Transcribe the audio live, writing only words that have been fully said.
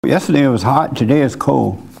Yesterday it was hot, today it's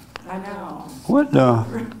cold. I know. What a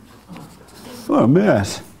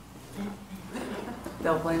mess.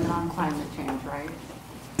 They'll blame it on climate change, right?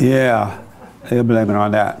 Yeah, they'll blame it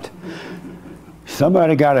on that.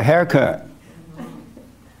 Somebody got a haircut.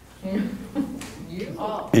 You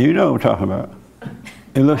know what I'm talking about.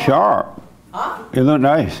 It looks sharp. Huh? It looked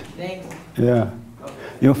nice. Thanks. Yeah.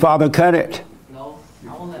 Your father cut it. No, I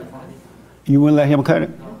won't let him cut it. You wouldn't let him cut it?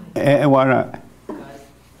 No. And why not? Because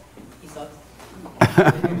he sucks.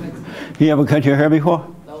 He ever cut your hair before?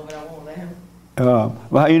 No, but I won't let him. Well,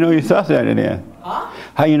 how you know you suck at it then? Huh?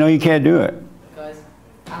 How you know you can't do it? Because,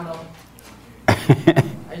 I don't know. I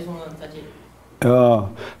just won't let him touch it.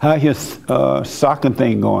 How's your soccer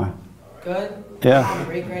thing going? Good. Yeah. I'm on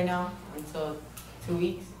break right now until 2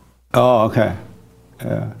 weeks. Oh, okay.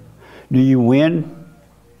 Yeah. Do you win?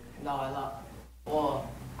 No, I lost. Well,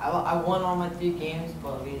 I won all my 3 games,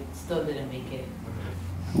 but we still didn't make it.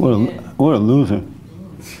 What a loser.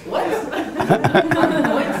 What? I'm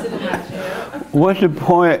points to the match. What's the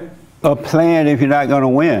point of playing if you're not going to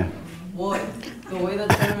win? Well, the way the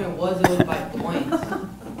tournament was, it was by points.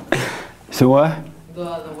 So what?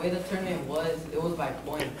 The way the tournament was, it was by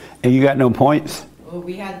points. And you got no points? Well,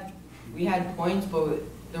 we had points, but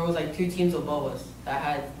there was like 2 teams above us that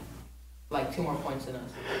had like 2 more points than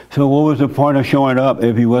us. So what was the point of showing up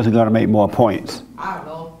if you wasn't going to make more points? I don't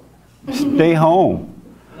know. Stay home.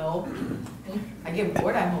 No. I get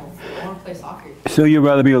bored at home. I want to play soccer. So you'd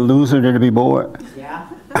rather be a loser than to be bored? Yeah.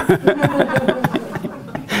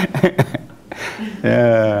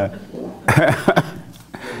 Yeah.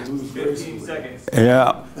 15 seconds.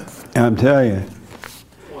 Yeah. I'm telling you.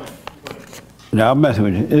 No, I'm messing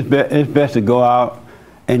with you. It's best to go out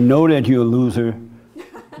and know that you're a loser.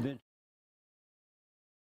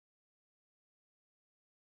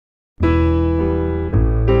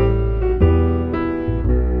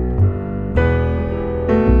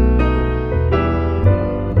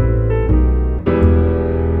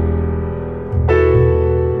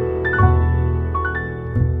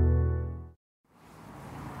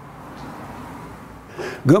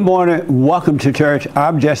 Good morning. Welcome to church.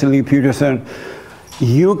 I'm Jesse Lee Peterson.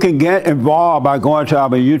 You can get involved by going to our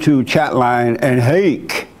YouTube chat line, and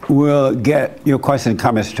Hake will get your questions and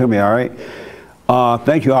comments to me, all right?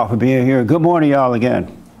 Thank you all for being here. Good morning, y'all,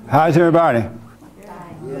 again. How's everybody?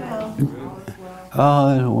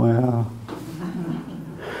 Oh,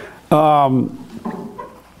 well.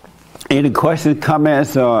 Any questions,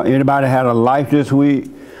 comments? Anybody had a life this week?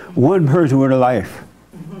 One person with a life.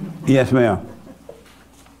 Yes, ma'am.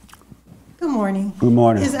 Good morning. Good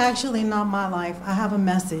morning. It's actually not my life. I have a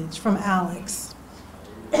message from Alex.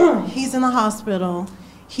 He's in the hospital.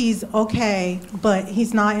 He's okay, but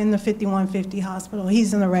he's not in the 5150 hospital.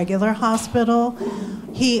 He's in the regular hospital.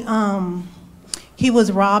 He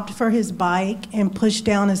was robbed for his bike and pushed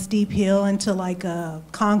down a steep hill into like a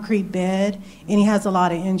concrete bed, and he has a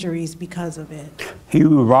lot of injuries because of it. He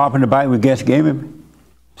was robbing the bike we just gave him?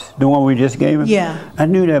 The one we just gave him? Yeah. I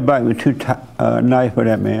knew that bike was too nice for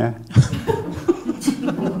that man.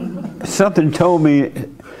 Something told me,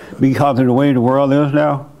 because of the way the world is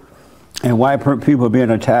now, and why people are being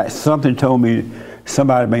attacked, something told me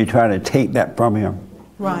somebody may try to take that from him.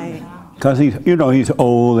 Right. Because he's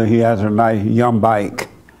old and he has a nice young bike.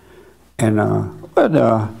 And,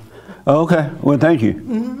 okay, well, thank you.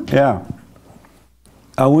 Mm-hmm. Yeah.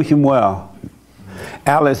 I wish him well.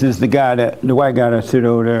 Alex is the white guy that sit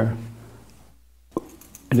over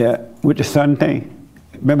there, with the sun thing.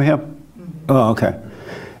 Remember him? Mm-hmm. Oh, okay.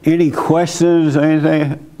 Any questions or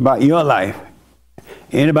anything about your life?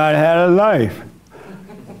 Anybody had a life?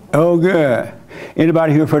 Oh, good.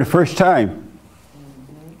 Anybody here for the first time?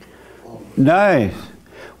 Nice.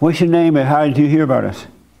 What's your name and how did you hear about us?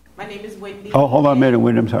 My name is Wendy. Oh, hold on a minute,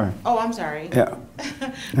 Wendy, I'm sorry. Oh, I'm sorry. Yeah.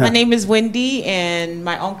 My name is Wendy, and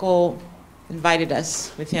my uncle invited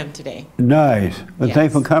us with him today. Nice. Well, Yes.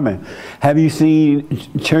 thanks for coming. Have you seen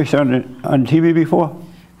church on TV before?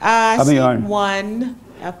 I've seen one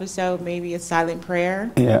episode, maybe a silent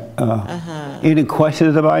prayer. Yeah. Any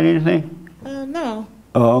questions about anything? No.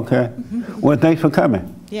 Oh, okay. Well, thanks for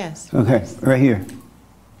coming. Yes. Okay, right here.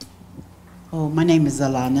 Oh, my name is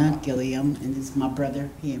Alana Gilliam, and this is my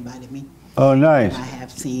brother. He invited me. Oh, nice. I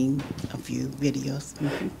have seen a few videos.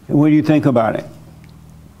 What do you think about it?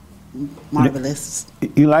 Marvelous.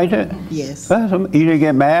 You liked it? Yes. You didn't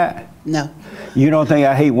get mad? No. You don't think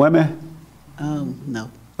I hate women?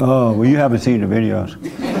 No. Oh, well, you haven't seen the videos.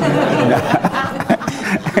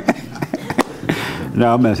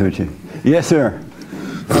 No, I'm messing with you. Yes, sir.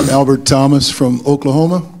 I'm Albert Thomas from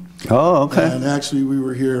Oklahoma. Oh, okay. And actually, we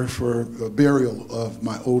were here for a burial of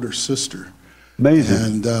my older sister.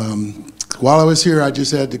 Amazing. And while I was here, I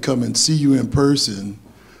just had to come and see you in person.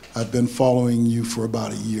 I've been following you for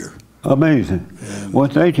about a year. Amazing. And- Well,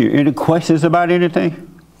 thank you. Any questions about anything?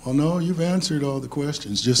 Well, no, you've answered all the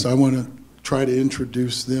questions. Just I want to try to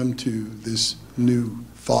introduce them to this new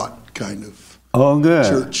thought kind of Oh, good.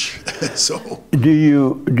 church. So, Do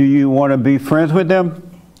you want to be friends with them?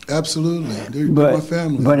 absolutely. They're my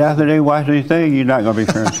family. But after they watch these things, you're not gonna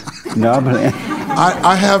be friends. No, I'm playing.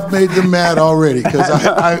 I have made them mad already because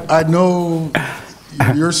I know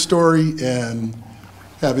your story and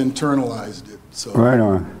have internalized it. So Right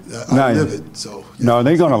on. I Nice. live it. So yeah. No,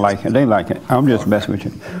 they're gonna like it. They like it. I'm just messing with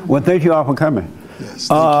you. Well, thank you all for coming. Yes,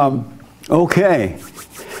 thank Okay.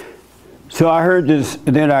 So I heard this.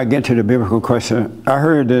 Then I get to the biblical question. I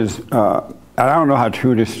heard this. I don't know how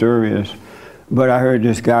true this story is, but I heard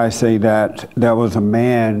this guy say that there was a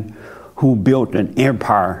man who built an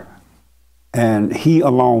empire, and he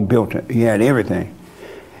alone built it. He had everything,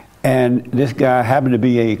 and this guy happened to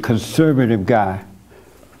be a conservative guy.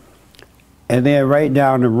 And then right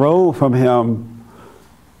down the road from him,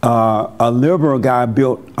 a liberal guy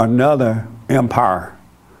built another empire.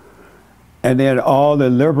 And then all the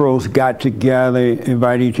liberals got together,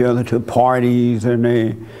 invited each other to parties, and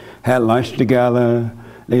they had lunch together.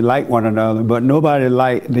 They liked one another, but nobody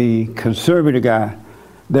liked the conservative guy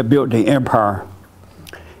that built the empire.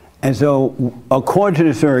 And so, according to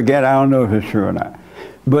the story, again, I don't know if it's true or not,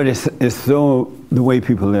 but it's so the way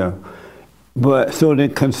people live. But so the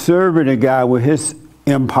conservative guy with his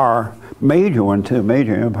empire, major one too,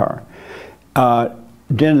 major empire,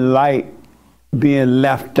 didn't like being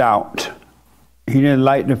left out. He didn't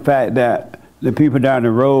like the fact that the people down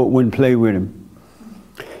the road wouldn't play with him.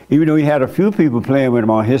 Even though he had a few people playing with him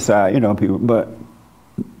on his side, people, but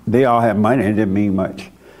they all had money, it didn't mean much.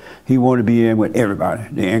 He wanted to be in with everybody,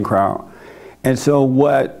 the in crowd. And so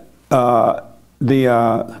what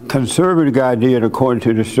the conservative guy did, according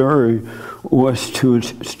to the story, was to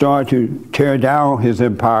start to tear down his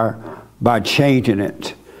empire by changing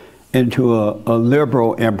it into a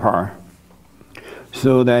liberal empire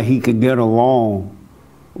so that he could get along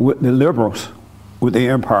with the liberals, with the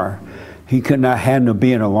empire. He could not handle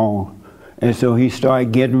being alone. And so he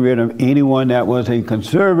started getting rid of anyone that was a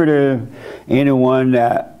conservative, anyone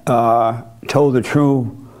that told the truth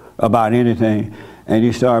about anything. And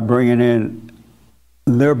he started bringing in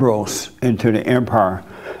liberals into the empire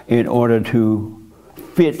in order to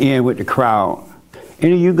fit in with the crowd.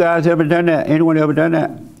 Any of you guys ever done that? Anyone ever done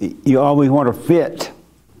that? You always want to fit.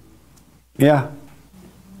 Yeah?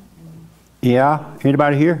 Yeah?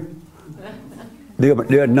 Anybody here?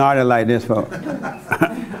 They're nodding like this, folks.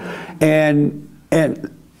 And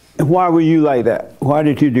why were you like that? Why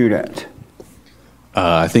did you do that?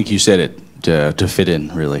 I think you said it, to fit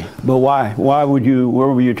in, really. But why? Where were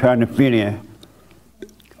you trying to fit in?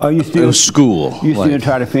 Are you still? It was school. You still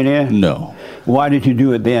try to fit in? No. Why did you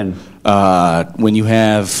do it then? When you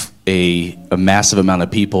have a massive amount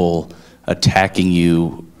of people attacking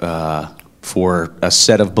you for a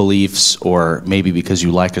set of beliefs, or maybe because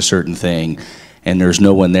you like a certain thing, and there's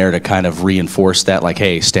no one there to kind of reinforce that, like,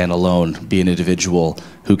 hey, stand alone, be an individual,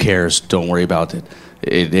 who cares, don't worry about it.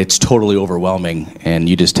 It's totally overwhelming, and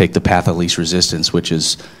you just take the path of least resistance, which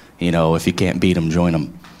is, if you can't beat them, join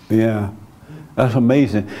them. Yeah, that's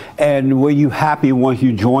amazing. And were you happy once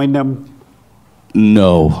you joined them?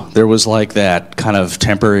 No, there was like that kind of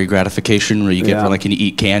temporary gratification where you get, Yeah. like, when you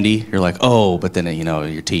eat candy, you're like, oh, but then,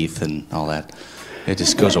 your teeth and all that, it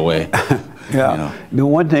just goes away. Yeah. The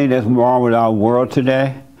one thing that's wrong with our world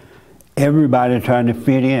today, everybody's trying to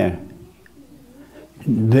fit in.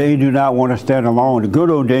 They do not want to stand alone. The good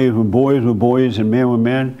old days when boys were boys and men were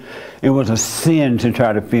men, it was a sin to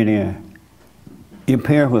try to fit in. Your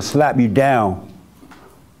parents would slap you down,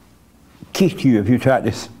 kick you if you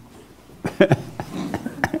tried to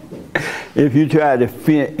if you tried to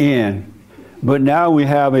fit in. But now we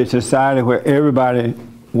have a society where everybody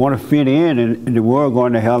want to fit in, and the world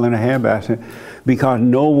going to hell in a handbasket because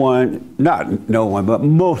not no one, but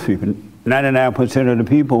most people, 99% of the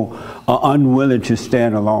people are unwilling to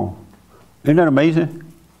stand alone. Isn't that amazing?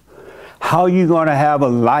 How are you going to have a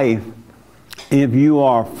life if you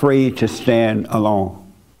are afraid to stand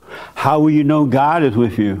alone? How will you know God is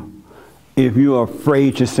with you if you are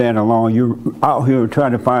afraid to stand alone? You're out here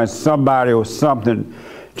trying to find somebody or something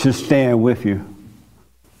to stand with you.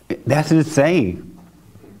 That's insane.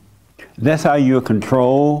 That's how you're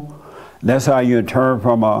controlled. That's how you turn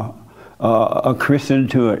from a Christian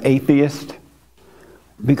to an atheist,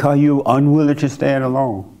 because you're unwilling to stand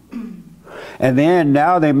alone. And then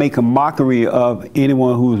now they make a mockery of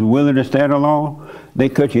anyone who's willing to stand alone. They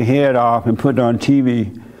cut your head off and put it on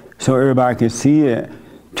TV so everybody can see it,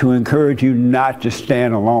 to encourage you not to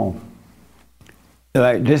stand alone.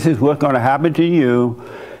 Like, this is what's going to happen to you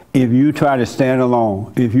if you try to stand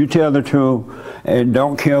alone. If you tell the truth and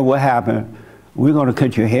don't care what happened, we're going to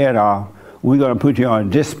cut your head off. We're going to put you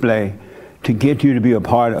on display to get you to be a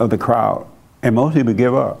part of the crowd. And most people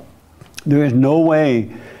give up. There is no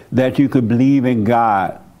way that you could believe in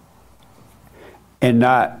God and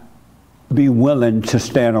not be willing to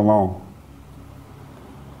stand alone.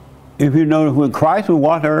 If you notice, when Christ would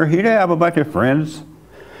walk the earth, he didn't have a bunch of friends.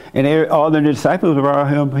 And all the disciples around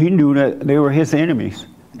him, he knew that they were his enemies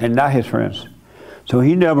and not his friends. So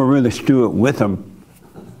he never really stood with them.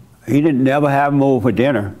 He didn't never have them over for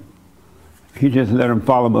dinner. He just let them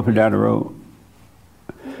follow him up and down the road.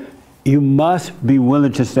 You must be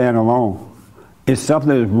willing to stand alone. If something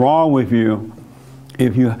is wrong with you,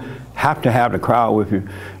 if you have to have the crowd with you.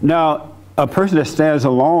 Now, a person that stands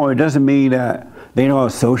alone, it doesn't mean that they don't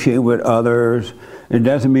associate with others. It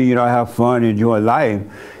doesn't mean you don't have fun, enjoy life.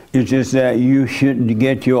 It's just that you shouldn't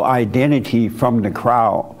get your identity from the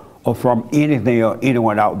crowd or from anything or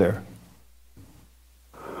anyone out there.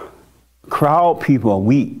 Crowd people are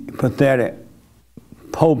weak, pathetic,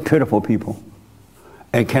 poor, pitiful people,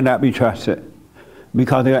 and cannot be trusted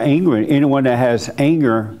because they're angry. Anyone that has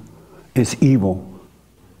anger is evil,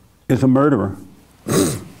 is a murderer.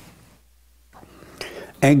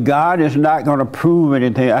 And God is not going to prove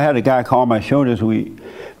anything. I had a guy call my show this week,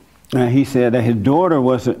 and he said that his daughter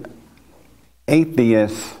was an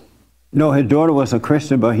atheist. No, his daughter was a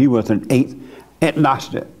Christian, but he was an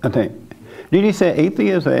agnostic, I think. Did he say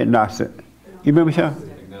atheist or agnostic? You remember, Sean?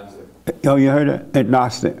 Agnostic. Oh, you heard it?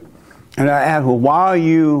 Agnostic. And I asked, well, why are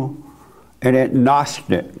you an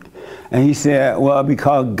agnostic? And he said, well,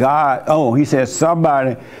 because God, he said,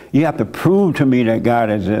 somebody, you have to prove to me that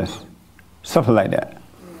God exists. Something like that.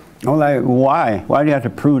 I'm like, why? Why do you have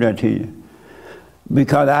to prove that to you?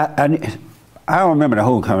 Because I don't remember the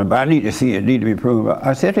whole comment, but I need to see it. It needs to be proved.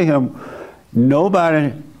 I said to him,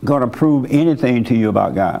 nobody going to prove anything to you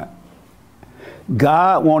about God.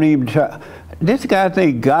 God won't even try. This guy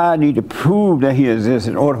thinks God needs to prove that he exists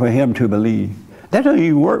in order for him to believe. That doesn't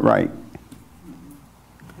even work right.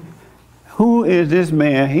 Who is this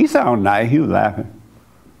man? He sounded nice. He was laughing.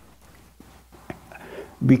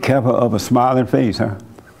 Be careful of a smiling face, huh?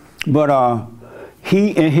 But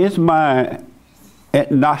he, in his mind,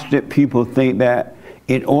 agnostic people think that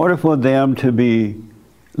in order for them to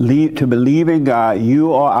believe in God,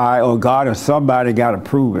 you or I or God or somebody got to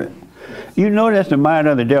prove it. You know that's the mind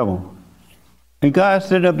of the devil. And God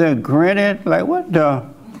stood up there grinning, like, what the?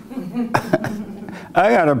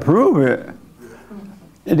 I got to prove it.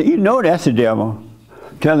 And you know that's the devil.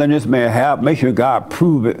 Telling this man, make sure God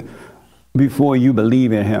prove it before you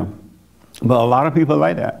believe in him. But a lot of people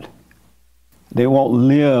like that. They won't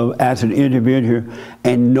live as an individual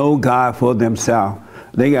and know God for themselves.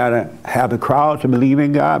 They got to have the crowd to believe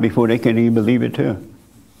in God before they can even believe it too.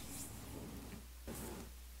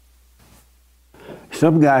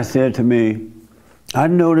 Some guy said to me, I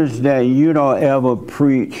noticed that you don't ever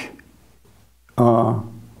preach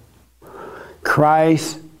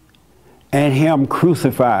Christ and him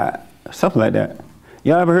crucified. Something like that.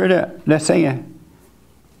 Y'all ever heard that saying?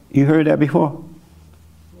 You heard that before?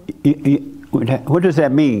 What does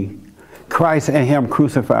that mean? Christ and him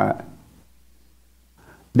crucified.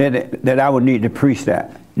 That I would need to preach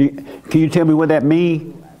that. Can you tell me what that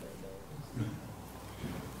means?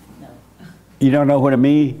 No. You don't know what it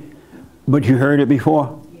means, but you heard it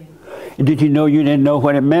before? Yes. Did you know you didn't know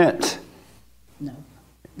what it meant? No.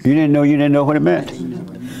 You didn't know what it meant? I didn't know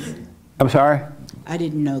what it meant. I'm sorry? I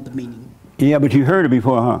didn't know the meaning. Yeah, but you heard it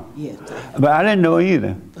before, huh? Yes. But I didn't know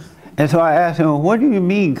either. And so I asked him, what do you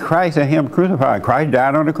mean Christ and him crucified? Christ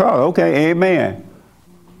died on the cross. Okay, amen.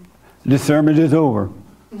 The sermon is over.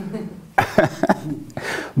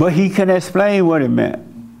 But he couldn't explain what it meant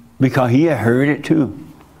because he had heard it too,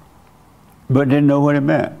 but didn't know what it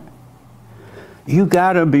meant. You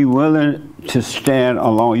got to be willing to stand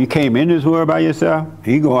alone. You came in this world by yourself,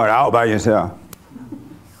 you going out by yourself.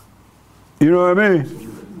 You know what I mean?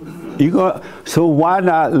 So why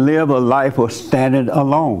not live a life of standing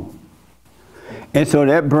alone? And so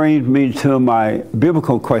that brings me to my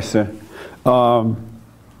biblical question. Why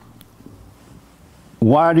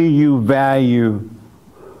do you value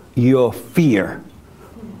your fear?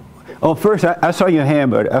 Oh, first, I saw your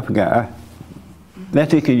hand, but I forgot.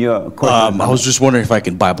 Let's take your question. I was just wondering if I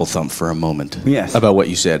could Bible thump for a moment. Yes. About what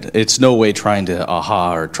you said. It's no way trying to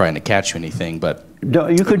or trying to catch you anything, but...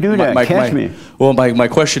 You could do that. Catch me. Well, my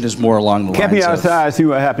question is more along the lines of... Catch me outside, see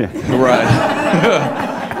what happens.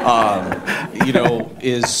 Right.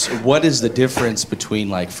 is what is the difference between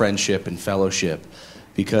like friendship and fellowship?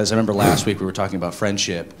 Because I remember last week we were talking about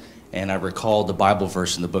friendship, and I recalled the Bible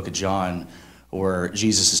verse in the book of John where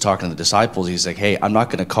Jesus is talking to the disciples. He's like, hey, I'm not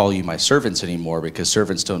going to call you my servants anymore because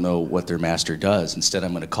servants don't know what their master does. Instead,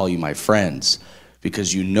 I'm going to call you my friends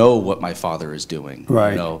because you know what my Father is doing.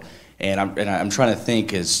 Right. You know? And I'm trying to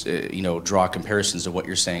think as, draw comparisons to what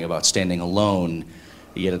you're saying about standing alone,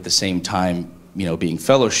 yet at the same time, being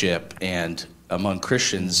fellowship. And among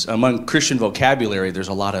Christians, among Christian vocabulary, there's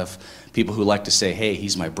a lot of people who like to say, hey,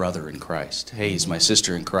 he's my brother in Christ. Hey, he's my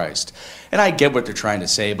sister in Christ. And I get what they're trying to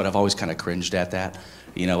say, but I've always kind of cringed at that.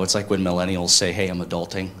 It's like when millennials say, hey, I'm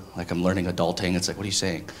adulting, like I'm learning adulting. It's like, what are you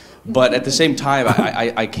saying? But at the same time,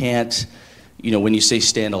 I can't, when you say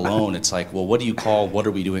stand alone, it's like, well, what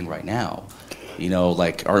are we doing right now?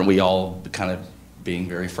 Aren't we all kind of being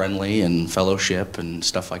very friendly and fellowship and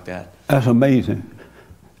stuff like that? That's amazing.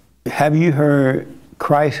 Have you heard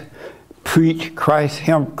Christ preach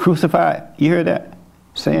Him crucified? You heard that?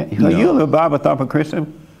 Saying, No. You're a little Bible thumping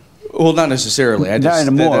Christian? Well, not necessarily. Not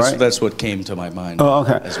anymore, right? That's what came to my mind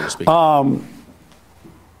Okay. as we were speaking.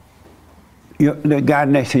 The guy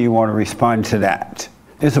next to you want to respond to that.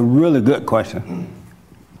 It's a really good question.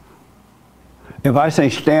 If I say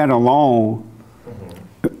stand alone,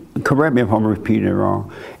 correct me if I'm repeating it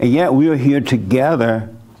wrong, and yet we are here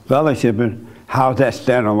together, fellowshipping, how's that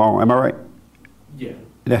stand alone? Am I right? Yeah.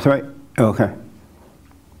 That's right? Okay.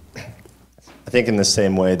 I think in the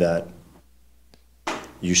same way that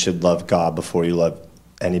you should love God before you love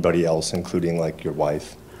anybody else, including like your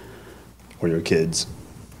wife or your kids.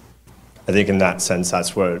 I think in that sense,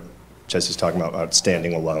 that's what Jesse's talking about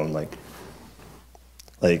standing alone. Like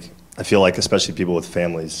I feel like especially people with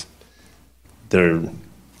families, they're,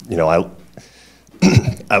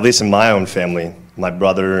 at least in my own family, my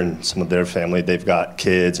brother and some of their family, they've got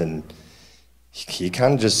kids, and he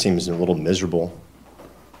kind of just seems a little miserable.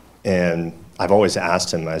 And I've always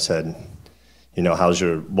asked him, I said, how's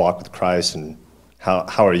your walk with Christ, and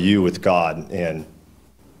how are you with God? And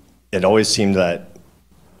it always seemed that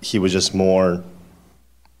he was just but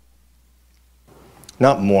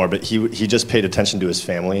he just paid attention to his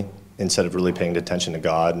family instead of really paying attention to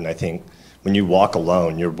God. And I think when you walk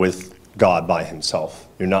alone, you're with God by himself.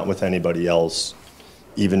 You're not with anybody else,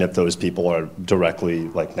 even if those people are directly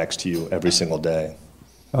like next to you every single day.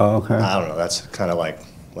 Oh, okay. I don't know. That's kind of like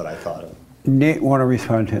what I thought of. Nick want to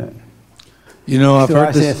respond to it. I've So heard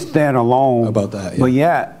I this said stand alone. about that. But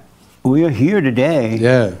yet, we are here today.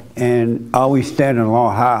 Yeah. And are we standing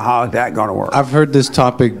alone? How is that going to work? I've heard this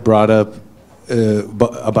topic brought up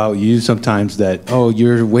about you sometimes that,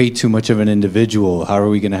 you're way too much of an individual. How are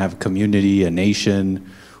we going to have a community, a nation,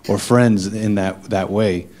 or friends in that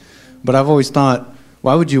way? But I've always thought,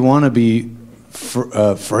 why would you want to be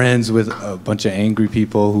friends with a bunch of angry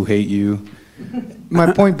people who hate you?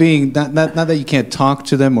 My point being, not that you can't talk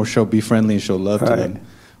to them or be friendly and show love to them.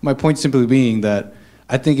 My point simply being that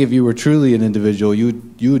I think if you were truly an individual,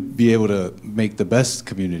 you would be able to make the best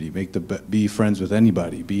community, be friends with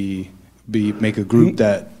anybody, make a group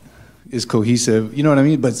that is cohesive. You know what I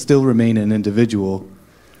mean? But still remain an individual.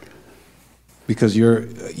 Because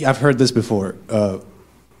I've heard this before.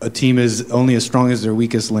 A team is only as strong as their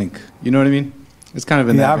weakest link. You know what I mean? It's kind of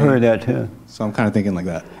in that I've vein. heard that too. So I'm kind of thinking like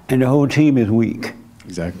that. And the whole team is weak.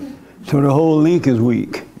 Exactly. So the whole link is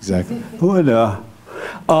weak. Exactly.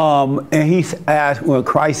 And he asked,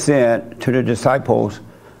 Christ said to the disciples,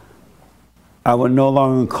 I will no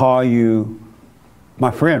longer call you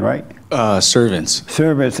my friend, right? Servants.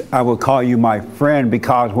 Servants, I will call you my friend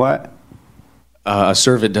because what? A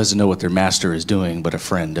servant doesn't know what their master is doing, but a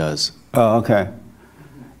friend does. Oh, okay.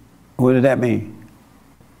 What does that mean?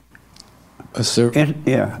 A servant?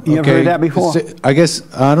 Yeah. You ever heard that before? I guess,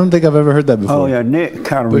 I don't think I've ever heard that before. Oh, yeah. Nick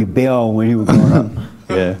kind of rebelled when he was growing up.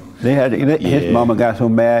 Yeah. His mama got so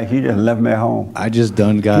mad, she just left him at home. I just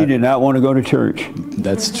got... He did not want to go to church.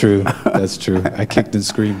 That's true. That's true. I kicked and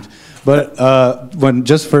screamed. But when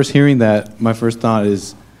just first hearing that, my first thought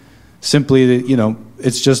is simply that,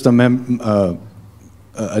 it's just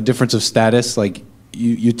a difference of status. Like,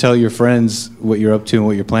 you tell your friends what you're up to and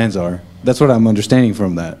what your plans are. That's what I'm understanding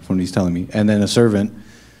from that, from what he's telling me. And then a servant,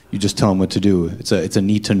 you just tell him what to do. It's a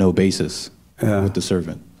need-to-know basis with the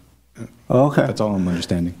servant. Okay. That's all I'm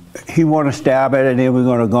understanding. He want to stab at it, and then we're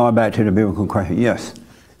going to go back to the biblical question. Yes.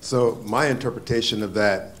 So my interpretation of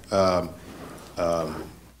that,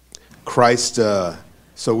 Christ,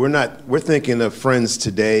 so we're thinking of friends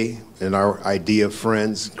today and our idea of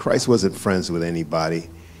friends. Christ wasn't friends with anybody.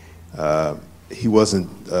 He wasn't,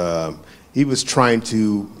 he was trying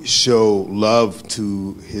to show love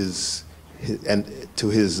to his to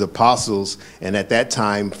his apostles, and at that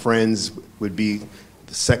time, friends would be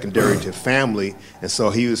secondary to family, and so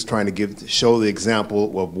he was trying to show the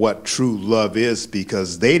example of what true love is,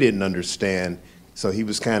 because they didn't understand. So he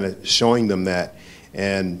was kind of showing them that,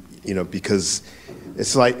 and because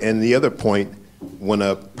it's like, and the other point, when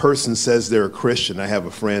a person says they're a Christian, I have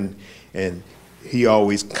a friend, and he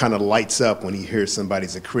always kind of lights up when he hears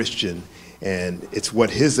somebody's a Christian, and it's what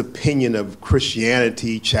his opinion of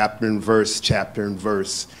Christianity, chapter and verse,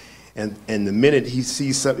 and the minute he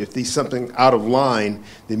sees something, if he's something out of line,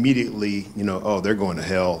 immediately, oh, they're going to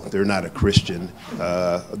hell, they're not a Christian,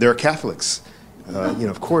 they're Catholics.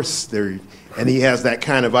 Of course, and he has that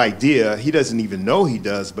kind of idea. He doesn't even know he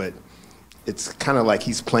does, but it's kind of like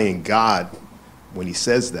he's playing God when he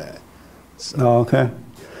says that. So. Oh, okay.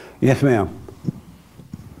 Yes, ma'am.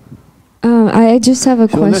 I just have a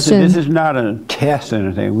question. Listen, this is not a test or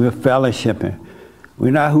anything. We're fellowshipping.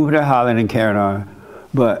 We're not hooping and hollering and carrying on,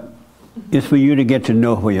 but it's for you to get to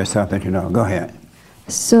know for yourself that you know. Go ahead.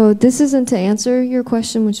 So this isn't to answer your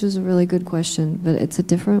question, which was a really good question, but it's a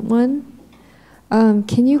different one.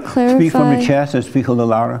 Can you clarify? Speak from the chest and speak a little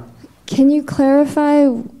louder. Can you clarify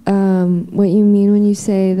what you mean when you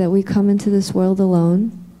say that we come into this world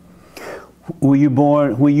alone? Were you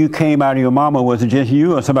born, when you came out of your mama, was it just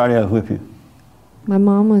you or somebody else with you? My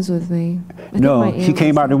mom was with me. No, she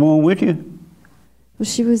came out the womb with you? Well,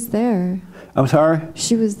 she was there. I'm sorry?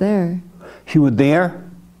 She was there. She was there?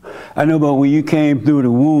 I know, but when you came through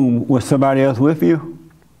the womb, was somebody else with you?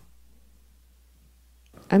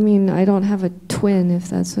 I mean, I don't have a twin, if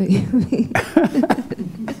that's what you mean.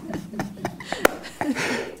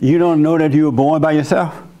 You don't know that you were born by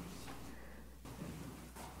yourself?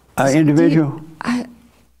 An individual?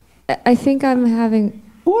 I think I'm having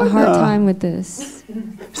a hard time with this.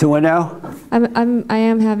 So what now? I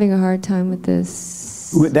am having a hard time with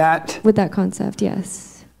this. With that? With that concept,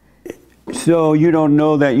 yes. So you don't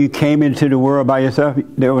know that you came into the world by yourself?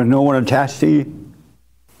 There was no one attached to you?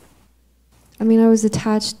 I mean, I was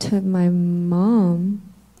attached to my mom.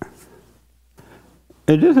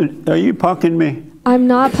 Are you punking me? I'm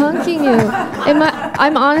not punking you.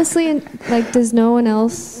 I'm honestly, does no one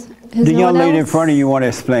else? The young lady in front of you want to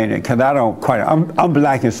explain it, because I don't quite, I'm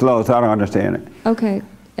black and slow, so I don't understand it. Okay.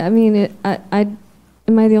 I mean, am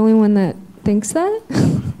I the only one that thinks that?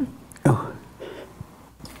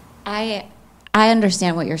 I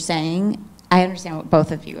understand what you're saying. I understand what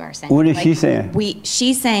both of you are saying. What is she saying?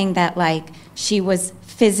 She's saying that she was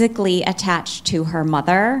physically attached to her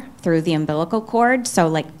mother through the umbilical cord.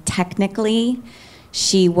 So technically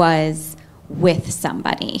she was with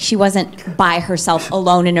somebody. She wasn't by herself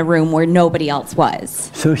alone in a room where nobody else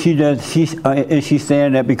was. So is she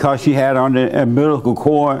saying that because she had on the umbilical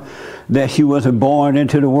cord that she wasn't born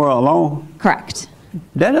into the world alone? Correct.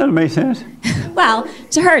 That doesn't make sense. Well,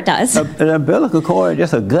 to her it does. An umbilical cord is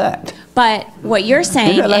just a gut. But what you're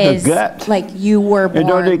saying is you were born. And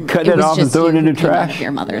don't they cut it off and throw it in the trash?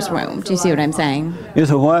 Your mother's womb. Do you see what I'm saying?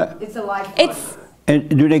 It's a what? It's a life. And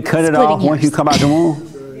do they cut it off once you come out the womb?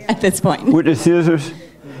 At this point. With the scissors?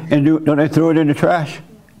 And don't they throw it in the trash?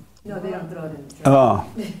 No, they don't throw it in the trash. Oh.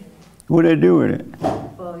 What do they do with it?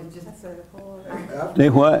 Well, it's just They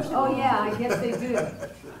what? Oh, yeah, I guess they do.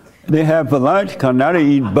 They have for lunch, because now they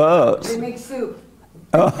eat bugs. They make soup.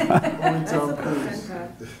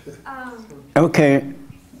 Okay.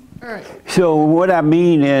 So what I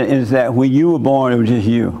mean is that when you were born, it was just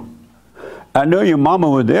you. I know your mama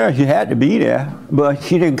was there. She had to be there, but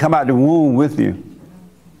she didn't come out the womb with you.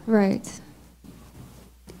 Right.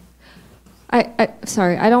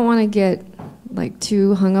 Sorry, I don't want to get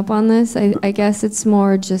too hung up on this. I guess it's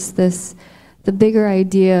more just the bigger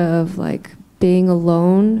idea of being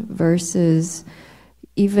alone versus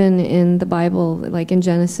even in the Bible, in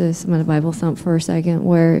Genesis. I'm going to Bible thump for a second,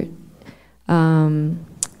 where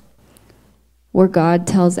God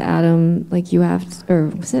tells Adam, you have to, or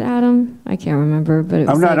was it Adam? I can't remember, but it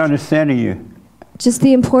was I'm not understanding you. Just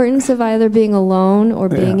the importance of either being alone or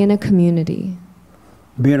being in a community.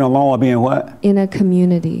 Being alone or being what? In a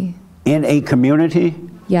community. In a community?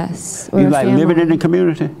 Yes. Or you a family. living in the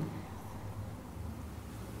community?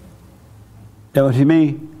 That what you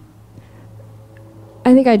mean?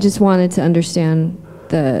 I think I just wanted to understand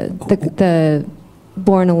the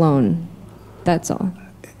born alone. That's all.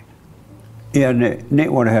 Yeah,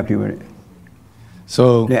 Nick want to help you with it.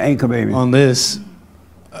 So the anchor baby. On this,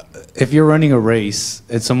 if you're running a race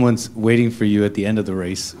and someone's waiting for you at the end of the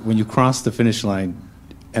race, when you cross the finish line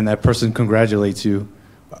and that person congratulates you,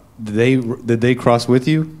 did they cross with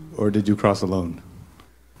you or did you cross alone?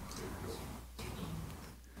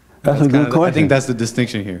 That's a good question. I think that's the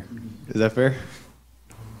distinction here. Is that fair?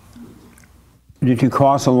 Did you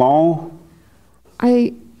cross alone?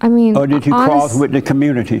 I mean, Or did you cross with the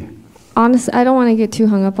community? Honestly, I don't want to get too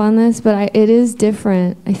hung up on this, but it is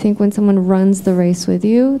different, I think, when someone runs the race with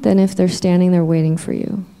you than if they're standing there waiting for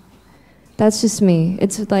you. That's just me.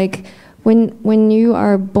 It's like when you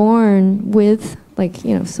are born with, like,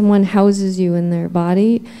 you know, someone houses you in their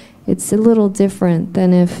body, it's a little different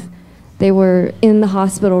than if they were in the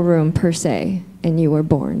hospital room, per se, and you were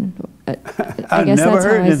born. I've never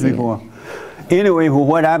heard this before. Anyway, well,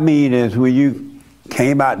 what I mean is when you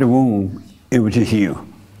came out the womb, it was just you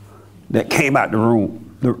that came out the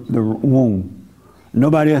room, the womb.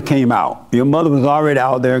 Nobody else came out. Your mother was already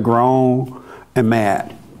out there grown and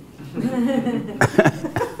mad.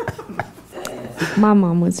 My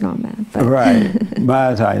mom was not mad. But Right,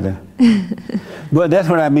 mine's either. But that's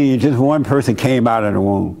what I mean, just one person came out of the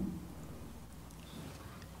womb.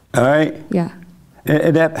 All right? Yeah.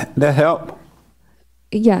 That help?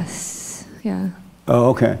 Yes, yeah. Oh,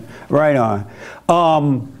 okay. Right on.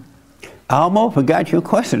 I almost forgot your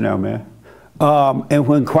question now, man. And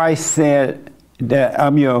when Christ said that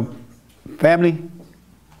I'm your family,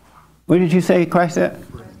 what did you say Christ said?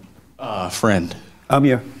 Friend. I'm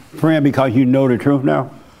your friend because you know the truth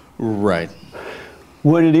now? Right.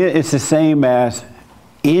 What it is, it's the same as,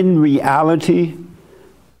 in reality,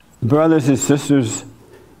 brothers and sisters,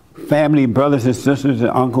 family, brothers and sisters and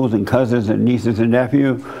uncles and cousins and nieces and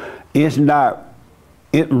nephews, it's not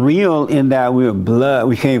real in that we're blood,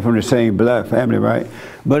 we came from the same blood family, right?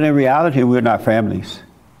 But in reality, we're not families.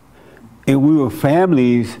 If we were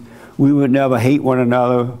families, we would never hate one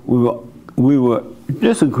another. We would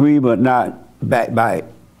disagree, but not backbite,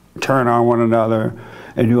 turn on one another,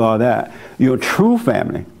 and do all that. Your true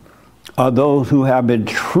family are those who have been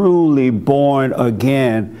truly born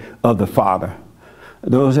again of the Father.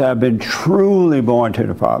 Those that have been truly born to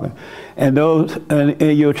the Father. And those, and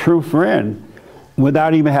your true friend,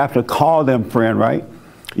 without even have to call them friend, right?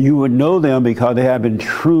 You would know them because they have been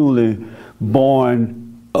truly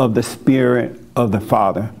born of the Spirit of the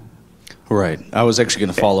Father. Right. I was actually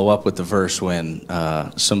going to follow up with the verse when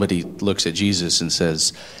somebody looks at Jesus and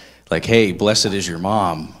says, like, hey, blessed is your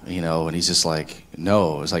mom, you know, and he's just like,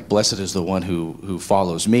 no, it's like, blessed is the one who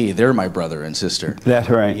follows me. They're my brother and sister. That's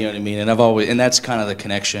right. You know what I mean? And that's kind of the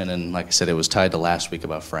connection. And like I said, it was tied to last week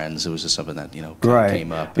about friends. It was just something that, you know,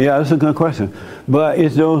 came up. Yeah, that's a good question. But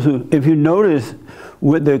it's those who, if you notice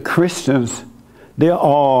with the Christians, they're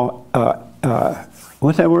all,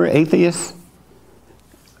 what's that word, atheists?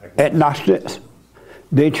 Agnostics.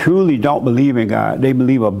 They truly don't believe in God. They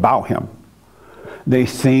believe about him. They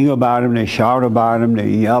sing about him, they shout about him, they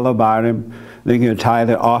yell about him, they get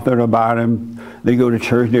tithe and offered about him, they go to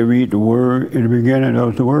church, they read the word. In the beginning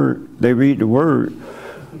of the word, they read the word.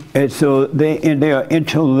 And so they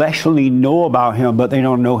intellectually know about him, but they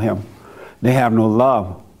don't know him. They have no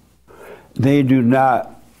love. They do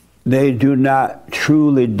not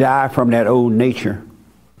truly die from that old nature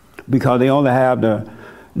because they only have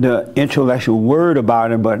the intellectual word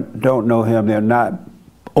about him, but don't know him. They're not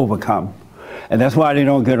overcome. And that's why they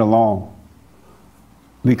don't get along,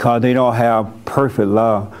 because they don't have perfect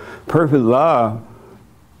love. Perfect love,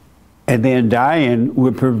 and then dying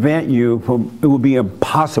would prevent you from, it would be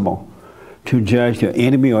impossible to judge your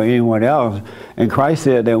enemy or anyone else. And Christ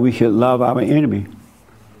said that we should love our enemy.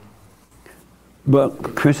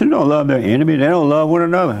 But Christians don't love their enemy, they don't love one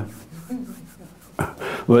another.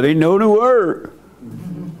 Well, they know the word.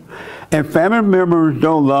 And family members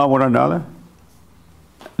don't love one another.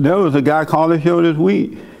 There was a guy called the show this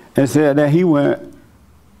week and said that he went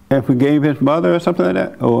and forgave his mother or something like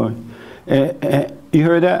that. Or you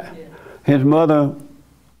heard that? Yeah. His mother,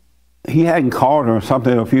 he hadn't called her or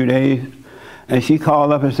something in a few days, and she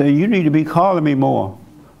called up and said, "You need to be calling me more.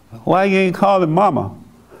 Why you ain't calling Mama?"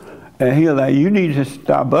 And he was like, "You need to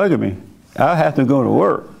stop bugging me. I have to go to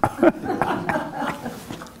work."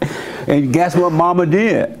 And guess what Mama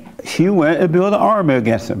did? She went and built an army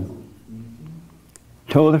against him.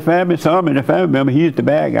 Told the family, some in the family member, he's the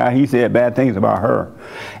bad guy. He said bad things about her.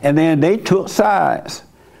 And then they took sides.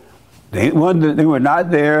 They were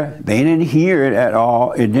not there. They didn't hear it at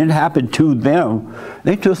all. It didn't happen to them.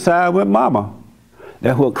 They took sides with Mama.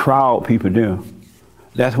 That's what crowd people do.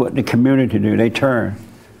 That's what the community do. They turn.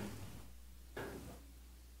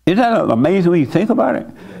 Isn't that amazing when you think about it?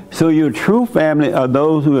 So your true family are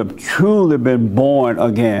those who have truly been born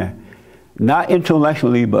again. Not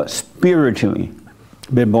intellectually, but spiritually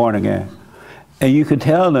been born again. And you can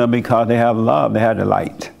tell them because they have love, they have the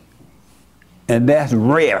light. And that's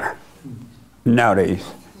rare nowadays.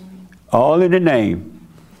 All in the name.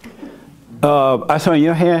 I saw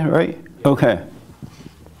your hand, right? Okay.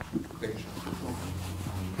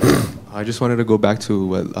 I just wanted to go back to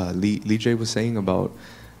what Lee J was saying about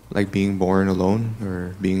like being born alone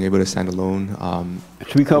or being able to stand alone.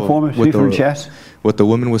 Speak up for me. Speak from the chest. What the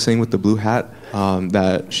woman was saying with the blue hat,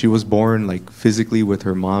 that she was born like physically with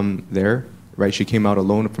her mom there, right? She came out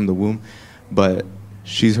alone from the womb, but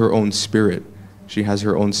she's her own spirit. She has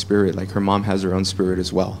her own spirit, like her mom has her own spirit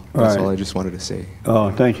as well. That's all I just wanted to say.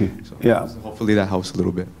 Oh, thank you. So yeah. Hopefully that helps a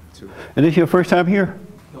little bit too. And this your first time here?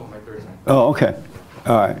 No, my third time. Oh, okay.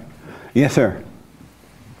 All right. Yes, sir.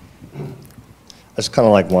 I just kind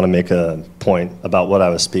of like want to make a point about what I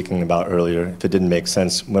was speaking about earlier, if it didn't make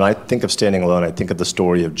sense. When I think of standing alone, I think of the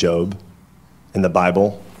story of Job in the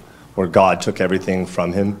Bible, where God took everything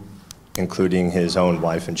from him, including his own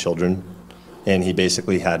wife and children, and he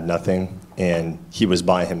basically had nothing, and he was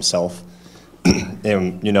by himself.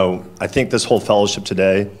 And, you know, I think this whole fellowship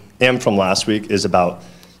today, and from last week, is about,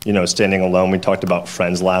 you know, standing alone. We talked about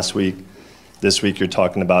friends last week. This week you're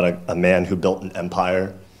talking about a man who built an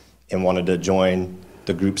empire and wanted to join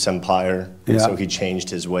the group's empire, and so he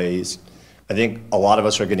changed his ways. I think a lot of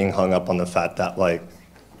us are getting hung up on the fact that, like,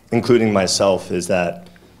 including myself, is that,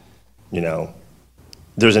 you know,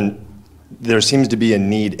 there seems to be a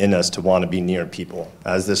need in us to want to be near people.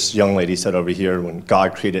 As this young lady said over here, when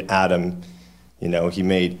God created Adam, you know, he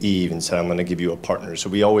made Eve and said, I'm going to give you a partner. So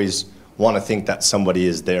we always want to think that somebody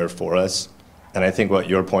is there for us. And I think what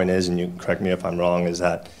your point is, and you correct me if I'm wrong, is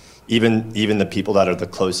that even the people that are the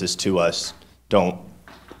closest to us, don't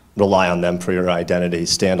rely on them for your identity.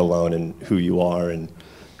 Stand alone in who you are.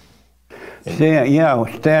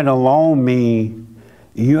 Stand alone means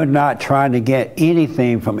you're not trying to get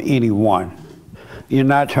anything from anyone. You're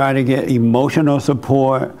not trying to get emotional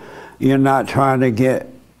support. You're not trying to get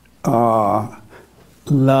love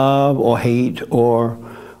or hate or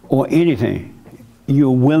anything.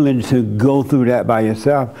 You're willing to go through that by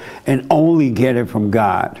yourself and only get it from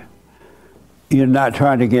God. You're not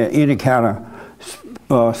trying to get any kind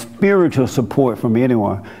of spiritual support from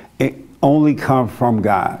anyone. It only comes from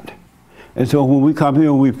God. And so when we come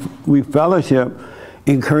here, we fellowship,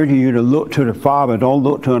 encouraging you to look to the Father. Don't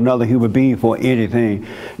look to another human being for anything.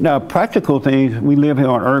 Now, practical things, we live here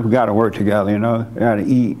on earth, we got to work together, you know. We got to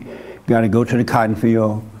eat, got to go to the cotton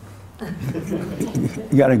field.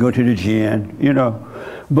 You got to go to the gym, you know.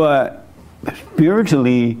 But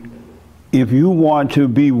spiritually, if you want to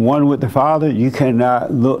be one with the Father, you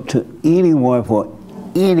cannot look to anyone for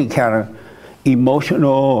any kind of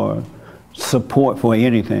emotional or support for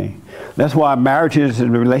anything. That's why marriages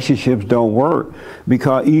and relationships don't work,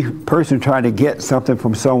 because each person trying to get something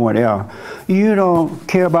from someone else. You don't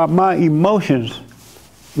care about my emotions.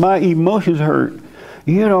 My emotions hurt.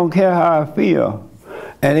 You don't care how I feel.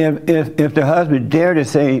 And if the husband dare to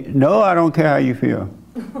say, no, I don't care how you feel,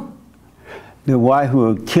 the wife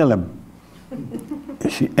will kill him.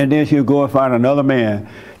 And then she'll go and find another man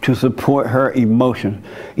to support her emotions.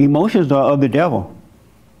 Emotions are of the devil.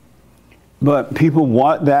 But people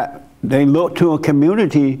want that. They look to a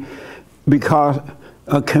community because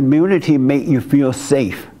a community makes you feel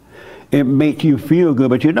safe. It makes you feel good,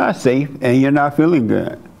 but you're not safe and you're not feeling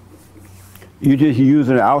good. You're just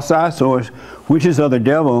using an outside source, which is of the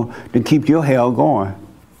devil, to keep your hell going.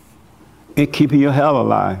 It keeping your hell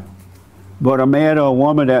alive. But a man or a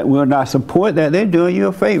woman that will not support that, they're doing you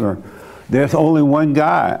a favor. There's only one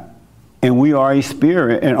God, and we are a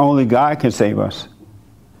spirit, and only God can save us.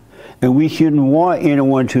 And we shouldn't want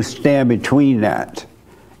anyone to stand between that,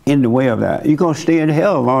 in the way of that. You're going to stay in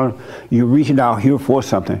hell as long as you're reaching out here for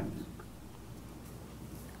something.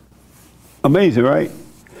 Amazing, right?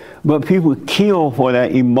 But people kill for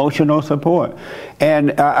that emotional support.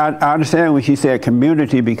 And I understand when she said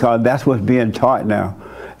community, because that's what's being taught now.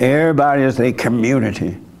 Everybody is a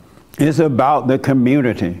community. It's about the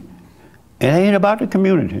community. It ain't about the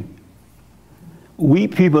community. We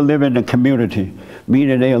people live in the community,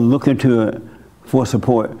 meaning they are looking to it for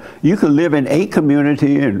support. You can live in a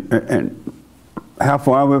community and have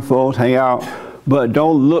fun with folks, hang out, but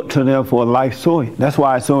don't look to them for a life source. That's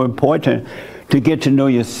why it's so important to get to know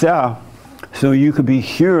yourself, so you can be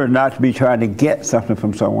sure not to be trying to get something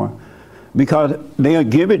from someone. Because they'll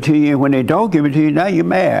give it to you, and when they don't give it to you, now you're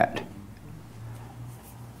mad.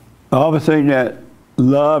 All of a sudden that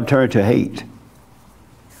love turned to hate.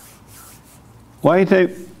 Why do you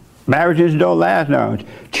think marriages don't last now?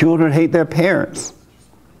 Children hate their parents.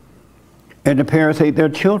 And the parents hate their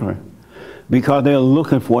children because they're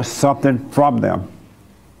looking for something from them.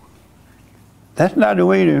 That's not the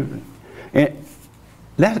way to...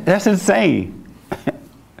 That's insane.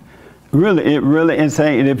 Really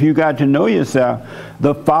insane. And if you got to know yourself,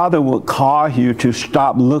 the Father will cause you to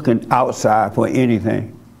stop looking outside for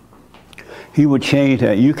anything. He would change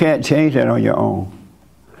that. You can't change that on your own.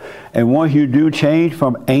 And once you do change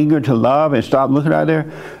from anger to love and stop looking out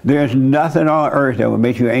there, there's nothing on earth that will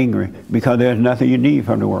make you angry, because there's nothing you need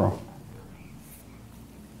from the world.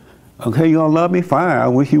 Okay, you gonna love me? Fine, I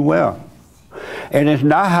wish you well. And it's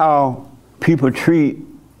not how people treat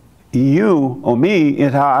you or me,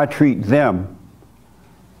 it's how I treat them.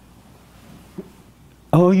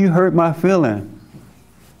 Oh, you hurt my feeling.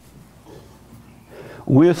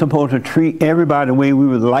 We're supposed to treat everybody the way we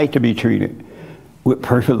would like to be treated, with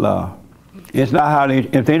perfect love. It's not how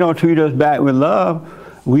if they don't treat us back with love,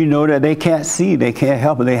 we know that they can't see, they can't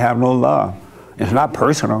help it, they have no love. It's not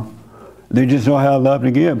personal. They just don't have love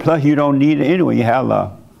to give. Plus, you don't need it anyway, you have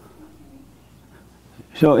love.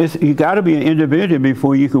 So you got to be an individual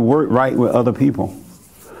before you can work right with other people.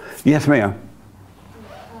 Yes, ma'am.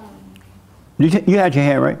 You had your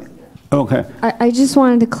hand right? Okay. I just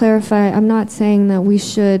wanted to clarify, I'm not saying that we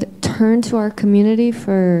should turn to our community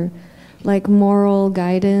for like moral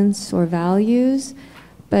guidance or values,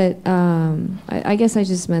 but I guess I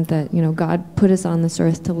just meant that, you know, God put us on this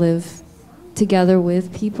earth to live together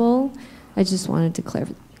with people. I just wanted to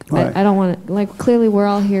clarify. Right. I don't want to, like, clearly we're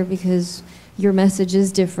all here because your message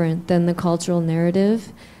is different than the cultural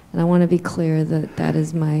narrative, and I want to be clear that that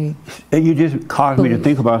is my And you just caused me to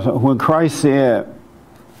think about something. When Christ said,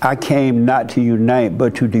 I came not to unite,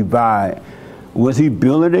 but to divide, was he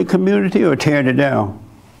building a community or tearing it down?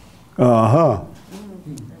 Uh-huh.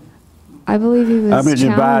 I believe he was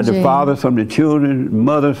divide the challenging. fathers from the children,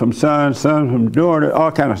 mothers from sons, sons from daughters,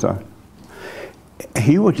 all kind of stuff.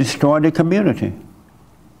 He was destroying the community.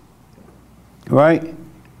 Right?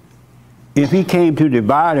 If he came to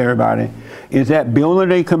divide everybody, is that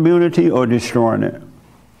building a community or destroying it?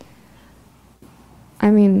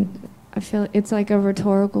 I mean, I feel it's like a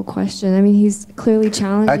rhetorical question. I mean, he's clearly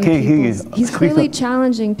challenging I can't hear you. He's Speak clearly up.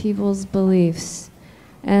 challenging people's beliefs.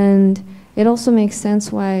 And it also makes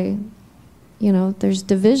sense why, you know, there's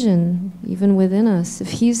division even within us.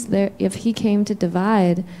 If he's there, if he came to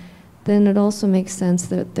divide, then it also makes sense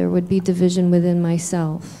that there would be division within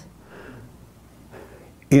myself.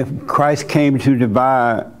 If Christ came to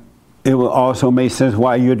divide, it will also make sense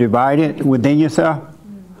why you're divided within yourself?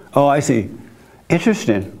 Oh, I see.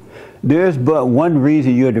 Interesting. There's but one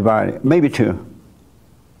reason you're divided, maybe two.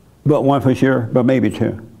 But one for sure, but maybe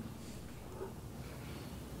two.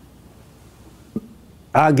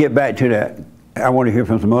 I'll get back to that. I want to hear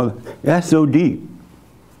from some others. That's so deep.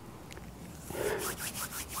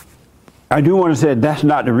 I do want to say that's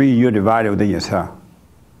not the reason you're divided within yourself.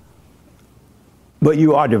 But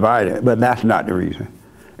you are divided, but that's not the reason.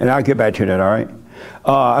 And I'll get back to that, all right?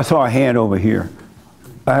 I saw a hand over here.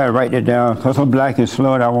 I had to write that down because I'm black and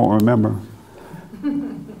slow and I won't remember.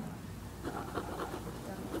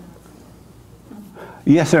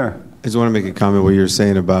 Yes, sir. I just want to make a comment what you were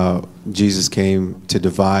saying about Jesus came to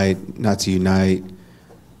divide, not to unite.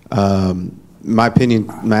 My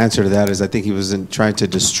opinion, my answer to that is I think he wasn't trying to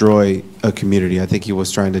destroy a community. I think he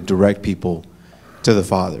was trying to direct people to the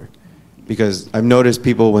Father. Because I've noticed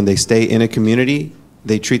people, when they stay in a community,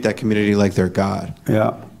 they treat that community like they're God.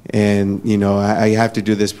 Yeah. And, you know, I have to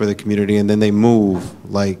do this for the community, and then they move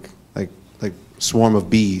like swarm of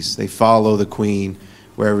bees. They follow the queen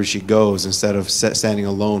wherever she goes instead of standing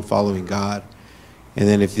alone following God. And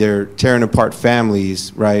then if they're tearing apart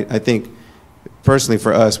families, right, I think personally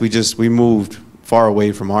for us, we moved far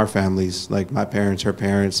away from our families, like my parents, her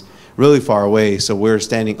parents, really far away. So we're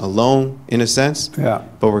standing alone in a sense, yeah,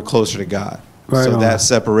 but we're closer to God. Right so on. that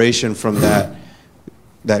separation from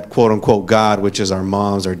that quote unquote God, which is our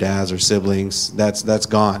moms, our dads, our siblings, that's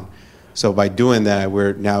gone. So by doing that,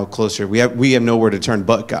 we're now closer. We have nowhere to turn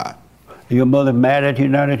but God. Your mother mad at you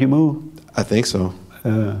now that you moved? I think so.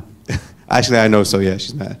 Actually, I know so, yeah,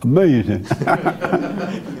 she's mad. Amazing.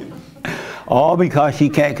 All because she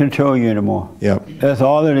can't control you anymore. Yep. That's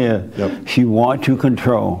all it is. Yep. She wants to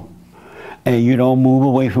control. And you don't move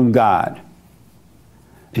away from God.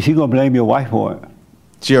 And she's going to blame your wife for it.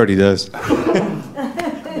 She already does.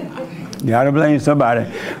 You got to blame somebody.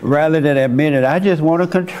 Rather than admit it, I just want to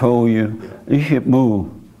control you. You should move.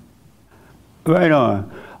 Right on.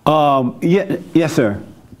 Yes, sir.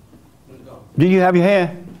 Do you have your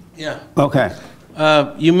hand? Yeah. Okay.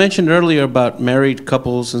 You mentioned earlier about married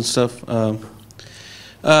couples and stuff.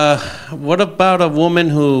 What about a woman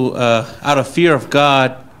who, out of fear of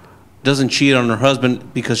God, doesn't cheat on her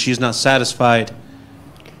husband because she's not satisfied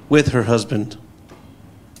with her husband?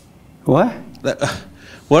 What?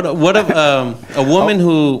 What if a woman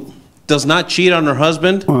who does not cheat on her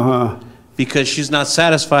husband because she's not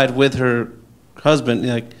satisfied with her husband,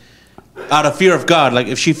 like out of fear of God? Like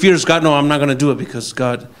if she fears God, no, I'm not going to do it because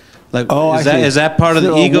God Like, Oh, is I see. that part of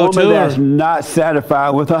So the ego a woman too? that's Or? not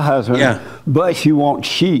satisfied with her husband, Yeah. but she won't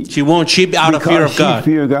cheat. She won't cheat out of fear of God.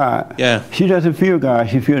 She fear God. Yeah. She doesn't fear God.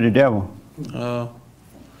 She fear the devil.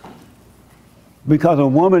 Because a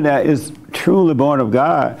woman that is truly born of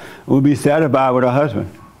God will be satisfied with her husband.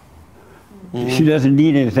 She doesn't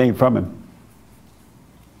need anything from him.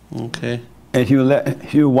 Okay. And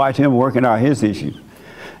she'll watch him working out his issues.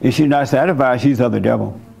 If she's not satisfied, she's of the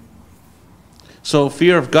devil. So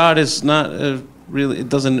fear of God is not really, it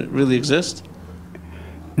doesn't really exist?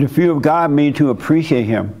 The fear of God means to appreciate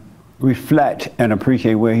him, reflect and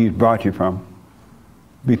appreciate where he's brought you from.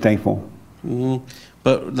 Be thankful.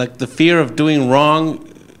 But like the fear of doing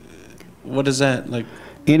wrong, what is that? Like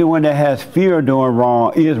anyone that has fear of doing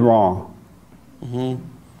wrong is wrong.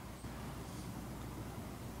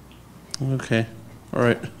 Okay. All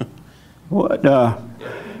right. What?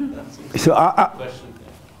 So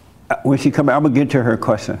when she comes, I'm gonna get to her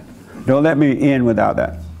question. Don't let me end without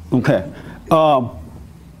that. Okay.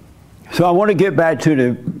 So I want to get back to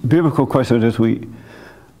the biblical question this week.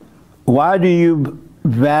 Why do you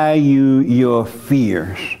value your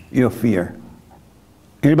fears? Your fear.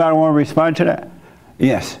 Anybody want to respond to that?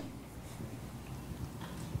 Yes.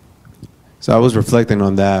 So I was reflecting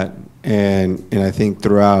on that, and I think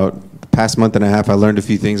throughout the past month and a half, I learned a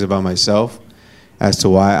few things about myself as to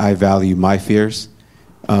why I value my fears.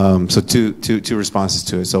 So two responses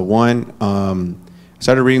to it. So one, I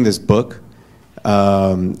started reading this book,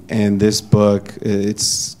 and this book,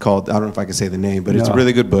 it's called, I don't know if I can say the name, but it's a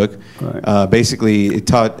really good book. Right. Basically, it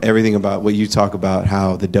taught everything about what you talk about,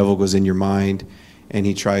 how the devil goes in your mind, and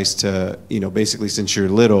he tries to, basically since you're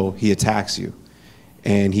little, he attacks you.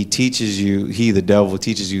 And he teaches you, the devil,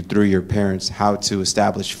 teaches you through your parents how to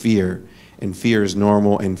establish fear. And fear is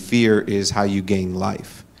normal, and fear is how you gain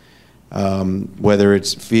life. Whether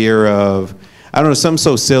it's fear of, I don't know, something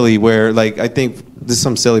so silly where, like, I think this is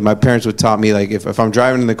something silly. My parents would taught me, like, if I'm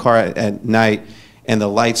driving in the car at night and the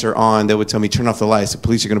lights are on, they would tell me, turn off the lights, the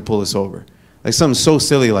police are going to pull us over. Like something so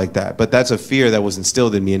silly like that. But that's a fear that was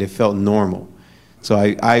instilled in me, and it felt normal. So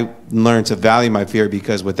I learned to value my fear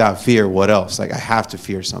because without fear, what else? Like, I have to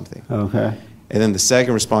fear something. Okay. And then the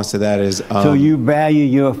second response to that is... so you value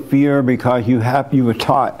your fear because you were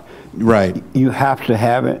taught. Right. You have to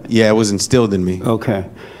have it. Yeah, it was instilled in me. Okay.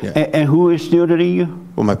 Yeah. And who instilled it in you?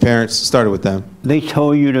 Well, my parents started with them. They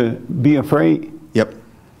told you to be afraid? Yep.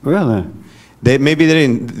 Really? They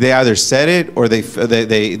didn't. They either said it or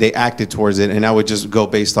they acted towards it, and I would just go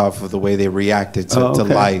based off of the way they reacted to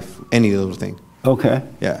life, any little thing. Okay.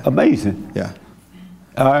 Yeah. Amazing. Yeah.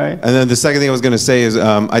 All right. And then the second thing I was going to say is,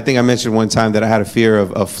 I think I mentioned one time that I had a fear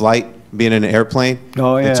of flight, being in an airplane.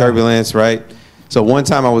 Oh, yeah. The turbulence, right? So one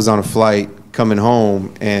time I was on a flight coming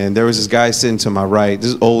home, and there was this guy sitting to my right.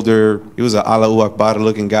 This is older. He was an Allahu Akbar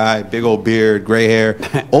looking guy, big old beard, gray hair,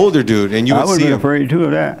 older dude. And you would see him. I would be afraid too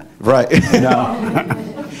of that. Right. No.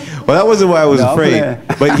 Well, that wasn't why I was afraid.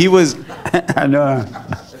 But he was. I know.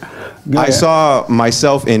 I saw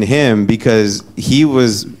myself in him because he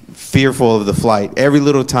was fearful of the flight. Every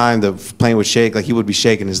little time the plane would shake, like he would be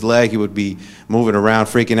shaking his leg, he would be moving around,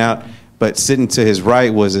 freaking out. But sitting to his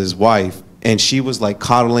right was his wife, and she was like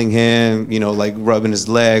coddling him, like rubbing his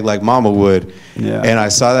leg like mama would. Yeah. And I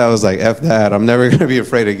saw that, I was like, F that, I'm never going to be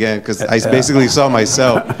afraid again, because I basically saw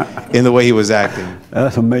myself in the way he was acting.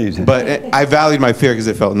 That's amazing. But I valued my fear because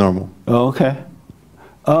it felt normal. Okay.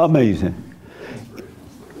 Amazing.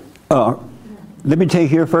 Let me take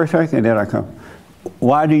here first, right, and then I come.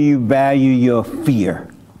 Why do you value your fear?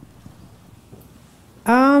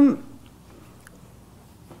 I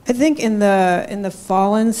think in the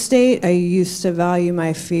fallen state, I used to value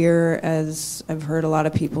my fear, as I've heard a lot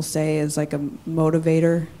of people say, as like a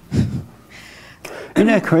motivator. Isn't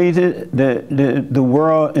that crazy? The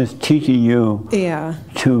world is teaching you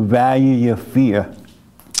to value your fear.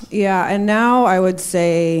 Yeah, and now I would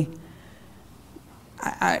say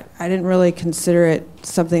I didn't really consider it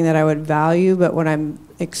something that I would value, but when I'm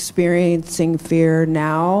experiencing fear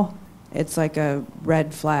now, it's like a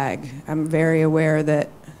red flag. I'm very aware that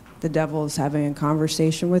the devil is having a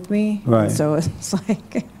conversation with me. Right. So it's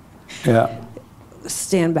like,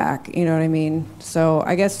 stand back, you know what I mean? So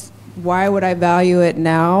I guess why would I value it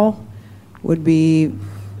now would be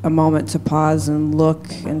a moment to pause and look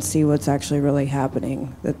and see what's actually really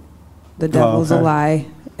happening. That the devil's a lie,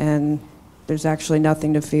 and there's actually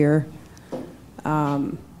nothing to fear.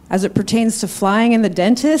 As it pertains to flying and the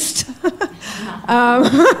dentist,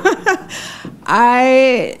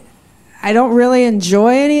 I don't really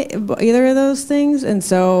enjoy either of those things, and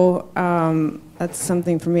so that's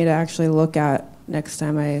something for me to actually look at next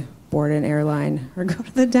time I board an airline or go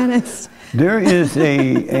to the dentist. There is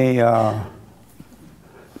a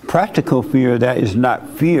practical fear that is not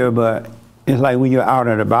fear, but it's like when you're out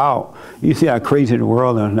and about, you see how crazy the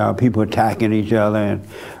world is now, people attacking each other and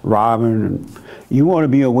robbing. And you want to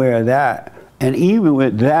be aware of that. And even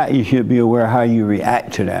with that, you should be aware of how you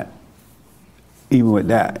react to that. Even with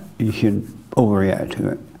that, you shouldn't overreact to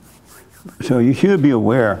it. So you should be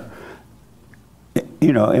aware,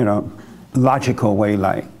 you know, in a logical way,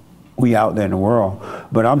 like we out there in the world.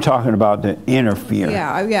 But I'm talking about the inner fear.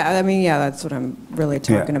 Yeah, I mean, that's what I'm really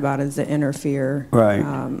talking about is the inner fear. Right.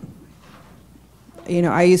 You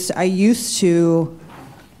know, I used to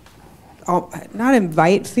not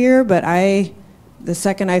invite fear, but the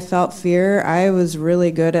second I felt fear, I was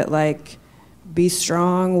really good at like, be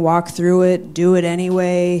strong, walk through it, do it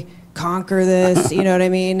anyway, conquer this, you know what I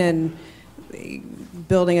mean? And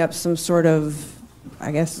building up some sort of,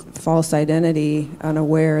 I guess, false identity,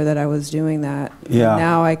 unaware that I was doing that. Yeah.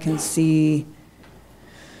 Now I can see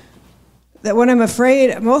that when I'm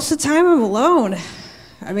afraid, most of the time I'm alone.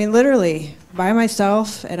 I mean, literally, by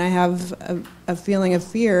myself, and I have a feeling of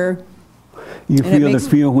fear. You feel the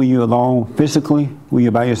fear when you're alone physically, when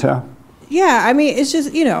you're by yourself? Yeah, I mean, it's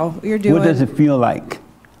just, you know, you're doing... What does it feel like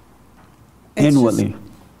inwardly?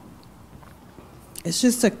 It's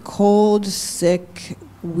just a cold, sick,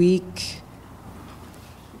 weak,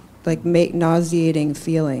 like nauseating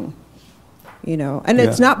feeling, you know? And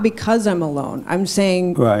it's not because I'm alone. I'm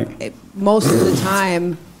saying most of the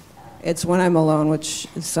time, it's when I'm alone, which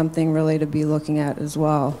is something really to be looking at as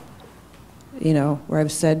well. You know, where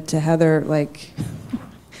I've said to Heather, like...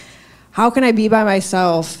 How can I be by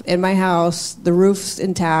myself in my house, the roof's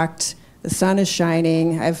intact, the sun is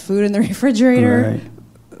shining, I have food in the refrigerator,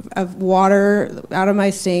 I have water out of my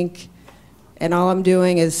sink, and all I'm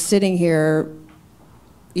doing is sitting here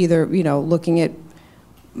either, you know, looking at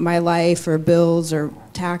my life or bills or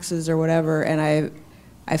taxes or whatever, and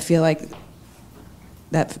I feel like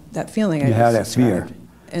that feeling. You have that fear.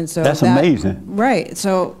 And so that's amazing. Right.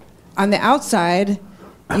 So on the outside,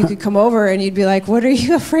 you could come over and you'd be like, what are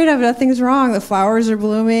you afraid of? Nothing's wrong. The flowers are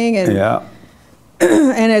blooming. And,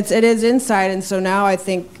 and it is inside. And so now I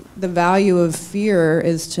think the value of fear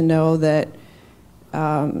is to know that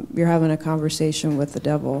you're having a conversation with the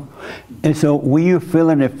devil. And so when you're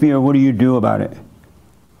feeling that fear, what do you do about it?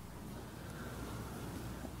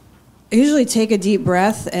 I usually take a deep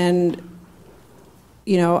breath and,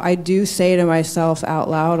 you know, I do say to myself out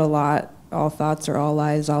loud a lot, all thoughts are all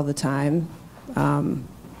lies all the time.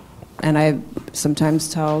 And I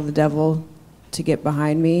sometimes tell the devil to get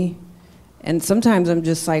behind me. And sometimes I'm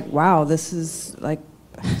just like, wow, this is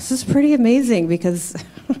pretty amazing because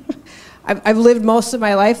I've lived most of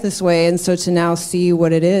my life this way. And so to now see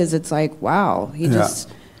what it is, it's like, wow, he just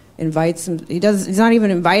invites him. He's not even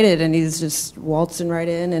invited and he's just waltzing right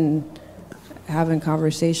in and having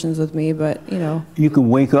conversations with me. But, you know. You can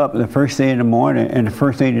wake up the first thing in the morning and the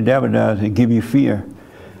first thing the devil does is give you fear.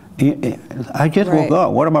 I just woke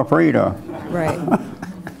up. What am I afraid of? Right.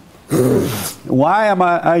 Why am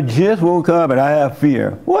I just woke up and I have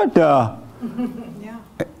fear. What the? Yeah.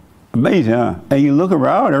 Amazing, huh? And you look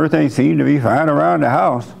around, everything seems to be fine around the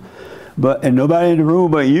house. And nobody in the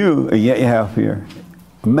room but you, and yet you have fear.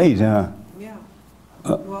 Amazing, huh? Yeah.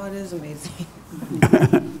 Well, it is amazing.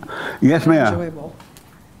 Yes, ma'am. Enjoyable.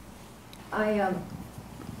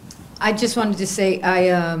 I just wanted to say I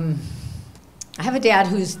have a dad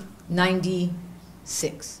who's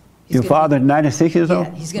 96. Your father's 96 years old?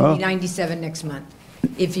 Yeah, he's going to be 97 next month,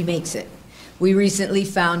 if he makes it. We recently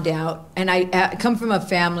found out, and I come from a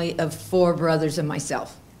family of 4 brothers and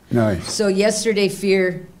myself. Nice. So yesterday,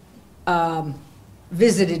 fear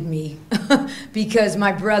visited me because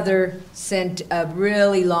my brother sent a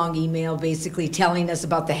really long email basically telling us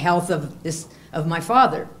about the health of my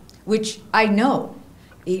father, which I know.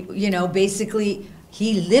 Basically,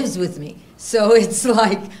 he lives with me. So it's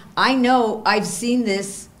like, I know, I've seen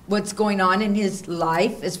what's going on in his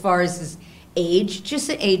life as far as his age, just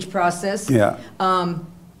an age process. Yeah.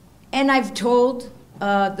 And I've told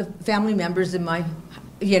the family members in my,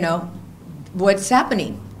 what's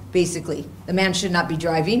happening, basically. The man should not be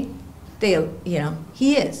driving.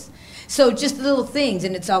 He is. So just little things,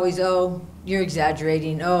 and it's always, oh, you're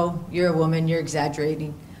exaggerating. Oh, you're a woman, you're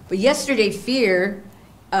exaggerating. But yesterday, fear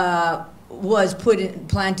was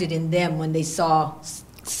planted in them when they saw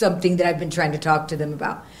something that I've been trying to talk to them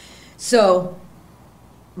about. So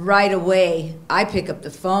right away, I pick up the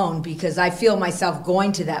phone because I feel myself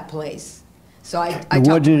going to that place. So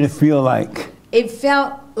what did it feel like? It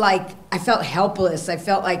felt like I felt helpless. I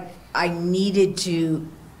felt like I needed to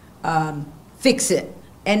fix it,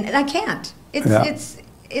 and I can't.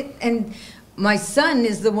 and my son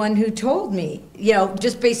is the one who told me,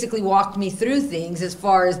 just basically walked me through things as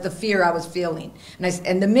far as the fear I was feeling.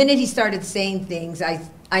 And the minute he started saying things,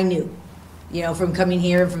 I knew, from coming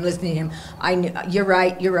here and from listening to him, I knew, you're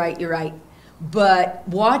right. But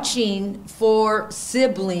watching 4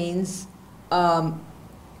 siblings, and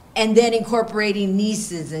then incorporating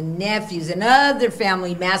nieces and nephews and other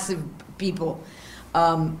family, massive people,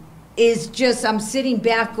 is just, I'm sitting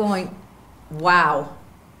back going, wow,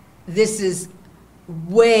 this is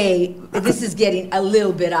getting a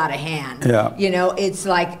little bit out of hand. Yeah. It's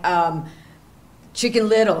like Chicken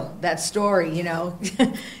Little, that story,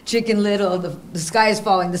 Chicken Little, the sky is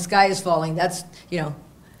falling, that's,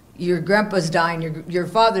 your grandpa's dying, your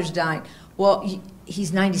father's dying. Well,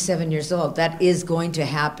 he's 97 years old. That is going to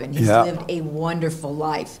happen. He's lived a wonderful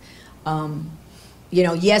life.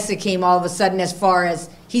 Yes, it came all of a sudden as far as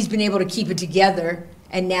he's been able to keep it together,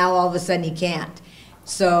 and now all of a sudden he can't.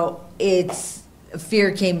 So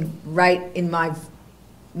fear came right in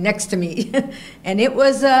next to me. And it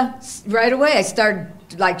was right away. I started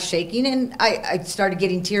shaking, and I started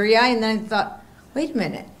getting teary-eyed, and then I thought, wait a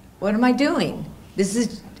minute, what am I doing? This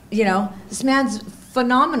is, this man's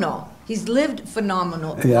phenomenal. He's lived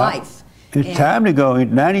phenomenal life. It's time to go. He's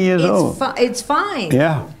 90 years old. It's fine.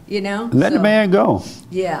 Yeah. Let the man go.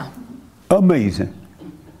 Yeah. Amazing.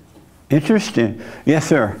 Interesting. Yes,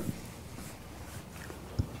 sir.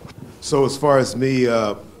 So as far as me,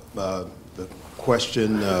 the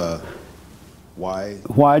question, why?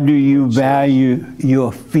 Why do you value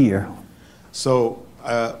your fear? So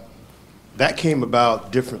that came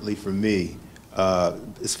about differently for me,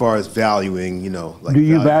 as far as valuing, Do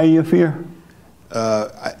you value your fear?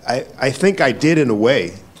 I think I did in a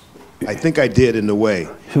way.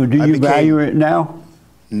 So do you value it now?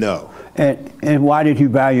 No. And why did you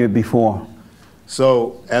value it before?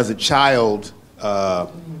 So as a child,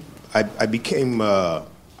 I became,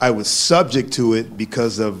 I was subject to it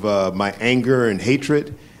because of my anger and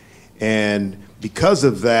hatred. And because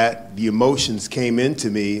of that, the emotions came into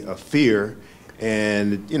me of fear.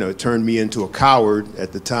 And, it turned me into a coward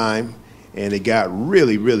at the time. And it got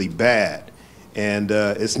really, really bad. And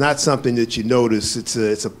it's not something that you notice.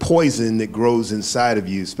 It's a poison that grows inside of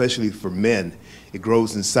you, especially for men. It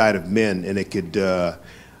grows inside of men, and it could, it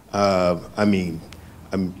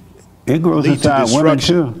grows inside women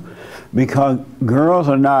too, because girls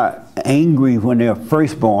are not angry when they're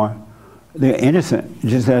first born. They're innocent,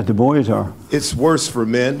 just as the boys are. It's worse for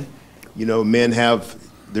men. Men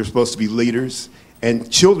they're supposed to be leaders,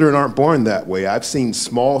 and children aren't born that way. I've seen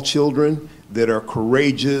small children that are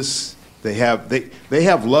courageous. They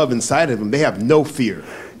have love inside of them. They have no fear.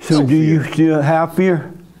 So do you still have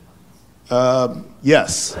fear?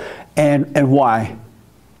 Yes. And why?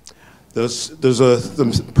 There's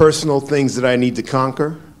some personal things that I need to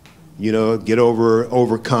conquer.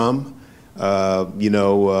 Overcome.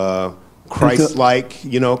 Christ-like.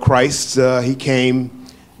 Christ. He came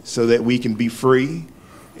so that we can be free.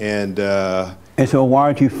 And so why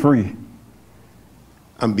aren't you free?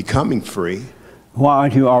 I'm becoming free. Why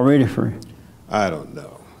aren't you already free? I don't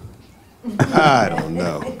know.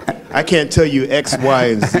 I can't tell you X, Y,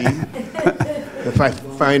 and Z. If I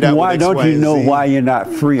find out why don't you know why you're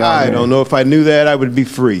not free already? I don't know. If I knew that, I would be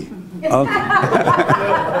free. Okay,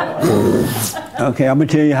 okay, I'm going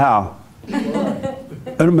to tell you how.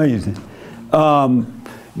 Amazing.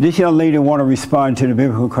 This young lady want to respond to the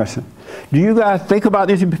biblical question. Do you guys think about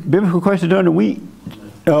this biblical question during the week?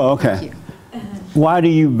 Oh, okay. Why do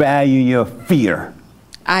you value your fear?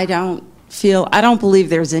 I don't believe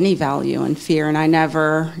there's any value in fear, and I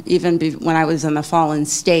never, even when I was in the fallen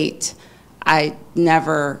state, I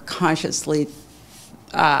never consciously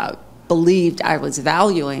believed I was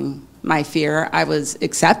valuing my fear. I was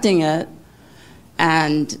accepting it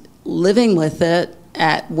and living with it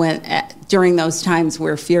during those times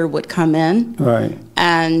where fear would come in. Right.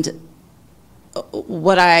 And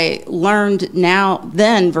what I learned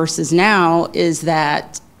then versus now is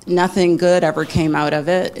that nothing good ever came out of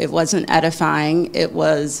it. It wasn't edifying. It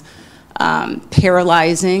was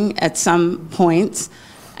paralyzing at some points.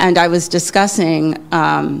 And I was discussing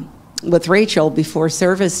with Rachel before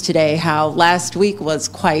service today how last week was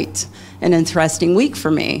quite an interesting week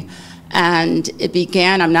for me. And it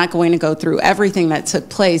began, I'm not going to go through everything that took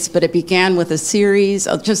place, but it began with a series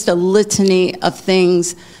of just a litany of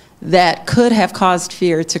things that could have caused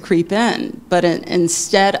fear to creep in. But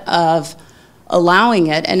instead of allowing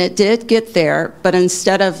it, and it did get there, but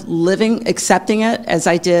instead of accepting it as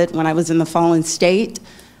I did when I was in the fallen state,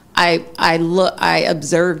 I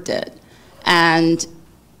observed it, and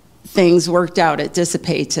things worked out. It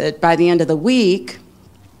dissipated. By the end of the week,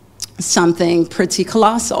 something pretty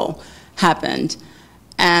colossal happened.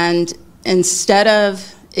 And instead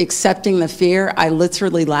of accepting the fear, I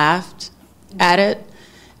literally laughed at it,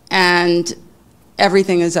 and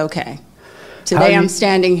everything is okay. Today I'm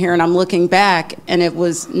standing here and I'm looking back, and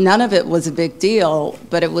none of it was a big deal,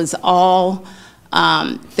 but it was all,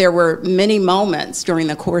 there were many moments during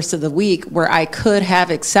the course of the week where I could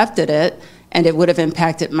have accepted it, and it would have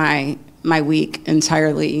impacted my week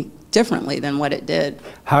entirely differently than what it did.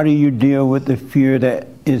 How do you deal with the fear that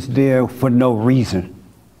is there for no reason?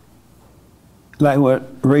 Like what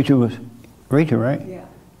Rachel, right? Yeah.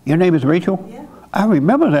 Your name is Rachel? Yeah. I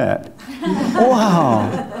remember that. Wow.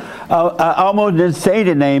 I almost didn't say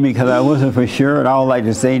the name because I wasn't for sure, and I don't like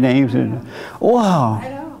to say names. And wow. I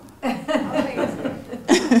know.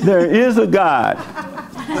 There is a God.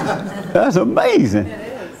 That's amazing. It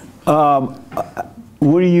is.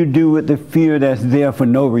 What do you do with the fear that's there for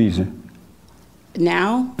no reason?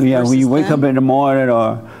 Now? Yeah, when you wake up in the morning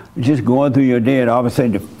or just going through your day and all of a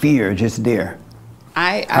sudden the fear is just there.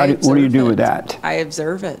 What do you do with that? I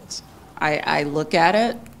observe it. I look at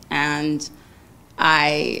it and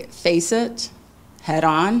I face it head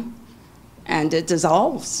on, and it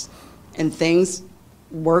dissolves and things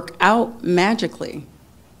work out magically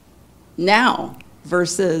now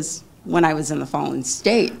versus when I was in the fallen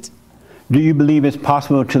state. Do you believe it's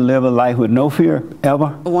possible to live a life with no fear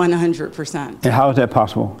ever? 100%. And how is that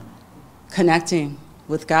possible? Connecting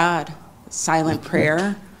with God, silent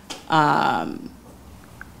prayer,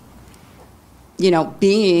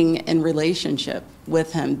 being in relationship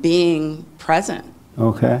with Him, being present.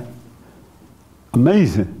 Okay.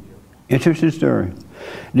 Amazing. Interesting story.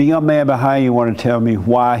 The young man behind you want to tell me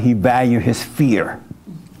why he valued his fear.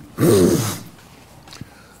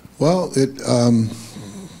 Well,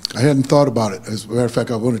 I hadn't thought about it. As a matter of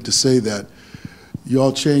fact, I wanted to say that you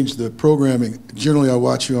all changed the programming. Generally, I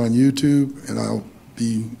watch you on YouTube, and I'll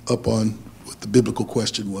be up on what the biblical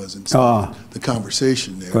question was and the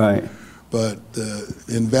conversation there. Right. But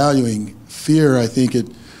in valuing fear, I think it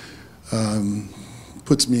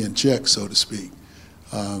puts me in check, so to speak.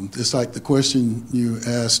 It's like the question you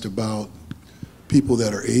asked about people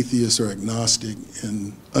that are atheists or agnostic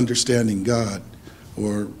in understanding God,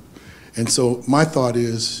 and so my thought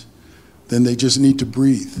is, then they just need to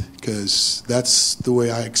breathe, because that's the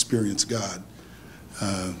way I experience God.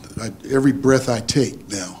 Every breath I take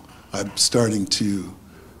now, I'm starting to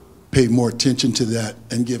pay more attention to that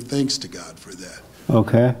and give thanks to God for that.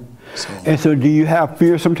 Okay. And so do you have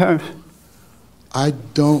fear sometimes? I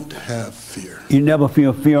don't have fear. You never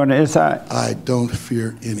feel fear on the inside? I don't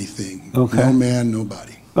fear anything. Okay. No man,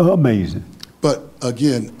 nobody. Oh, amazing. But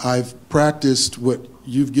again, I've practiced what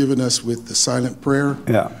you've given us with the silent prayer.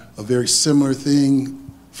 Yeah. A very similar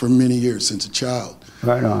thing for many years since a child.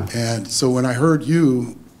 Right on. And so when I heard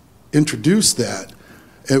you introduce that,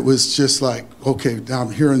 it was just like, okay, now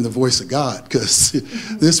I'm hearing the voice of God, because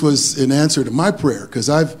this was an answer to my prayer, because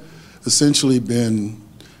I've essentially been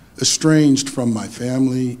estranged from my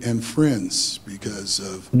family and friends because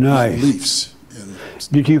of my beliefs.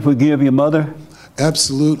 Did you forgive your mother?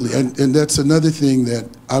 Absolutely, and that's another thing that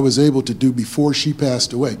I was able to do before she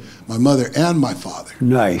passed away, my mother and my father.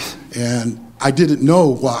 Nice. And I didn't know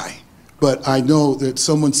why, but I know that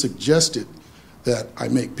someone suggested that I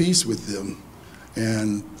make peace with them,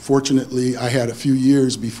 and fortunately I had a few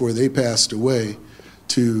years before they passed away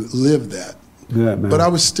to live that. Good, man. But I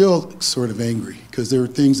was still sort of angry, because there were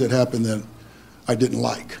things that happened that I didn't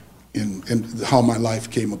like in how my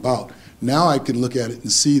life came about. Now I can look at it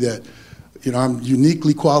and see that, I'm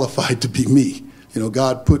uniquely qualified to be me.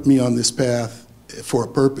 God put me on this path for a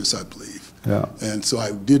purpose, I believe. Yeah. And so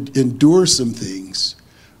I did endure some things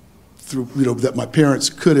through, that my parents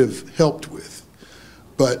could have helped with,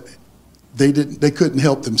 but they couldn't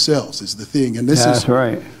help themselves is the thing. And this is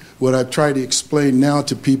right. What I've tried to explain now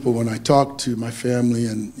to people when I talk to my family,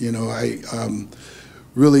 and I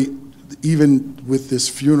really, even with this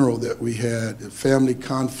funeral that we had, family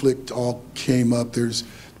conflict all came up. There's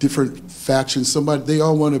different factions. They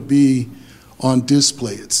all want to be on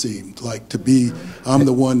display, it seemed, like I'm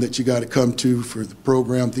the one that you got to come to for the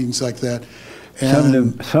program, things like that.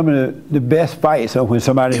 And some of the best fights are when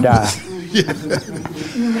somebody dies.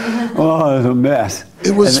 Oh, it was a mess.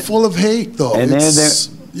 It was full of hate, though. And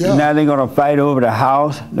now they're going to fight over the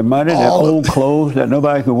house, the money, the old clothes that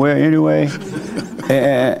nobody can wear anyway.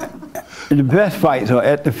 And the best fights are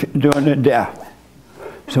during the death.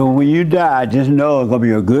 So when you die, just know it's going to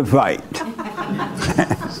be a good fight.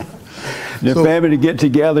 The family get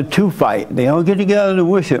together to fight. They don't get together to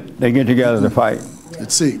worship. They get together to fight.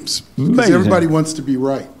 it seems. Because Amazing. everybody wants to be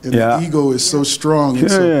right. And Yeah. the ego is so strong. And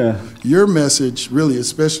Yeah. so your message, really,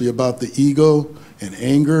 especially about the ego and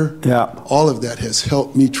anger, Yeah. all of that has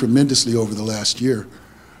helped me tremendously over the last year.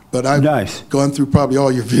 But I've gone through probably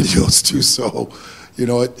all your videos too, so, you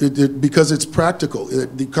know, because it's practical.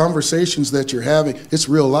 The conversations that you're having, it's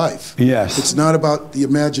real life. Yes. It's not about the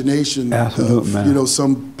imagination Absolute, of, man. you know,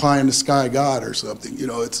 some pie in the sky God or something. You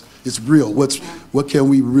know, it's real. What can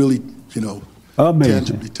we really, you know, Amazing.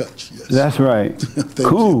 tangibly touch? Yes. That's right. Thank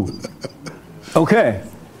Cool. Okay.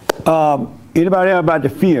 Anybody else about the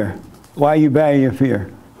fear? Why you value your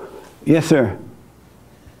fear? Yes, sir.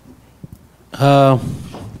 I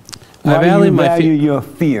Why do value you my value your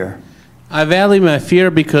fear? I value my fear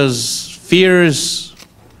because fear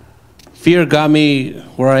got me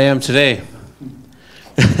where I am today.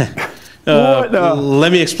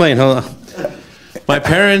 Let me explain. Hold on. My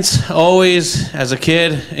parents always, as a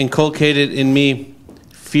kid, inculcated in me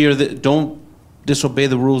fear that don't disobey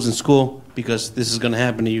the rules in school because this is going to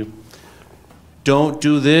happen to you. Don't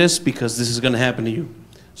do this because this is going to happen to you.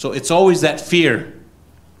 So it's always that fear,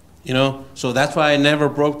 you know? So that's why I never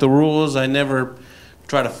broke the rules. I never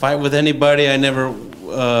tried to fight with anybody. I never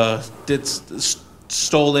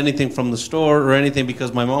stole anything from the store or anything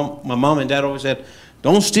because my mom and dad always said,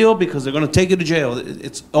 don't steal because they're going to take you to jail.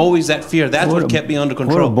 It's always that fear. That's what kept me under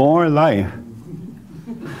control. What a boring life.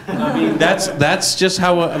 I mean, that's just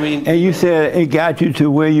how, I mean. And you said it got you to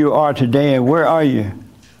where you are today, and where are you?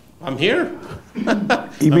 I'm here. I'm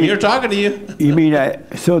here talking to you. You mean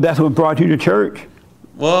that, so that's what brought you to church?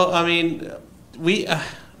 Well, I mean,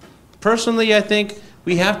 personally, I think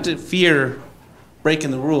we have to fear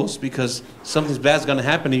breaking the rules because something bad's going to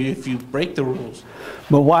happen to you if you break the rules.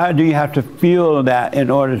 But why do you have to feel that in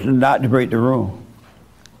order to not to break the rule?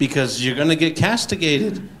 Because you're going to get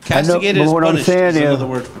castigated. I know, Castigated but is what punished. I'm saying is is, another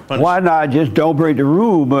word for punished. why not just don't break the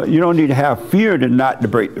rule? But you don't need to have fear to not to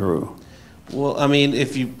break the rule. Well, I mean,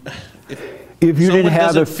 if you didn't someone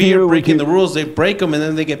have doesn't the fear, fear would breaking you- the rules, they break them and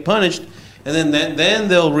then they get punished, and then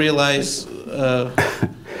they'll realize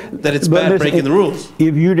that it's But bad listen, breaking the rules.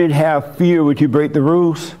 If you didn't have fear, would you break the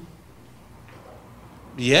rules?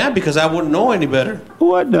 Yeah, because I wouldn't know any better.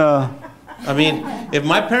 What the? I mean, if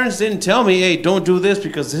my parents didn't tell me, hey, don't do this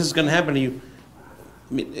because this is going to happen to you.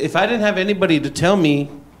 I mean, if I didn't have anybody to tell me,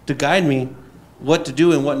 to guide me, what to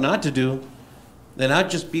do and what not to do, then I'd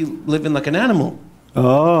just be living like an animal.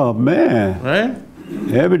 Oh, man.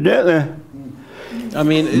 Right? Evidently. I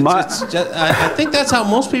mean, it's just, I think that's how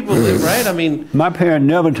most people live, right? I mean, my parents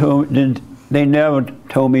never told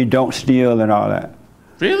me don't steal and all that.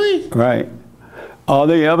 Really? Right. All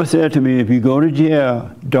they ever said to me, if you go to jail,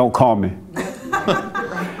 don't call me.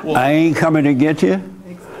 I ain't coming to get you.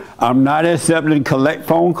 I'm not accepting collect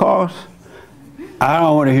phone calls. I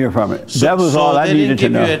don't want to hear from it. That was all I needed to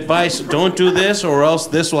know. They didn't give you advice, don't do this or else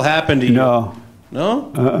this will happen to you? No.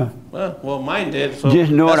 No? Well, mine did. So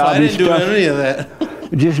Just knowing that's why I'll I be didn't do stuck. any of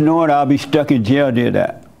that. Just knowing I'll be stuck in jail did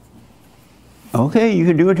that. Okay, you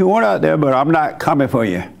can do what you want out there, but I'm not coming for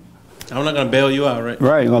you. I'm not going to bail you out, right?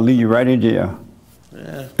 Right, I'm going to leave you right in jail.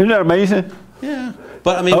 Yeah. Isn't that amazing? Yeah.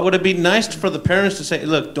 But, I mean, would it be nice for the parents to say,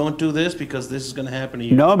 look, don't do this because this is going to happen to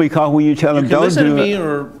you? No, because when you tell them You can don't listen do to me it.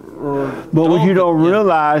 or But what you don't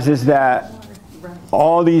realize is that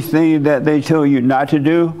all these things that they tell you not to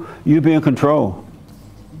do, you be in control.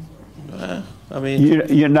 I mean,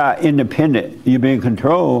 You're not independent. You're being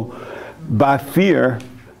controlled by fear,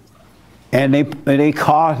 and they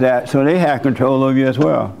cause that, so they have control over you as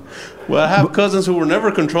well. well, I have cousins who were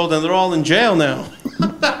never controlled and they're all in jail now.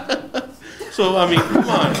 So, I mean, come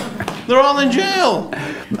on. They're all in jail.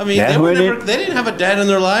 I mean, they didn't have a dad in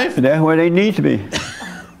their life. That's where they need to be.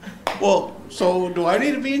 Well, so do I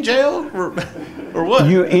need to be in jail or what?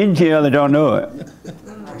 You're in jail and don't know it.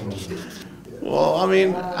 Well, I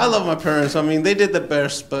mean, I love my parents. I mean, they did the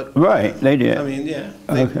best, but Right, they did. I mean, yeah,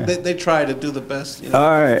 Okay. they try to do the best. You know?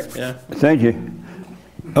 All right. Yeah. Thank you.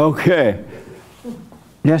 Okay.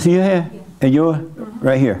 Jesse, you here? And yours?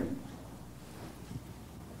 Right here.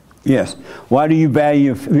 Yes. Why do you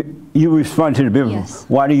value, you respond to the biblical. Yes.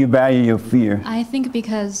 Why do you value your fear? I think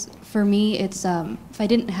because for me, it's if I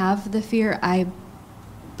didn't have the fear, I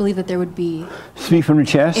believe that there would be Speak from the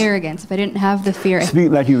chest. arrogance. If I didn't have the fear,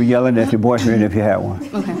 Speak like you were yelling at your boyfriend if you had one.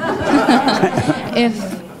 okay.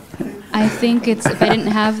 If I didn't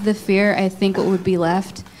have the fear, I think what would be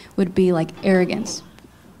left would be like arrogance,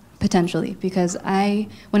 potentially. Because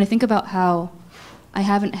when I think about how I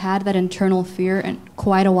haven't had that internal fear in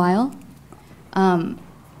quite a while,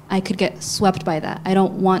 I could get swept by that. I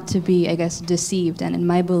don't want to be, I guess, deceived. And in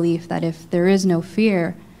my belief that if there is no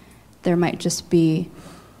fear, there might just be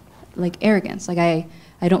like arrogance. Like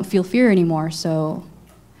I don't feel fear anymore, so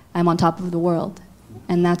I'm on top of the world.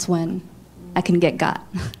 And that's when I can get got.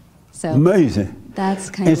 So amazing. That's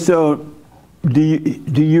kind And of... so, do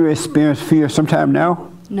you experience fear sometime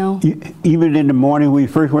now? No. Even in the morning when you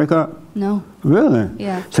first wake up? No. Really?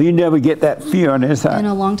 Yeah. So you never get that fear on the inside? In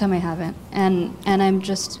a long time I haven't. And I'm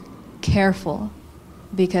just careful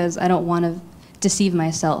because I don't want to deceive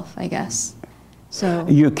myself, I guess. So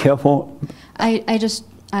You're careful? I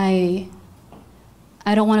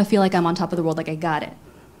don't want to feel like I'm on top of the world, like I got it.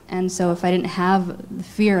 And so if I didn't have the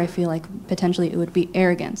fear, I feel like potentially it would be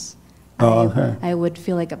arrogance. Oh, okay. I would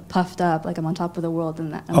feel like puffed up, like I'm on top of the world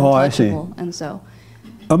and that I'm Oh, I see. untouchable. And so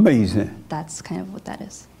Amazing. that's kind of what that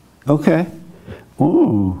is. Okay.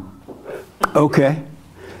 Ooh. Okay.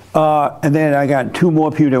 And then I got two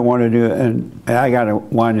more people that want to do it, and I got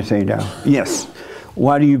one to say now. Yes.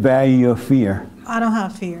 Why do you value your fear? I don't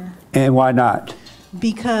have fear And why not?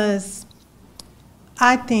 because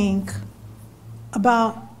I think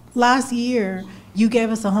about last year, you gave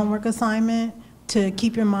us a homework assignment to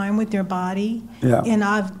keep your mind with your body. Yeah. And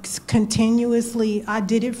I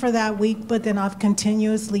did it for that week, but then I've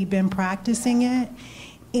continuously been practicing it.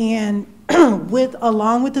 And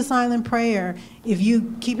along with the silent prayer, if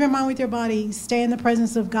you keep your mind with your body, stay in the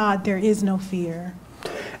presence of God, there is no fear.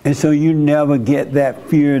 And so you never get that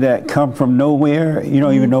fear that come from nowhere? You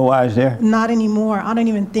don't even know why it's there? Not anymore. I don't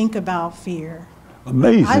even think about fear.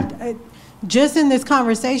 Amazing. Just in this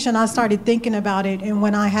conversation, I started thinking about it, and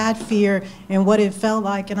when I had fear and what it felt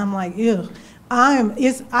like, and I'm like, ew.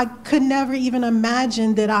 I could never even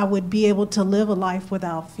imagine that I would be able to live a life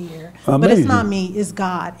without fear. Amazing. But it's not me, it's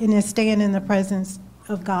God, and it's staying in the presence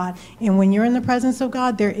of God. And when you're in the presence of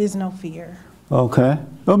God, there is no fear. Okay.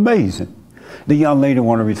 Amazing. The young lady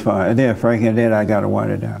want to respond. And then Frank, and then I got to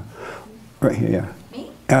wind it down. Right here, yeah. Me?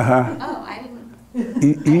 Uh-huh. Oh, I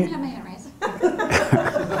didn't have my hand raised.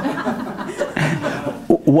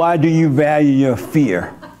 Why do you value your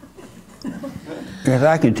fear? Because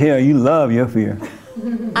I can tell you love your fear.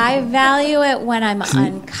 I value it when I'm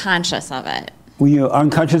unconscious of it. When you're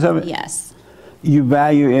unconscious of it? Yes. You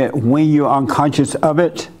value it when you're unconscious of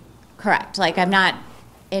it? Correct. Like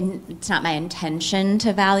it's not my intention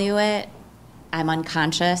to value it. I'm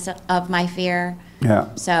unconscious of my fear.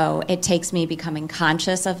 Yeah. So it takes me becoming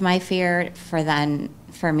conscious of my fear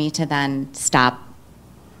for me to then stop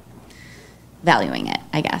valuing it,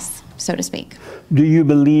 I guess, so to speak. Do you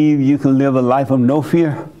believe you can live a life of no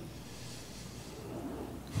fear?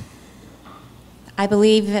 I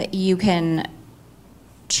believe that you can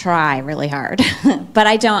try really hard, but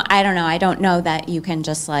I don't know. I don't know that you can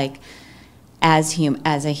just like, as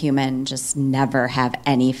a human, just never have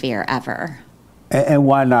any fear ever. And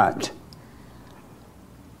why not?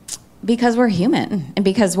 Because we're human, and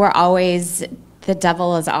because the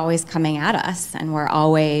devil is always coming at us, and we're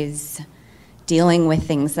always dealing with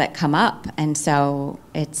things that come up, and so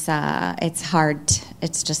it's hard.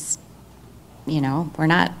 It's just, we're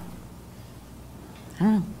not. I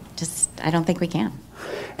don't know. I don't think we can.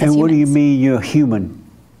 And what do you mean you're human?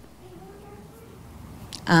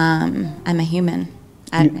 I'm a human.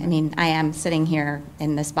 I mean, I am sitting here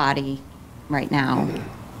in this body right now.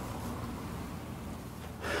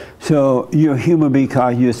 So you're human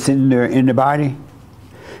because you're sitting there in the body?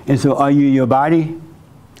 And so are you your body?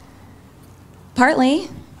 Partly.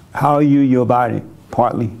 How are you your body?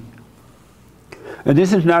 Partly. And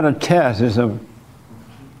this is not a test, it's a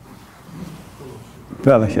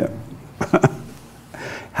fellowship.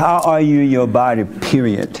 How are you your body,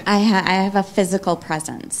 period? I have a physical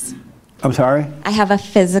presence. I'm sorry? I have a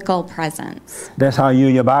physical presence. That's how you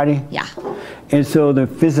your body? Yeah. And so the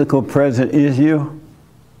physical presence is you?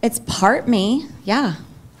 It's part me, yeah.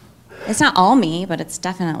 It's not all me, but it's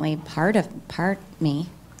definitely part me.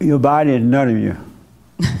 Your body is none of you.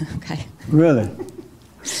 Okay. Really?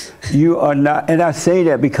 You are not, and I say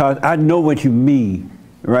that because I know what you mean,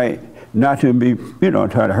 right? Not to be,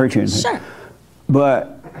 try to hurt you. Sure.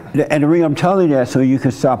 But, and the reason I'm telling you that so you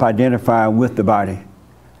can stop identifying with the body.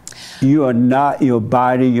 You are not your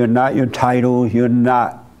body, you're not your title, you're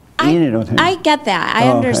not any of those things. I get that. I Oh,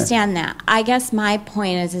 okay. understand that. I guess my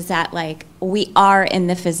point is that like we are in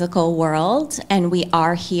the physical world and we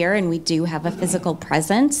are here and we do have a physical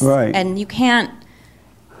presence. Right. And you can't,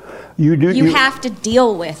 you have to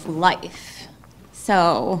deal with life.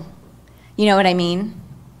 So, you know what I mean?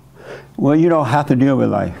 Well, you don't have to deal with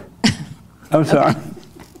life. I'm sorry.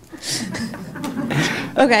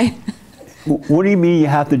 Okay. What do you mean you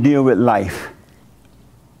have to deal with life?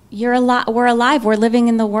 We're alive. We're living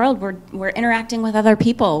in the world. We're interacting with other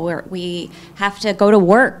people. We have to go to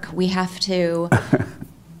work. We have to,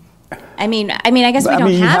 I mean, I guess we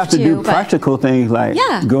don't you have to do but- practical things like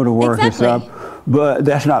Yeah, go to work exactly. and stuff, but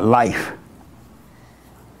that's not life.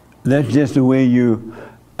 That's just the way you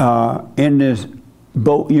in this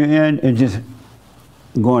boat you're in and just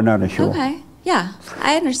going down the shore. Okay, yeah,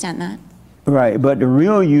 I understand that. Right, but the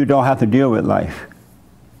real you don't have to deal with life.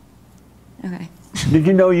 Okay. Did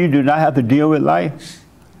you know you do not have to deal with life?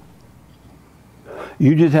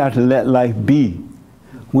 You just have to let life be.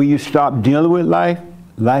 When you stop dealing with life,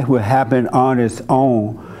 life will happen on its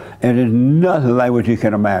own, and it's nothing like what you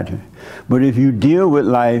can imagine. But if you deal with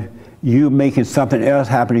life, you're making something else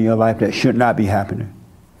happen in your life that should not be happening,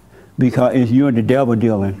 because it's you and the devil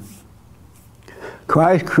dealing.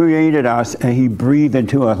 Christ created us, and he breathed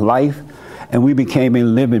into us life, and we became a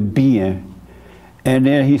living being. And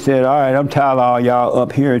then he said, all right, I'm tired of all y'all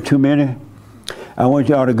up here too many. I want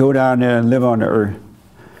y'all to go down there and live on the earth.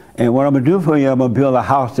 And what I'm going to do for you, I'm going to build a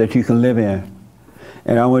house that you can live in.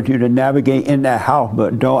 And I want you to navigate in that house,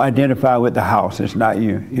 but don't identify with the house. It's not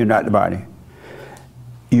you. You're not the body.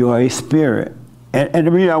 You are a spirit. And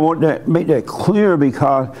the reason I want to make that clear,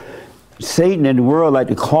 because Satan and the world like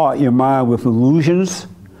to cloud your mind with illusions.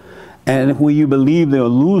 And when you believe the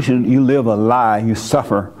illusion, you live a lie, you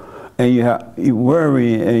suffer, and you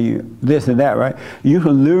worry, and you this and that, right? You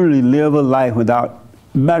can literally live a life without,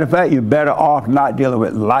 matter of fact, you're better off not dealing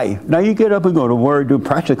with life. Now you get up and go to work, do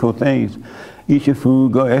practical things, eat your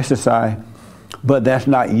food, go exercise, but that's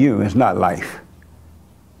not you, it's not life.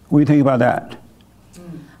 What do you think about that?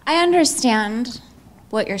 I understand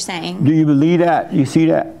what you're saying. Do you believe that? You see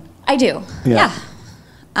that? I do. Yeah.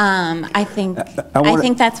 I think I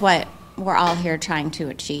think that's what we're all here trying to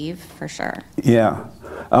achieve, for sure. Yeah.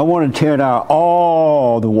 I want to tear down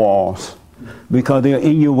all the walls because they're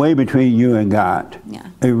in your way between you and God. Yeah.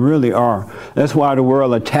 They really are. That's why the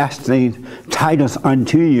world attaches things, ties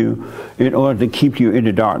unto you in order to keep you in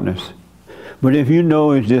the darkness. But if you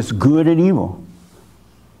know it's just good and evil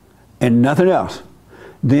and nothing else,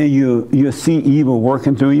 then you'll see evil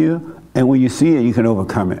working through you, and when you see it, you can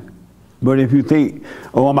overcome it. But if you think,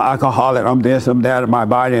 oh, I'm an alcoholic, I'm this, I'm that, my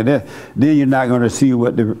body, and this, then you're not going to see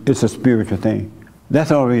it's a spiritual thing.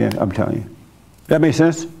 That's all it is, I'm telling you. That makes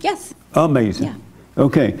sense? Yes. Amazing. Yeah.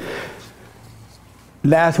 Okay.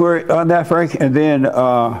 Last word on that, Frank, and then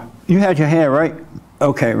you had your hand, right?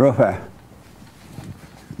 Okay, real fast.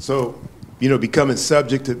 So, becoming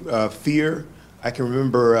subject to fear, I can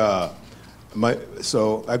remember I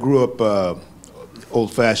grew up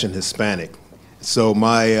old-fashioned Hispanic. So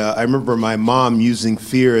I remember my mom using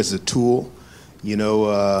fear as a tool,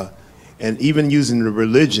 and even using the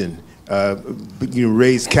religion.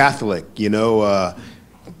 Raised Catholic, my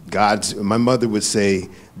mother would say,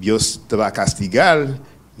 Dios te va a castigar,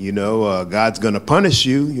 God's going to punish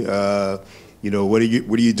you. What are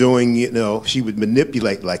you doing? She would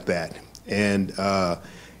manipulate like that. And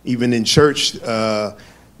even in church, I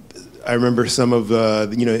remember some of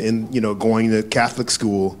going to Catholic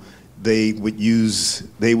school, they would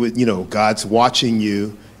God's watching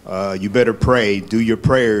you. You better pray, do your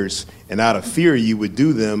prayers, and out of fear you would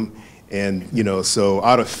do them. And so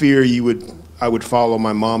out of fear I would follow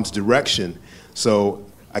my mom's direction. So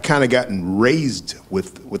I kind of gotten raised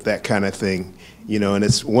with that kind of thing, and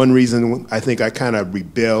it's one reason I think I kind of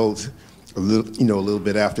rebelled a little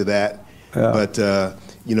bit after that. Yeah. But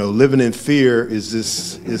living in fear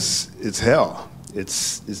is hell.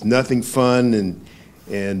 It's nothing fun,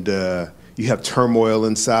 and you have turmoil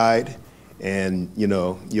inside, and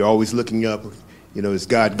you're always looking up. Is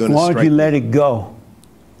God going to strike? Why don't you let it go?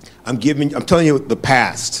 I'm telling you the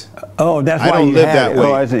past. Oh, that's why I don't you live had that it. way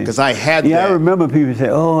Oh, I see. because I had that. Yeah, I remember people say,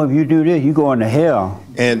 "Oh, if you do this, you go into hell."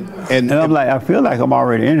 And I'm like, I feel like I'm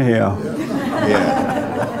already in hell.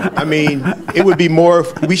 Yeah. I mean, it would be more.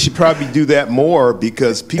 We should probably do that more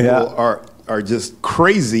because people are just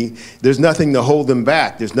crazy. There's nothing to hold them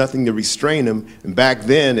back. There's nothing to restrain them. And back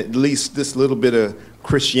then, at least this little bit of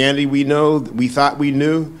Christianity we thought we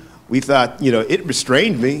knew, we thought, it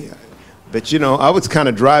restrained me. But, I was kind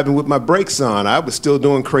of driving with my brakes on. I was still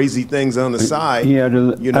doing crazy things on the side. Yeah,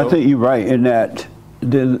 I think you're right in that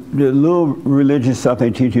the little religious stuff they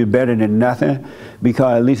teach you better than nothing,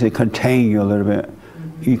 because at least it contains you a little bit.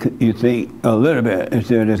 You think a little bit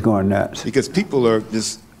instead of just going nuts. Because people are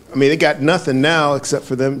just, they got nothing now except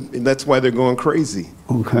for them, and that's why they're going crazy,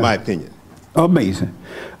 in my opinion. Amazing.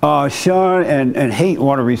 Sean and Hate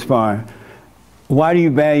want to respond. Why do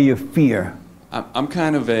you value fear? I'm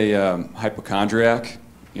kind of a hypochondriac.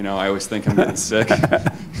 I always think I'm getting sick,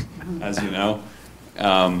 as you know.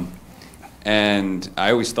 And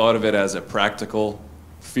I always thought of it as a practical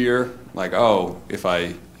fear, like, oh, if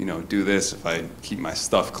I do this, if I keep my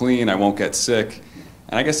stuff clean, I won't get sick.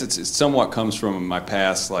 And I guess it somewhat comes from my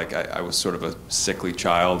past. Like I was sort of a sickly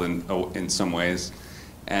child in some ways,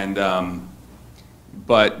 and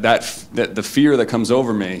but the fear that comes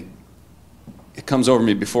over me, it comes over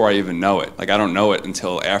me before I even know it. Like I don't know it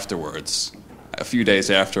until afterwards. A few days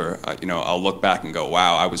after, I'll look back and go,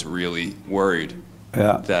 "Wow, I was really worried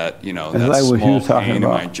that that like small pain in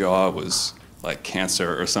my jaw was like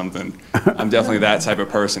cancer or something." I'm definitely that type of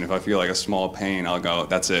person. If I feel like a small pain, I'll go,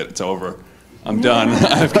 "That's it. It's over. I'm done.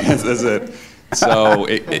 I have cancer. That's it." So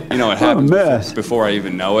it happens before I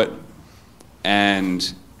even know it,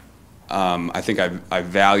 and I think I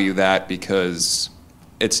value that because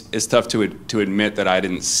it's tough to admit that I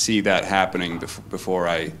didn't see that happening before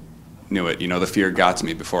I knew it. The fear got to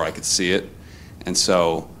me before I could see it, and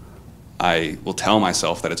so I will tell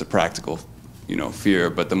myself that it's a practical, fear.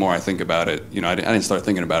 But the more I think about it, I didn't start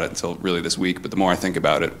thinking about it until really this week. But the more I think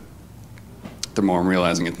about it, the more I'm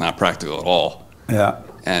realizing it's not practical at all. Yeah.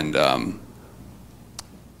 And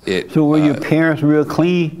So were your parents real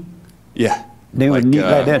clean? Yeah. They were neat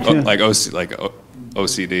like that too. Like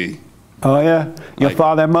OCD. Oh yeah. Your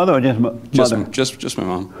father and mother, or just mother? Just my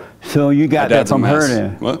mom. So you got that from her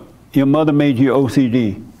then? What? Your mother made you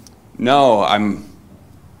OCD? No, I'm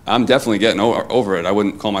definitely getting over it. I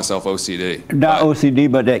wouldn't call myself OCD. Not OCD,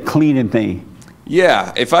 but that cleaning thing.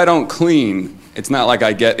 Yeah, if I don't clean, it's not like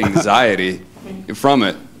I get anxiety from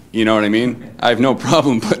it. You know what I mean? I have no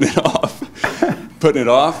problem putting it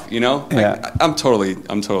off. Yeah. I'm totally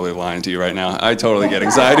lying to you right now. I totally get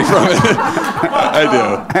anxiety from it.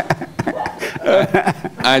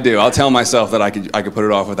 I do. I'll tell myself that I could put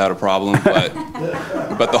it off without a problem,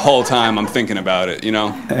 but the whole time I'm thinking about it,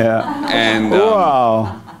 Yeah. And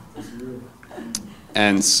wow.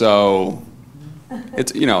 And so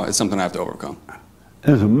it's something I have to overcome.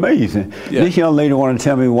 It's amazing. Yeah. This young lady wanted to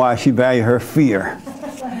tell me why she valued her fear.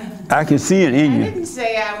 I can see it in you. I didn't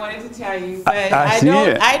say I wanted to tell you, but I see don't.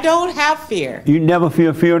 it. I don't have fear. You never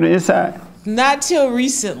feel fear on the inside? Not till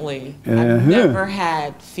recently. I've never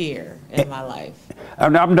had fear in my life.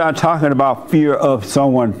 I'm not talking about fear of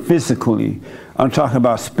someone physically. I'm talking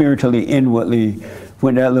about spiritually, inwardly.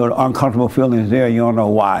 When that little uncomfortable feeling is there, you don't know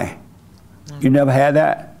why. You never had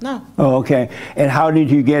that? No. Oh, okay. And how did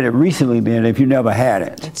you get it recently then if you never had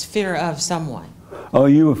it? It's fear of someone. Oh,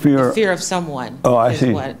 you were fear. Fear of someone. Oh, I is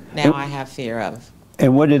see. What now I have fear of.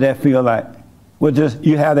 And what did that feel like?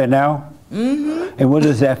 You have that now? Mm-hmm. And what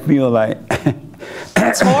does that feel like?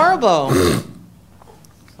 It's horrible.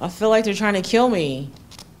 I feel like they're trying to kill me.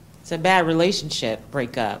 It's a bad relationship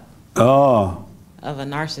breakup. Oh. Of a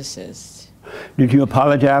narcissist. Did you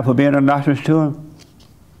apologize for being a narcissist to him?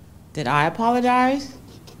 Did I apologize?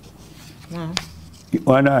 No.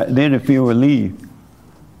 Why not? Then the fear would leave.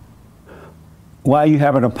 Why you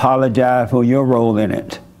haven't apologized for your role in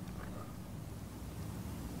it?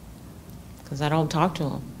 Because I don't talk to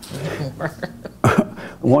him anymore.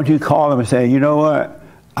 Why don't you call him and say, you know what?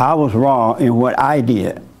 I was wrong in what I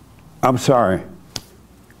did. I'm sorry.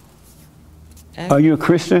 Are you a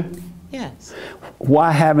Christian? Yes.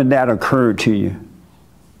 Why haven't that occurred to you?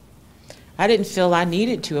 I didn't feel I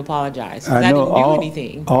needed to apologize because I I know didn't do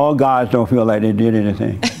anything. All gods don't feel like they did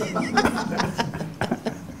anything.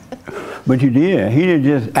 But you did. He didn't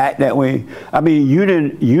just act that way. I mean, you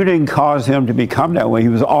didn't cause him to become that way. He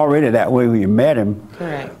was already that way when you met him.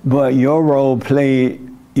 Correct. But you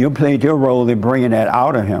played your role in bringing that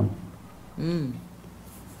out of him.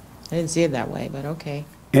 I didn't see it that way, but okay.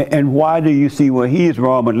 And why do you see where he's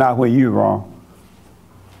wrong but not where you're wrong?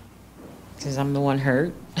 Because I'm the one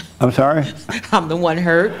hurt. I'm sorry? I'm the one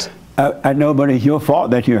hurt. I know, but it's your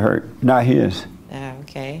fault that you're hurt, not his.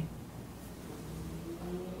 Okay.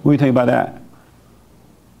 What do you think about that?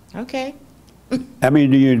 Okay. I mean,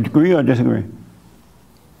 do you agree or disagree?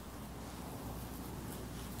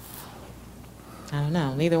 I don't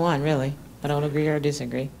know. Neither one, really. I don't agree or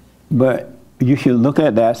disagree. But you should look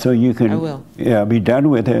at that so you can I will. Be done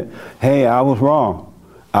with it. Hey, I was wrong.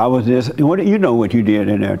 I was this. You know what you did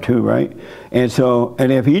in there too, right? And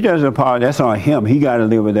if he doesn't apologize, that's on him. He got to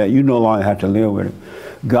live with that. You no longer have to live with it.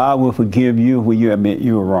 God will forgive you when you admit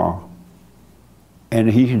you were wrong. And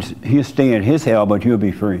he'll stay in his hell, but you'll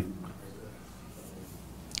be free.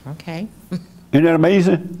 Okay. Isn't that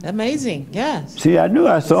amazing? Amazing, yes. See, I knew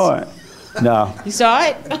I saw it. No. You saw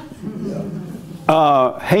it?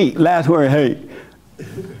 Hate, last word, hate.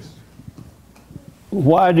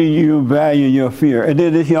 Why do you value your fear? And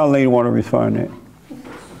then this young lady want to respond to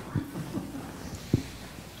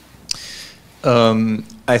that.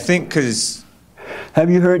 I think because... Have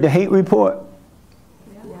you heard the hate report?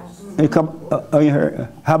 Yes. You heard?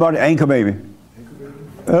 How about the Anchor Baby?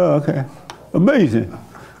 Oh, okay. Amazing.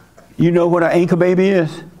 You know what an anchor baby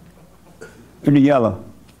is? In the yellow.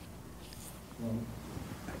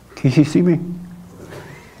 Can she see me?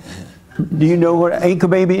 Do you know what an anchor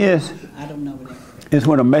baby is? I don't know what It's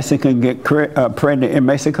when a Mexican get pregnant in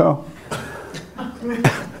Mexico.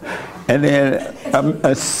 And then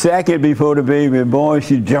a second before the baby is born,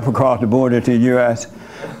 she jump across the border to the U.S.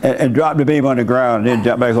 and drop the baby on the ground and then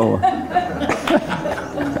jump back over.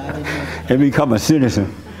 And become a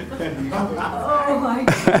citizen. Oh my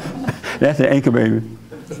God. That's an anchor baby.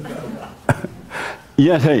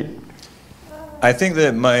 Yes, hey. I think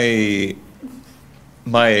that my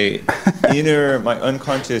inner, my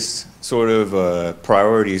unconscious sort of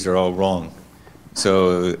priorities are all wrong.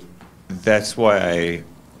 So that's why I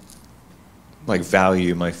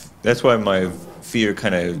value that's why my fear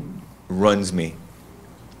kind of runs me.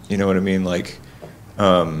 You know what I mean? Like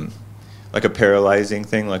a paralyzing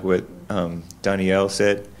thing, like what Danielle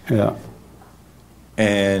said. Yeah.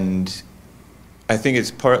 And I think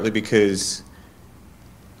it's partly because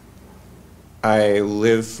I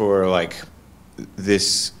live for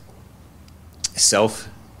this self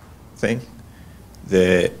thing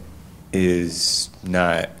that is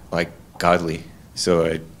not godly.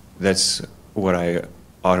 So that's what I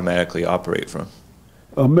automatically operate from.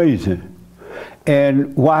 Amazing.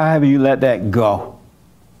 And why have you let that go?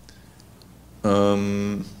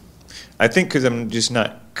 I think because I'm just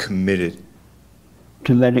not committed.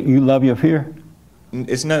 To letting you love your fear?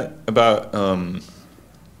 It's not about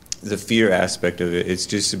the fear aspect of it. It's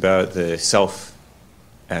just about the self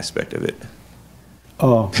aspect of it.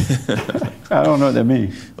 Oh, I don't know what that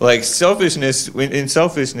means. Like selfishness, in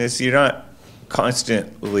selfishness, you're not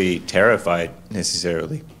constantly terrified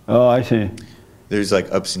necessarily. Oh, I see. There's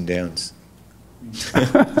ups and downs.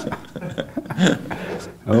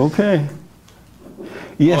 Okay.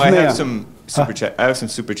 Yes, I ma'am. have some super chat. I have some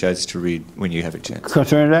super chats to read when you have a chance.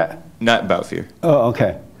 Concerning that? Not about fear. Oh,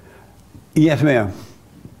 okay. Yes, ma'am.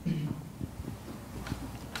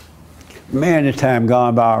 Man, the time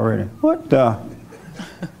gone by already. What the?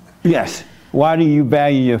 Yes. Why do you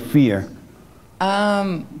value your fear?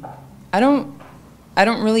 I don't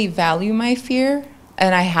really value my fear,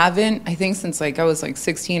 and I haven't, I think, since I was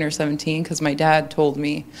 16 or 17, because my dad told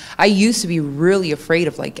me. I used to be really afraid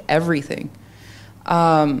of everything.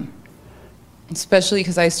 Especially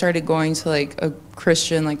because I started going to a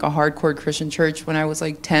Christian, a hardcore Christian church when I was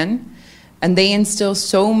 10, and they instill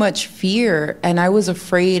so much fear, and I was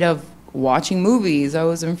afraid of watching movies. I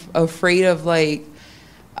was afraid of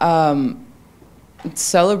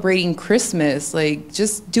celebrating Christmas,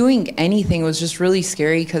 just doing anything was just really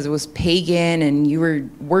scary because it was pagan and you were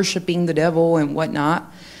worshiping the devil and whatnot.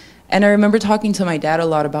 And I remember talking to my dad a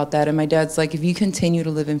lot about that, and my dad's like, if you continue to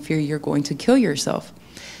live in fear, you're going to kill yourself.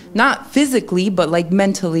 Not physically, but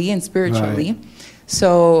mentally and spiritually. Right.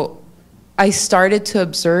 So I started to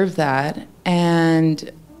observe that,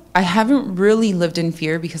 and I haven't really lived in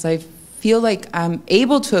fear because I feel like I'm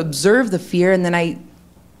able to observe the fear, and then I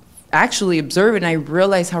actually observe it and I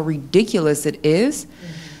realize how ridiculous it is.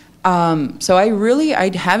 So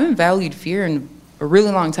I haven't valued fear in a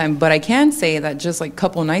really long time, but I can say that just a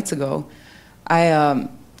couple nights ago, I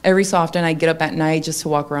every so often I get up at night just to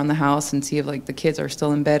walk around the house and see if the kids are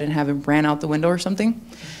still in bed and haven't ran out the window or something.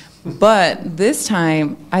 But this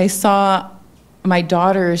time I saw my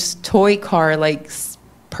daughter's toy car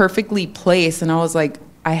perfectly placed, and I was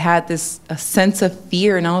I had a sense of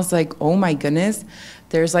fear, and I was like, oh my goodness,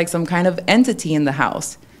 there's some kind of entity in the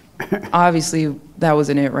house. Obviously that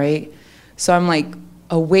wasn't it, right? So I'm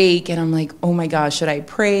awake, and I'm oh my gosh, should I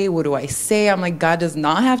pray? What do I say? I'm God does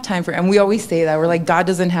not have time for, and we always say that, we're God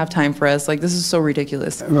doesn't have time for us. This is so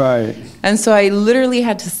ridiculous. Right. And so I literally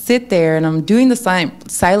had to sit there, and I'm doing the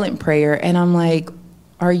silent prayer, and I'm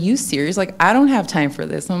are you serious? I don't have time for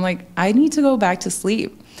this. I'm I need to go back to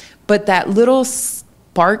sleep. But that little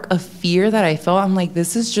spark of fear that I felt, I'm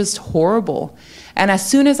this is just horrible. And as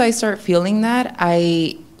soon as I start feeling that,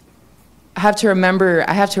 I have to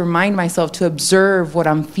remind myself to observe what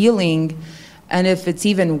I'm feeling and if it's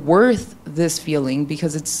even worth this feeling,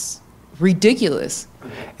 because it's ridiculous.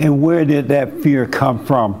 And where did that fear come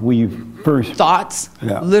from when you first? Thoughts.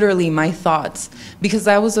 Yeah. Literally my thoughts. Because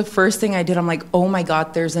that was the first thing I did. I'm oh my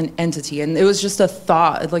God, there's an entity. And it was just a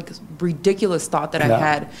thought, ridiculous thought that I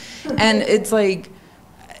had. And it's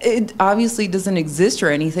it obviously doesn't exist or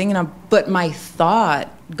anything, but my thought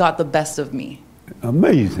got the best of me.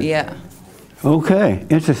 Amazing. Yeah. Okay,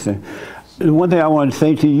 interesting. The one thing I want to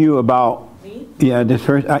say to you about, this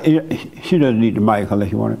first, she doesn't need the mic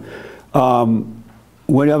unless you want it.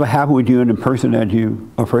 Whatever happened with you and the person that you're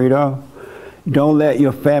afraid of, don't let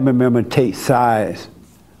your family member take sides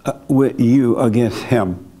with you against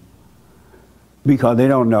him. because they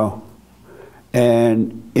don't know.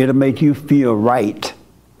 And it'll make you feel right.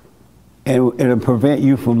 And it'll prevent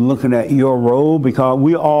you from looking at your role, because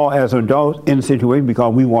we all as adults in situations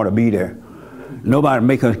because we want to be there. Nobody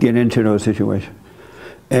make us get into those situations.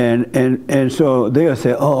 And so they'll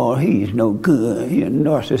say, oh, he's no good, he's a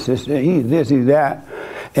narcissist, he's this, he's that.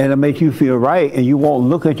 And it'll make you feel right, and you won't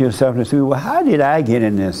look at yourself and say, well, how did I get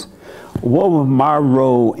in this? What was my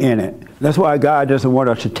role in it? That's why God doesn't want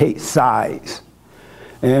us to take sides.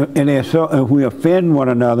 And if we offend one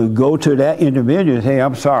another, go to that individual and say,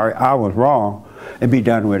 I'm sorry, I was wrong, and be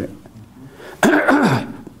done with it.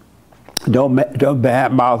 Don't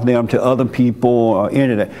badmouth them to other people or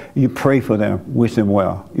any of that. You pray for them, wish them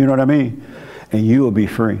well. You know what I mean? And you will be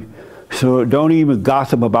free. So don't even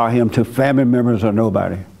gossip about him to family members or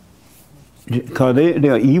nobody. Because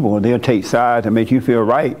they're evil. They'll take sides and make you feel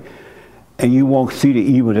right. And you won't see the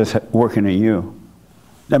evil that's working in you.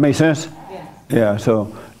 That make sense? Yeah,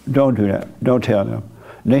 so don't do that. Don't tell them.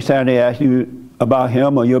 Next time they ask you about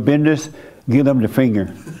him or your business, give them the finger.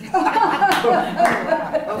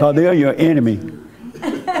 Because they're your enemy.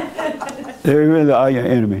 They really are your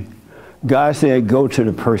enemy. God said, go to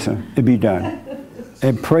the person and be done.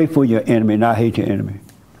 And pray for your enemy, not hate your enemy.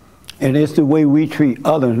 And it's the way we treat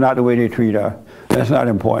others, not the way they treat us. That's not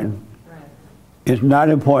important. It's not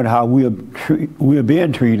important how we're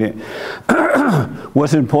being treated.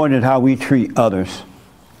 What's important is how we treat others.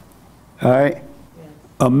 All right?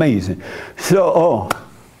 Amazing. So,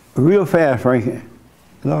 real fast, Frankie.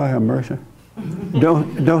 Lord have mercy.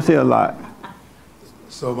 Don't say a lot.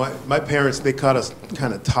 So my parents, they kind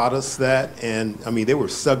of taught us that, and I mean they were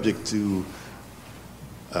subject to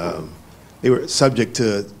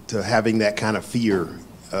having that kind of fear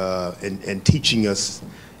and teaching us.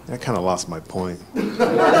 I kind of lost my point.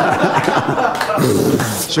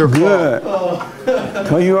 Sure. Good.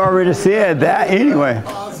 Well, you already said that anyway.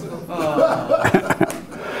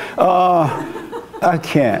 I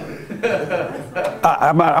can't.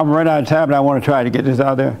 I'm running out of time, but I want to try to get this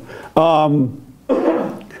out there.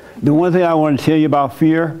 The one thing I want to tell you about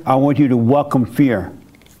fear, I want you to welcome fear.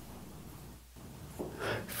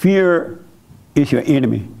 Fear is your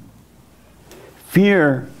enemy.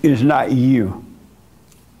 Fear is not you.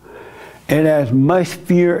 And as much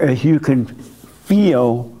fear as you can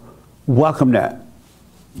feel, welcome that.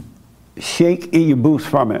 Shake in your boots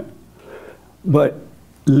from it, but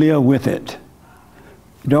live with it.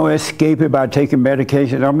 Don't escape it by taking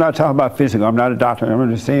medication. I'm not talking about physical. I'm not a doctor.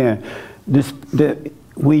 I'm just saying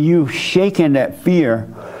when you shake in that fear,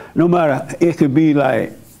 no matter, it could be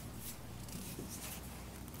like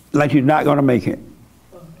you're not going to make it.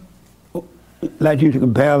 Like you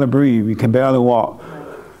can barely breathe. You can barely walk.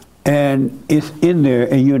 And it's in there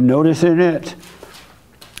and you're noticing it.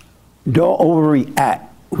 Don't overreact.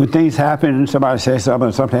 When things happen and somebody says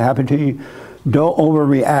something happened to you, don't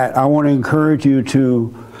overreact. I want to encourage you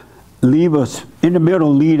to leave us in the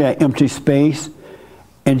middle, leave that empty space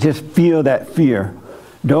and just feel that fear.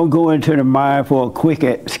 Don't go into the mind for a quick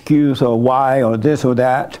excuse or why or this or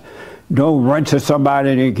that. Don't run to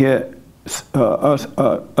somebody to get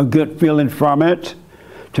a good feeling from it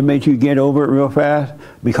to make you get over it real fast,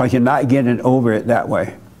 because you're not getting over it that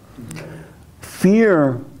way.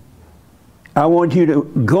 Fear, I want you to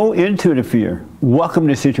go into the fear, welcome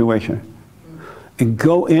the situation, and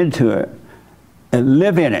go into it and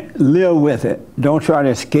live in it, live with it. Don't try to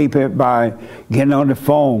escape it by getting on the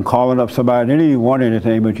phone, calling up somebody. They didn't even want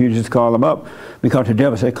anything, but you just call them up because the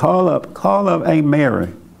devil said, call up Aunt Mary.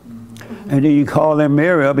 And then you call Aunt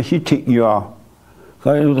Mary up and she ticked you off.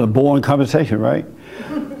 Because it was a boring conversation, right?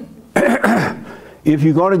 If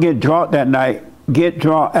you're going to get drunk that night, get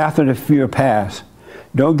drunk after the fear passed.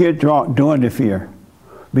 Don't get drunk during the fear,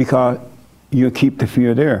 because you'll keep the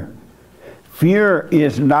fear there. Fear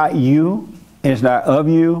is not you, it's not of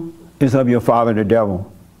you, it's of your father, the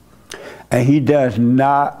devil. And he does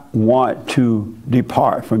not want to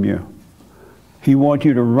depart from you. He wants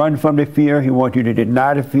you to run from the fear. He wants you to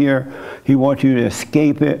deny the fear. He wants you to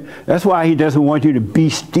escape it. That's why he doesn't want you to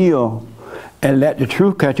be still and let the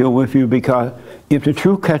truth catch up with you, because if the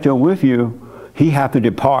truth catch up with you, he has to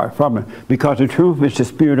depart from it, because the truth is the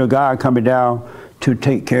Spirit of God coming down to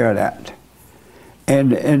take care of that.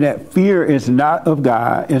 And that fear is not of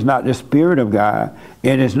God, it's not the Spirit of God,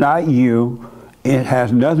 it is not you, it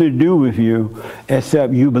has nothing to do with you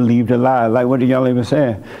except you believe the lie. Like what the young lady was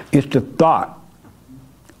saying, it's the thought.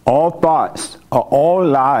 All thoughts are all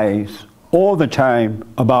lies all the time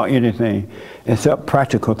about anything except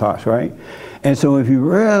practical thoughts, right? And so if you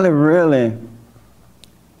really, really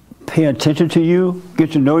pay attention to you,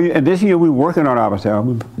 get to know you, and this year we're working on ourselves,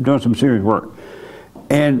 we're doing some serious work.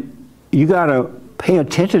 And you got to pay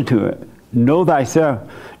attention to it. Know thyself.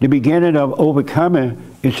 The beginning of overcoming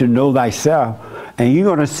is to know thyself. And you're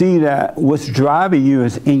going to see that what's driving you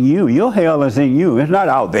is in you. Your hell is in you. It's not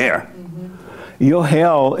out there. Your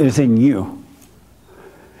hell is in you.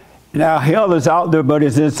 Now, hell is out there, but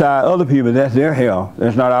it's inside other people. That's their hell.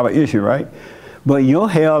 That's not our issue, right? But your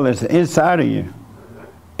hell is inside of you.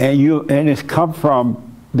 And it's come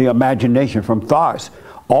from the imagination, from thoughts.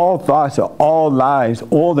 All thoughts are all lies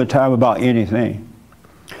all the time about anything.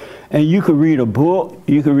 And you can read a book,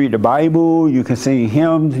 you can read the Bible, you can sing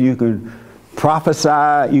hymns, you can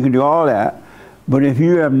prophesy, you can do all that. But if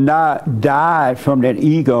you have not died from that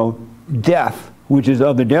ego, death, which is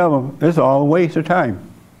of the devil, it's all a waste of time.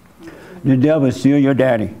 The devil is still your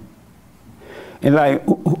daddy. And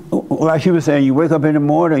like she was saying, you wake up in the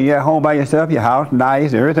morning, you're at home by yourself, your house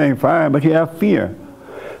nice, everything fine, but you have fear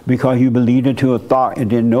because you believed into a thought and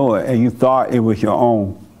didn't know it, and you thought it was your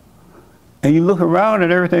own. And you look around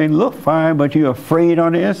and everything look fine, but you're afraid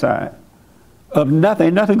on the inside of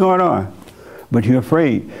nothing going on. But you're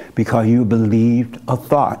afraid because you believed a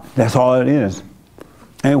thought. That's all it is.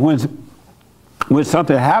 And when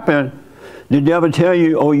something happens, the devil tell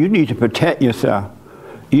you, oh, you need to protect yourself.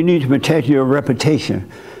 You need to protect your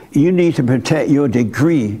reputation. You need to protect your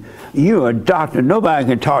degree. You're a doctor. Nobody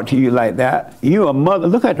can talk to you like that. You're a mother.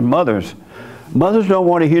 Look at the mothers. Mothers don't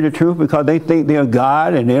want to hear the truth because they think they're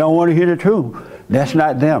God and they don't want to hear the truth. That's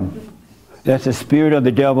not them. That's the spirit of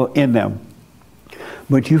the devil in them.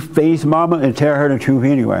 But you face mama and tell her the truth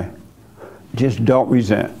anyway. Just don't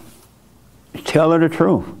resent. Tell her the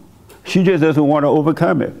truth. She just doesn't want to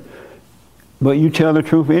overcome it. But you tell the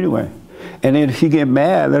truth anyway. And then if she get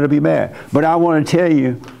mad, let her be mad. But I want to tell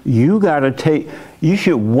you, you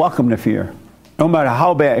should welcome the fear. No matter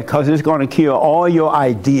how bad, because it's going to kill all your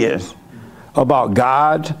ideas about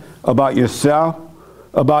God, about yourself,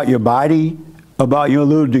 about your body, about your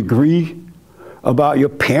little degree, about your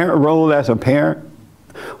parent role as a parent.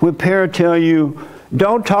 When parents tell you,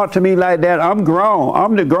 don't talk to me like that, I'm grown,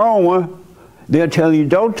 I'm the grown one, they'll tell you,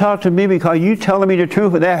 don't talk to me because you telling me the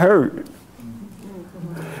truth and that hurt.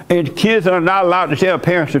 And kids are not allowed to tell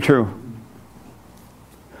parents the truth.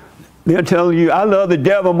 They'll tell you, I love the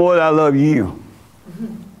devil more than I love you.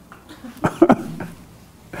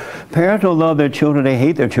 Parents don't love their children, they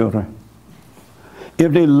hate their children.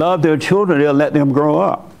 If they love their children, they'll let them grow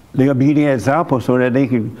up. They'll be the example so that they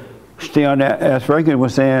can stay on that, as Franklin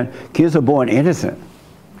was saying, kids are born innocent.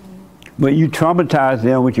 But you traumatize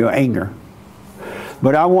them with your anger.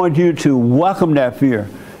 But I want you to welcome that fear.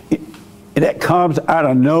 That comes out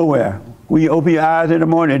of nowhere. When you open your eyes in the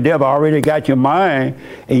morning, the devil already got your mind,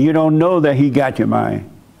 and you don't know that he got your mind.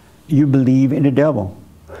 You believe in the devil.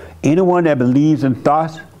 Anyone that believes in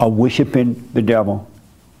thoughts are worshiping the devil.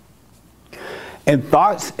 And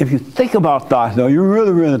thoughts, if you think about thoughts, though, you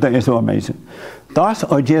really, really think it's so amazing. Thoughts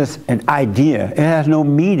are just an idea. It has no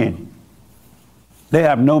meaning. They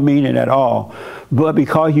have no meaning at all. But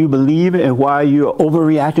because you believe it and why you're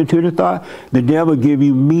overreacting to the thought, the devil give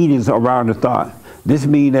you meanings around the thought. This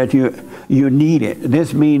means that you need it.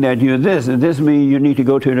 This means that you're this, and this means you need to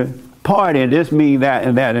go to the party, and this means that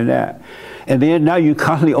and that and that. And then now you're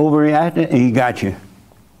constantly overreacting, and he got you.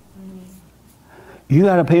 You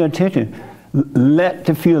got to pay attention. Let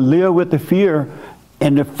the fear live with the fear,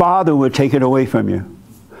 and the Father will take it away from you.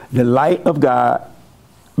 The light of God,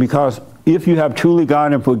 because if you have truly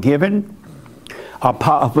gone and forgiven,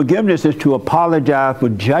 forgiveness is to apologize for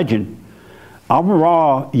judging. I'm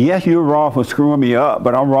wrong. Yes, you're wrong for screwing me up,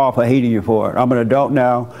 but I'm wrong for hating you for it. I'm an adult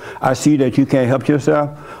now. I see that you can't help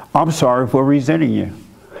yourself. I'm sorry for resenting you.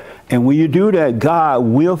 And when you do that, God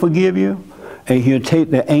will forgive you, and he'll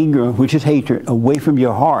take the anger, which is hatred, away from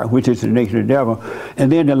your heart, which is the nature of the devil. And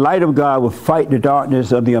then the light of God will fight the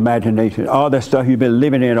darkness of the imagination, all that stuff you've been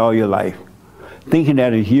living in all your life, thinking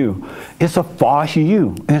that is you. It's a false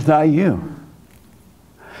you. It's not you.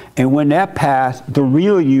 And when that passes, the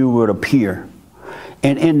real you will appear.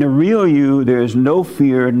 And in the real you, there is no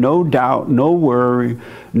fear, no doubt, no worry,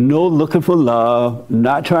 no looking for love,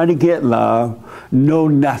 not trying to get love, no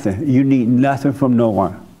nothing. You need nothing from no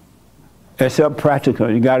one. Except practical.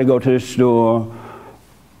 You got to go to the store,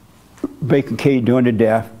 bake a cake during the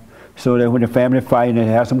death, so that when the family fighting, they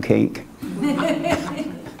have some cake.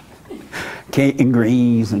 Cake and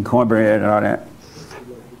greens and cornbread and all that.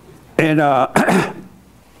 And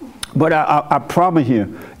but I promise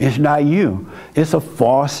you, it's not you. It's a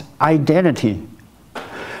false identity.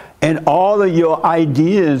 And all of your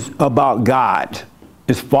ideas about God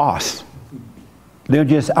is false. They're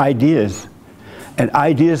just ideas. And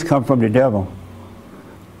ideas come from the devil.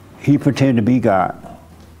 He pretends to be God.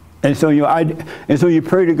 And so you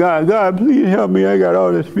pray to God, God, please help me. I got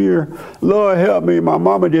all this fear. Lord, help me. My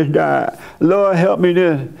mama just died. Lord, help me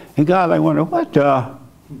this. And God, I wonder, what the?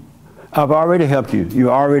 I've already helped you.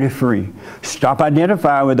 You're already free. Stop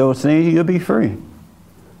identifying with those things. You'll be free.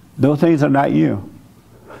 Those things are not you.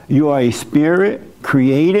 You are a spirit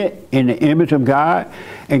created in the image of God.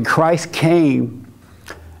 And Christ came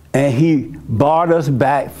and he bought us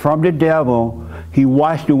back from the devil. He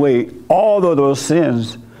washed away all of those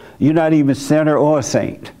sins. You're not even sinner or a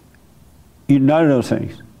saint. You're none of those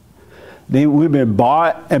things. We've been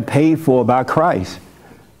bought and paid for by Christ.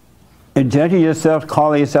 And judging yourself,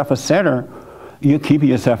 calling yourself a sinner, you're keeping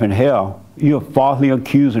yourself in hell. You're falsely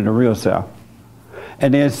accusing the real self.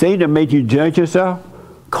 And then Satan made you judge yourself,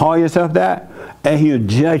 call yourself that, and he'll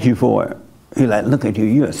judge you for it. He's like, look at you,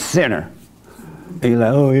 you're a sinner. And you're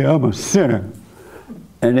like, oh yeah, I'm a sinner.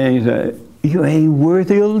 And then he's like, you ain't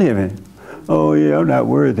worthy of living. Oh yeah, I'm not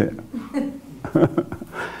worthy.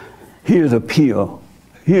 Here's a pill.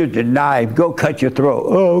 Here's the knife. Go cut your throat.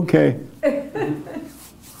 Oh, okay.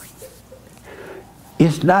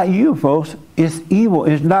 It's not you, folks. It's evil.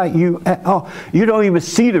 It's not you at all. You don't even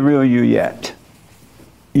see the real you yet.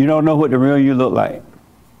 You don't know what the real you look like.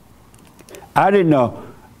 I didn't know.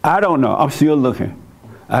 I don't know. I'm still looking.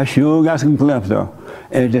 I sure got some glimpses though.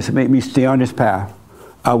 And it just made me stay on this path.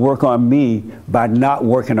 I work on me by not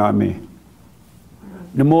working on me.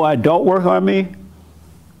 The more I don't work on me,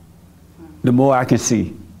 the more I can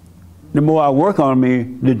see. The more I work on me,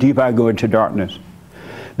 the deeper I go into darkness.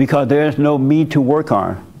 Because there's no me to work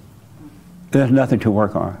on. There's nothing to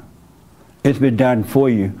work on. It's been done for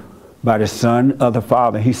you by the Son of the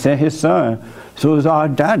Father. He sent his Son, so it's all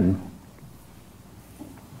done.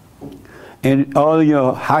 And all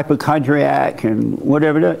your hypochondriac and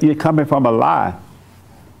whatever, you're coming from a lie.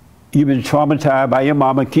 You've been traumatized by your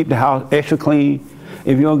mama. Keep the house extra clean.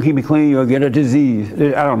 If you don't keep it clean, you'll get a disease.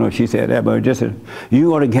 I don't know if she said that, but just you're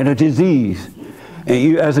going to get a disease. And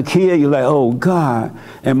you, as a kid, you're like, oh God.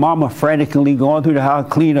 And mama frantically going through the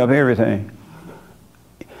house, clean up everything.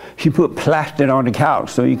 She put plastic on the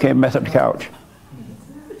couch so you can't mess up the couch.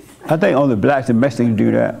 I think only blacks and Mexicans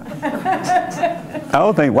do that. I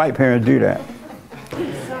don't think white parents do that.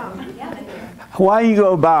 Why you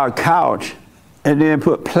go buy a couch and then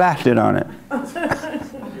put plastic on it?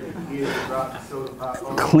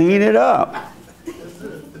 Clean it up.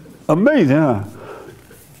 Amazing, huh?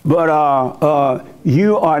 But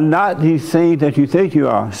you are not these things that you think you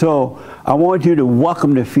are. So I want you to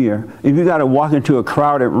welcome the fear. If you got to walk into a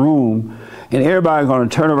crowded room and everybody's going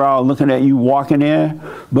to turn around looking at you walking in,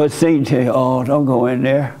 but Satan tell you, oh, don't go in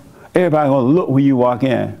there. Everybody's going to look when you walk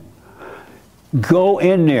in. Go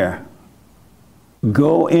in there.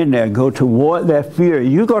 Go in there. Go toward that fear.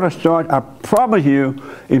 You're going to start, I promise you,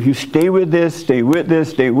 if you stay with this, stay with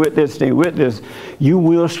this, stay with this, stay with this, you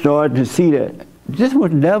will start to see that this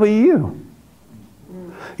was never you.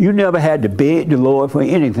 You never had to beg the Lord for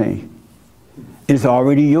anything. It's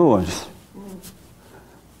already yours.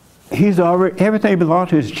 He's already, everything belongs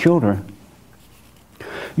to his children.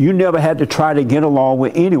 You never had to try to get along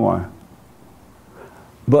with anyone.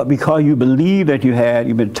 But because you believe that you had,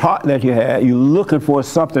 you've been taught that you had, you're looking for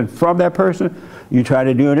something from that person, you try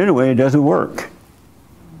to do it anyway, it doesn't work.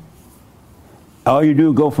 All you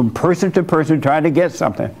do is go from person to person trying to get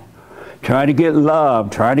something. Trying to get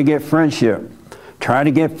love, trying to get friendship, trying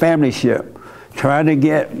to get familyship, trying to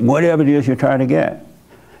get whatever it is you're trying to get.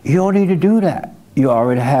 You don't need to do that. You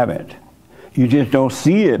already have it. You just don't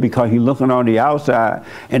see it because you're looking on the outside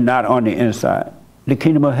and not on the inside. The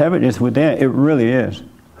kingdom of heaven is within. It really is.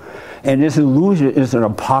 And this illusion is an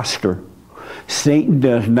imposter. Satan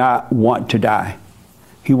does not want to die.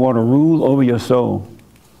 He wants to rule over your soul.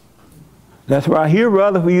 That's why I'd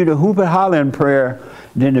rather for you to hoop and holler in prayer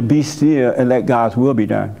than to be still and let God's will be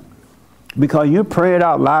done. Because you're praying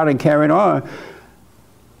out loud and carrying on.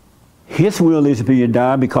 His will is being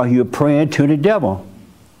done because you're praying to the devil.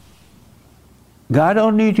 God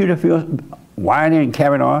don't need you to feel whining and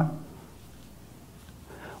carrying on.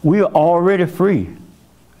 We are already free.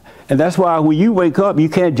 And that's why when you wake up, you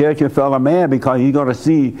can't judge your fellow man because you're going to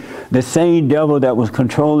see the same devil that was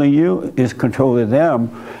controlling you is controlling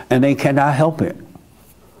them, and they cannot help it.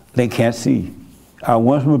 They can't see. I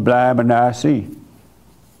once was blind, but now I see.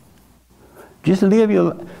 Just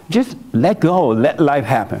just let go, let life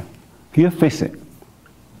happen. He'll fix it. As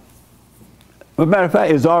a matter of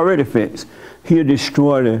fact, it's already fixed. He'll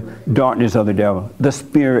destroy the darkness of the devil, the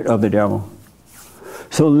spirit of the devil.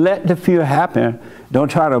 So let the fear happen. Don't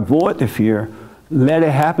try to avoid the fear. Let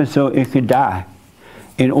it happen so it can die.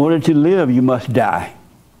 In order to live, you must die.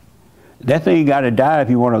 That thing got to die if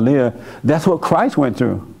you want to live. That's what Christ went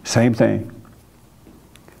through. Same thing.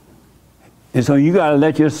 And so you got to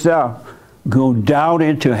let yourself go down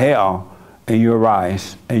into hell and you'll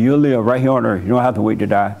rise. And you'll live right here on earth. You don't have to wait to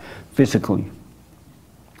die physically.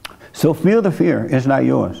 So feel the fear. It's not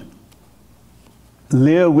yours.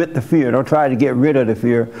 Live with the fear. Don't try to get rid of the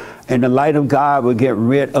fear. And the light of God will get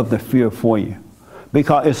rid of the fear for you.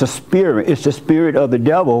 Because it's a spirit. It's the spirit of the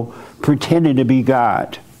devil pretending to be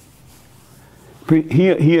God.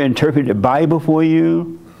 He'll interpret the Bible for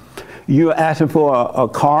you. You're asking for a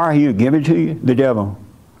car, he'll give it to you, the devil.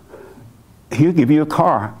 He'll give you a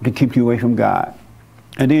car to keep you away from God.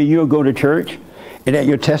 And then you'll go to church, and at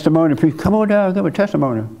your testimony, preach, come on down, give a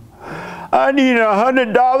testimony. I need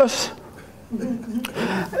 $100,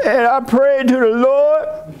 and I prayed to the Lord,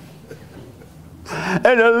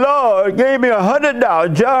 and the Lord gave me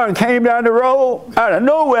 $100. John came down the road out of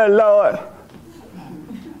nowhere, Lord.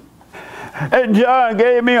 And John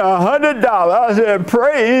gave me $100. I said,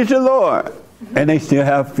 praise the Lord. And they still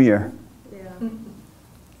have fear. Yeah.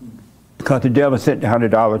 Because the devil sent the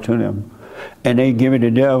 $100 to them. And they giving the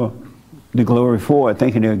devil the glory for it,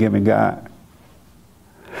 thinking they're giving God.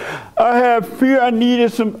 I had fear.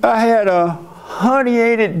 I had a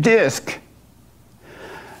herniated disc.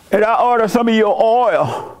 And I ordered some of your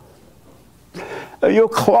oil, your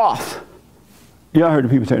cloth. Y'all heard the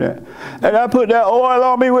people say that. And I put that oil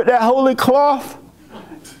on me with that holy cloth,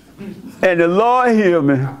 and the Lord healed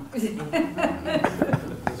me.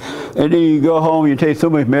 And then you go home, you take so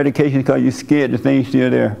much medication because you're scared the thing's still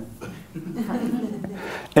there.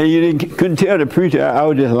 And you couldn't tell the preacher I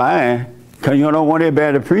was just lying, because you don't want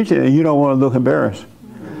everybody to preach it, and you don't want to look embarrassed.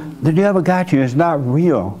 The devil got you. It's not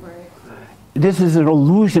real. This is an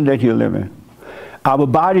illusion that you're living. Our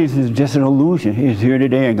bodies is just an illusion. He's here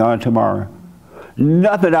today and gone tomorrow.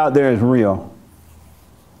 Nothing out there is real.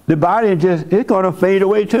 The body it's going to fade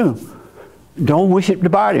away too. Don't worship the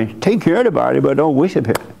body. Take care of the body, but don't worship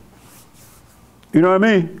it. You know what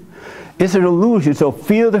I mean? It's an illusion, so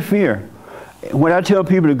feel the fear. When I tell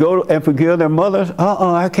people to go and forgive their mothers,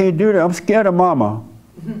 I can't do that. I'm scared of mama.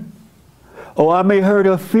 Or I may hurt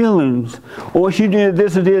her feelings. Or she did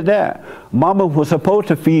this or did that. Mama was supposed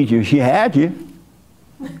to feed you. She had you.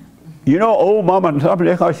 You know, old mama and something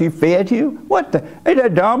because she fed you? What the? Ain't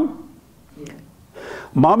that dumb? Yeah.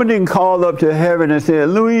 Mama didn't call up to heaven and say,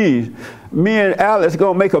 Louise, me and Alex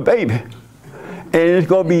going to make a baby. And it's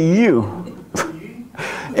going to be you.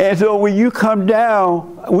 And so when you come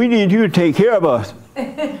down, we need you to take care of us.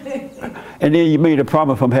 And then you made a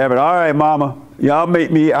promise from heaven. All right, mama, y'all make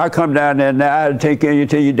me, I'll come down there and I'll take care of you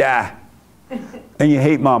till you die. And you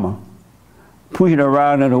hate mama. Pushing her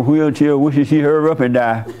around in a wheelchair, wishing she'd hurry up and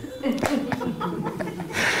die.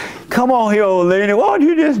 Come on here, old lady, why don't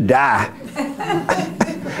you just die?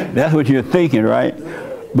 That's what you're thinking, right?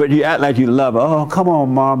 But you act like you love her. Oh, come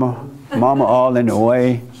on, mama. Mama all in the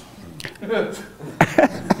way.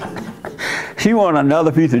 She want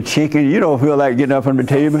another piece of chicken. You don't feel like getting up from the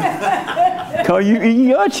table. Because you eat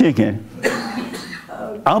your chicken.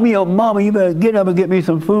 I'm your mama. You better get up and get me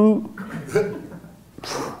some food.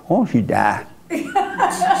 Won't she die?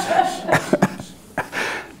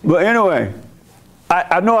 But anyway,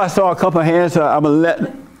 I know I saw a couple of hands, so I'm going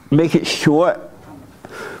to make it short.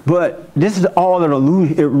 But this is all an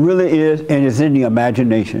illusion. It really is, and it's in the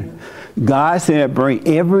imagination. God said, bring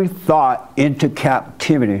every thought into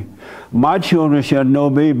captivity. My children shall know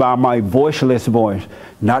me by my voiceless voice,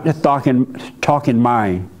 not the talking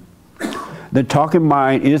mind. The talking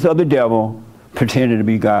mind is of the devil pretending to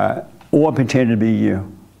be God or pretending to be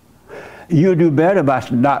you. You'll do better by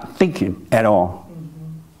not thinking at all.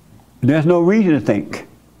 There's no reason to think,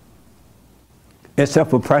 except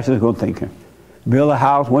for practical thinking. Build a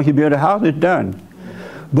house. Once you build a house, it's done.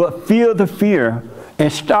 But feel the fear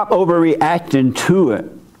and stop overreacting to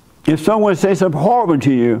it. If someone says something horrible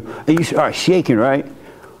to you and you start shaking, right?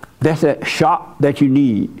 That's that shock that you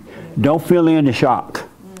need. Don't fill in the shock.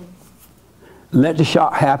 Let the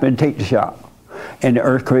shock happen, take the shock, and the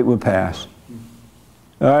earthquake will pass.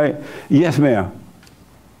 All right? Yes, ma'am.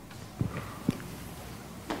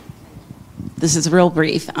 This is real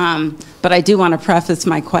brief, but I do want to preface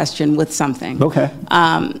my question with something. Okay.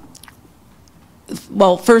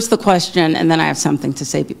 Well, first the question, and then I have something to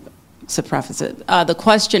say to preface it. The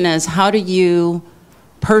question is, how do you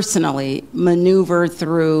personally maneuver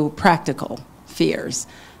through practical fears?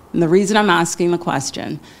 And the reason I'm asking the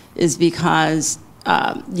question is because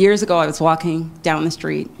years ago I was walking down the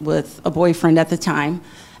street with a boyfriend at the time,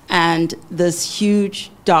 and this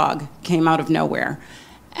huge dog came out of nowhere.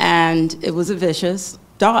 And it was a vicious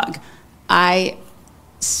dog. I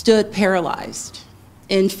stood paralyzed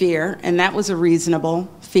in fear, and that was a reasonable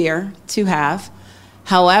fear to have.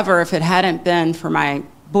 However, if it hadn't been for my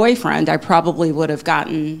boyfriend, I probably would have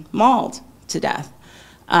gotten mauled to death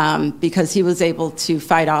because he was able to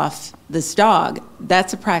fight off this dog.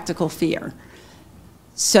 That's a practical fear.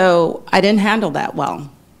 So I didn't handle that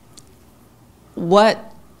well. What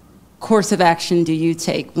course of action do you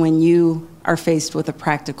take when you are faced with a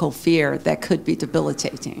practical fear that could be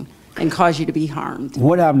debilitating and cause you to be harmed?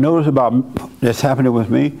 What I've noticed about that's happening with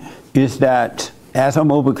me is that as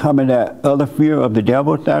I'm overcoming that other fear of the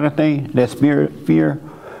devil side of thing, that spirit fear,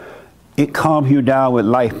 it calms you down with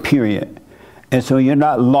life, period. And so you're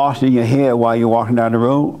not lost in your head while you're walking down the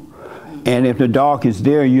road. And if the dog is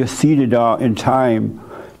there, you'll see the dog in time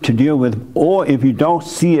to deal with. Or if you don't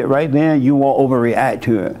see it right then, you won't overreact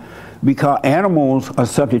to it. Because animals are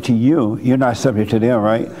subject to you. You're not subject to them,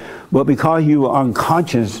 right? But because you are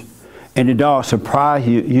unconscious and the dog surprised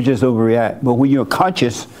you, you just overreact. But when you're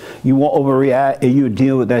conscious, you won't overreact and you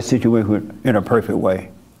deal with that situation in a perfect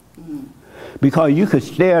way. Because you could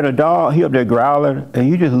stare at a dog, he up there growling, and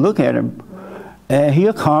you just look at him, and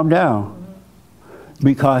he'll calm down.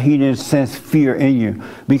 Because he didn't sense fear in you.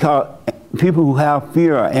 Because people who have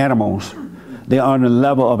fear are animals. They're on the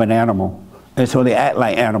level of an animal. And so they act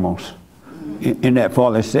like animals in that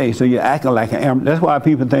fallen state. So you're acting like an animal. That's why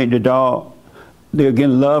people think the dog, they're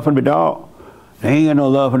getting love from the dog. They ain't getting no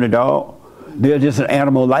love from the dog. They're just an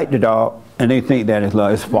animal like the dog, and they think that is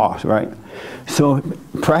love. It's false, right? So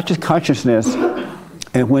practice consciousness,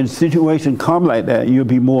 and when situations come like that, you'll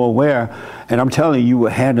be more aware. And I'm telling you, you will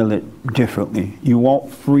handle it differently. You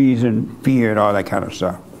won't freeze in fear and all that kind of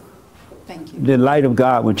stuff. Thank you. The light of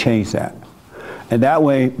God will change that. And that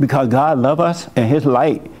way, because God loves us, and his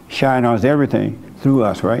light shines on everything through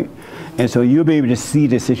us, right? And so you'll be able to see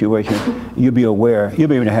the situation. You'll be aware. You'll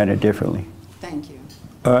be able to handle it differently. Thank you.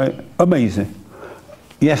 All right? Amazing.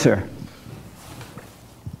 Yes, sir.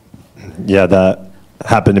 Yeah, that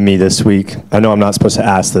happened to me this week. I know I'm not supposed to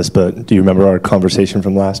ask this, but do you remember our conversation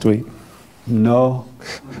from last week? No.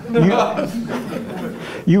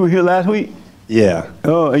 You were here last week? Yeah.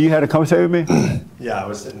 Oh, and you had a conversation with me? Yeah, I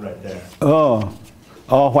was sitting right there. Oh,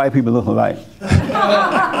 all white people look alike.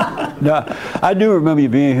 No, I do remember you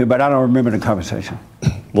being here, but I don't remember the conversation.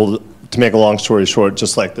 Well, to make a long story short,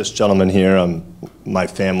 just like this gentleman here, my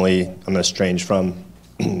family, I'm estranged from.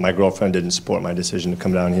 My girlfriend didn't support my decision to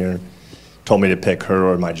come down here. Told me to pick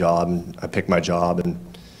her or my job, and I picked my job. And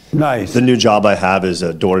nice. The new job I have is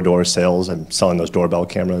door-to-door sales. I'm selling those doorbell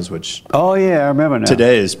cameras, which oh yeah, I remember now.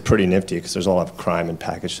 Today is pretty nifty because there's a lot of crime and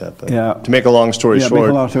package stuff. But yeah. To make a long story short, make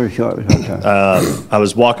a long story short. I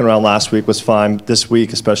was walking around last week, was fine. This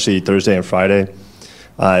week, especially Thursday and Friday,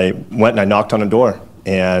 I went and I knocked on a door,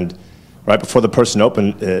 and right before the person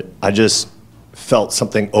opened it, I just felt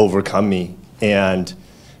something overcome me, and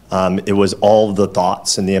it was all the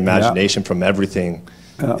thoughts and the imagination from everything.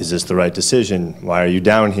 Is this the right decision? Why are you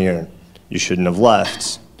down here? You shouldn't have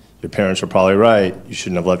left. Your parents were probably right. You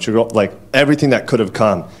shouldn't have left your girl. Like everything that could have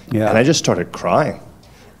come. Yeah. And I just started crying.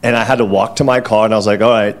 And I had to walk to my car, and I was like,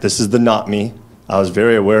 all right, this is the not me. I was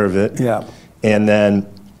very aware of it. Yeah. And then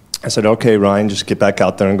I said, okay, Ryan, just get back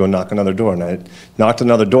out there and go knock another door. And I knocked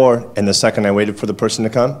another door, and the second I waited for the person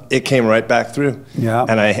to come, it came right back through. Yeah.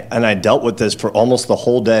 And I dealt with this for almost the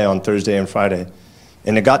whole day on Thursday and Friday.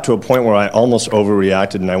 And it got to a point where I almost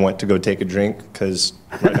overreacted, and I went to go take a drink because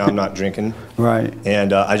right now I'm not drinking. Right.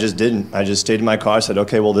 And I just didn't. I just stayed in my car. I said,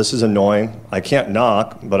 okay, well, this is annoying. I can't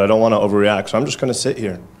knock, but I don't want to overreact, so I'm just going to sit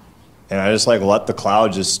here. And I just let the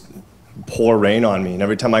cloud just pour rain on me. And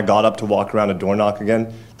every time I got up to walk around a door knock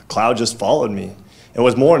again, the cloud just followed me. It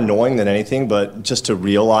was more annoying than anything, but just to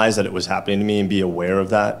realize that it was happening to me and be aware of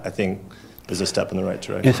that, I think is a step in the right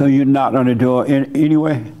direction. And so you knocked on the door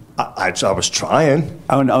anyway? I was trying.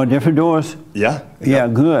 On different doors? Yeah. Yeah,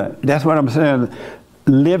 good. That's what I'm saying.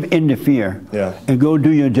 Live in the fear. Yeah. And go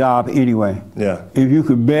do your job anyway. Yeah. If you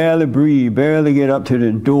could barely breathe, barely get up to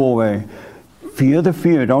the doorway, feel the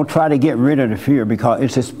fear. Don't try to get rid of the fear because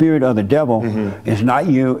it's the spirit of the devil. Mm-hmm. It's not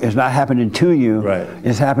you. It's not happening to you. Right.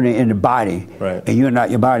 It's happening in the body. Right. And you're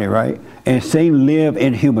not your body, right? And Satan live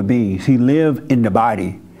in human beings. He live in the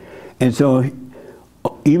body. And so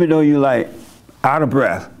even though you're out of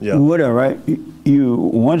breath, whatever, right? You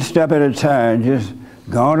one step at a time, just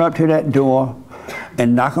going up to that door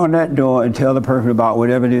and knock on that door and tell the person about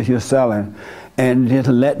whatever it is you're selling, and just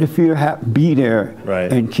let the fear be there,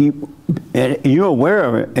 right. And keep. And you're aware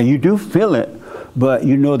of it, and you do feel it, but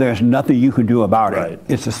you know there's nothing you can do about it.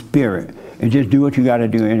 It's a spirit, and just do what you got to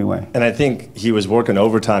do anyway. And I think he was working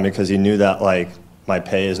overtime because he knew that my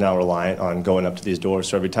pay is now reliant on going up to these doors.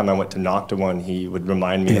 So every time I went to knock to one, he would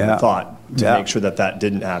remind me of the thought to make sure that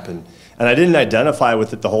didn't happen. And I didn't identify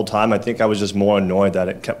with it the whole time. I think I was just more annoyed that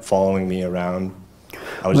it kept following me around.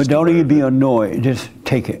 But don't even be annoyed. Just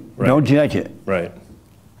take it. Right. Don't judge it. Right.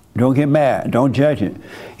 Don't get mad. Don't judge it.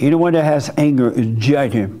 Anyone that has anger is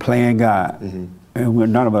judging, playing God. And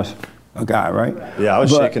none of us are God, right? Yeah, I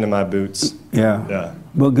was shaking in my boots. Yeah. Yeah.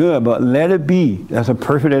 But good. But let it be. That's a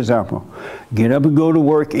perfect example. Get up and go to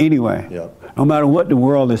work anyway. Yep. No matter what the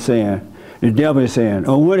world is saying, the devil is saying,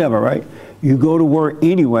 or whatever, right? You go to work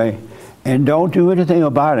anyway, and don't do anything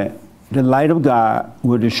about it. The light of God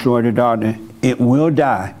will destroy the darkness. It will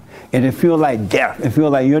die. And it feels like death. It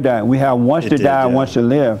feels like you're dying. We have once to die and once to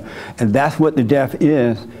live. And that's what the death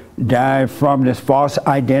is, dying from this false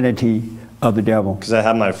identity of the devil. Because I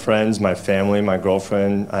had my friends, my family, my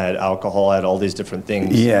girlfriend, I had alcohol, I had all these different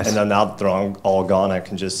things. Yes. And then now that they're all gone, I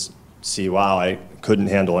can just see, wow, I couldn't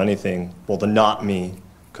handle anything. Well, the not me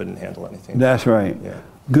couldn't handle anything. That's right. Yeah.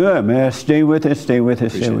 Good, man. Stay with it, stay with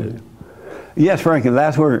it, stay with it. Yes, Frankie,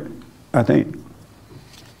 last word, I think.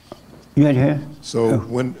 You had your hand? So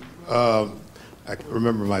when I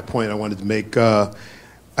remember my point I wanted to make, I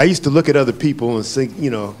used to look at other people and think,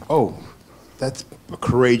 oh, that's a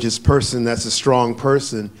courageous person, that's a strong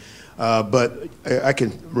person. But I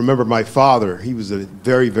can remember my father. He was a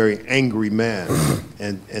very, very angry man.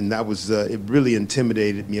 And that was, it really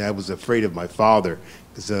intimidated me. I was afraid of my father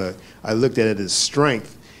because I looked at it as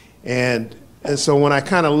strength. And so when I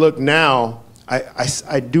kind of look now,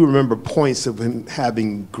 I do remember points of him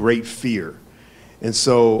having great fear. And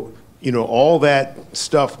so, all that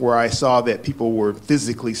stuff where I saw that people were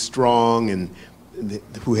physically strong and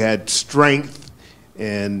who had strength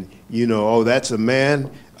and, oh, that's a man,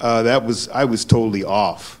 I was totally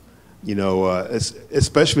off,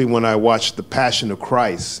 especially when I watched The Passion of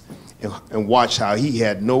Christ and watched how he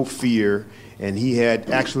had no fear and he had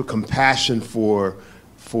actual compassion for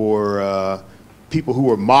people who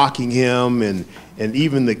were mocking him and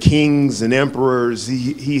even the kings and emperors.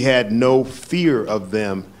 He had no fear of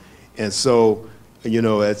them. And so,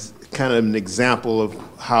 that's kind of an example of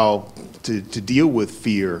how to deal with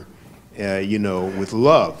fear, with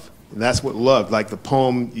love. And that's what love, like the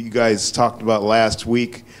poem you guys talked about last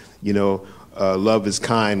week, love is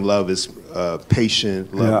kind, love is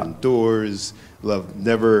patient, love endures, love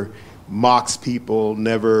never mocks people,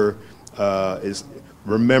 never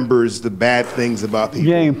remembers the bad things about people.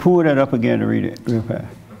 Jane, pull that up again to read it real fast.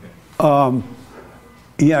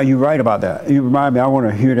 Yeah, you're right about that. You remind me, I want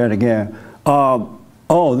to hear that again.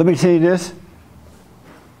 Let me say this.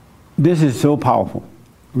 This is so powerful,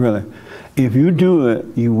 really. If you do it,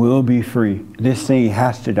 you will be free. This thing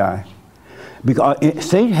has to die. Because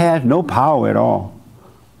Satan has no power at all.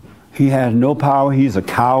 He has no power. He's a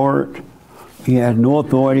coward. He has no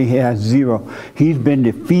authority. He has zero. He's been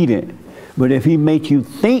defeated. But if he makes you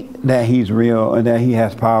think that he's real and that he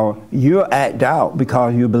has power, you're at doubt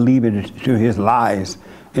because you believe into his lies,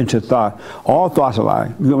 into thought. All thoughts are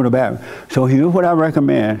lies, good or bad. So here's what I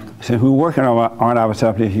recommend, since we're working on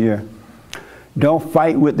ourselves this year. Don't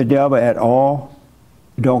fight with the devil at all.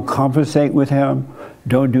 Don't compensate with him.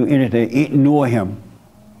 Don't do anything. Ignore him.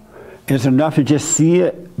 It's enough to just see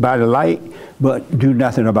it by the light, but do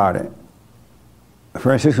nothing about it.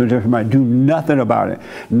 Francis was just do nothing about it.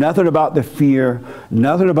 Nothing about the fear.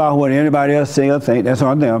 Nothing about what anybody else say or think. That's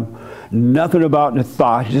on them. Nothing about the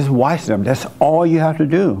thoughts. Just watch them. That's all you have to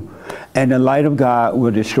do. And the light of God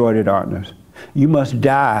will destroy the darkness. You must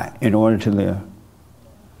die in order to live.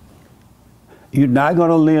 You're not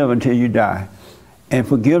going to live until you die. And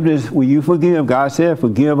forgiveness, when you forgive, God said,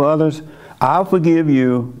 forgive others. I'll forgive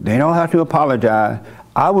you. They don't have to apologize.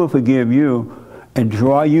 I will forgive you and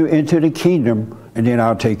draw you into the kingdom, and then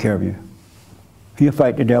I'll take care of you. He'll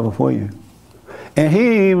fight the devil for you. And he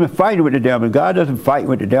ain't even fighting with the devil. God doesn't fight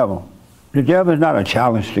with the devil. The devil is not a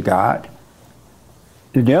challenge to God.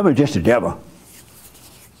 The devil is just the devil.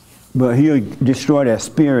 But he'll destroy that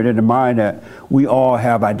spirit in the mind that we all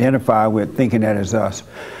have identified with, thinking that is us.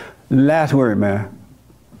 Last word, man.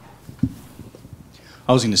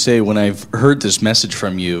 I was going to say, when I've heard this message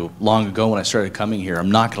from you long ago when I started coming here,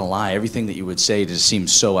 I'm not going to lie, everything that you would say just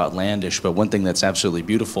seems so outlandish, but one thing that's absolutely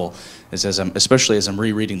beautiful is, especially as I'm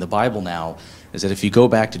rereading the Bible now, is that if you go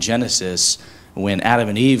back to Genesis, when Adam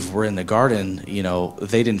and Eve were in the garden,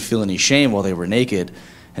 they didn't feel any shame while they were naked,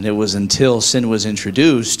 and it was until sin was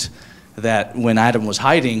introduced that when Adam was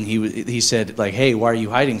hiding, he said, like, hey, why are you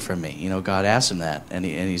hiding from me? God asked him that. And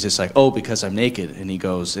he's just like, oh, because I'm naked. And he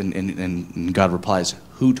goes, and God replies,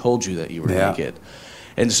 who told you that you were naked?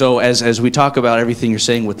 And so as we talk about everything you're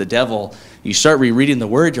saying with the devil, you start rereading the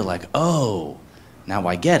word, you're like, oh, now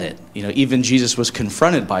I get it. You know, even Jesus was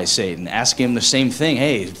confronted by Satan, asking him the same thing.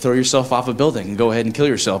 Hey, throw yourself off a building and go ahead and kill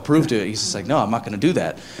yourself. Prove to it. He's just like, no, I'm not going to do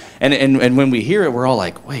that. And when we hear it, we're all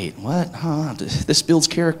like, wait, what? Huh? This builds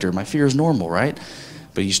character. My fear is normal, right?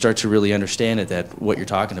 But you start to really understand it, that what you're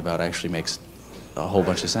talking about actually makes a whole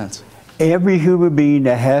bunch of sense. Every human being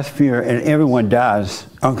that has fear, and everyone dies,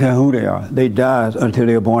 I don't care who they are, they die until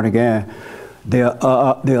they're born again. They're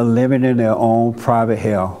living in their own private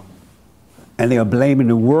hell. And they are blaming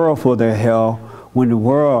the world for their hell when the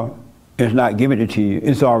world is not giving it to you.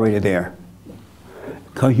 It's already there.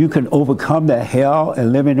 Because you can overcome that hell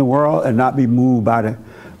and live in the world and not be moved by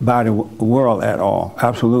the world at all.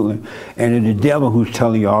 Absolutely. And it's the devil who's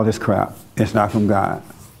telling you all this crap. It's not from God.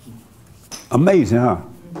 Amazing, huh?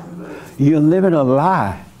 You're living a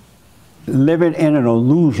lie, living in an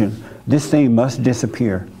illusion. This thing must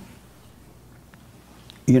disappear.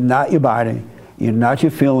 You're not your body. You're not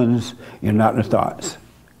your feelings. You're not the thoughts.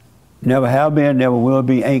 Never have been, never will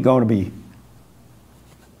be, ain't going to be.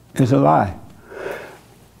 It's a lie.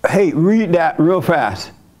 Hey, read that real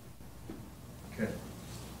fast. Okay.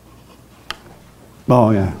 Oh,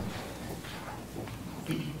 yeah.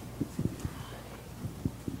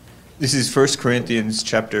 This is 1 Corinthians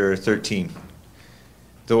chapter 13.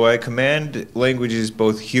 Though I command languages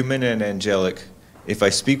both human and angelic, if I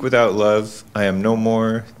speak without love, I am no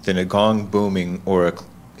more than a gong booming or a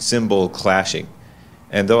cymbal clashing.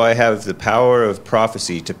 And though I have the power of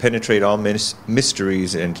prophecy to penetrate all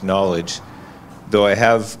mysteries and knowledge, though I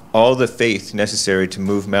have all the faith necessary to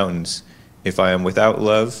move mountains, if I am without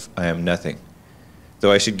love, I am nothing.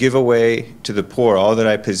 Though I should give away to the poor all that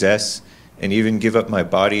I possess, and even give up my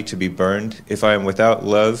body to be burned, if I am without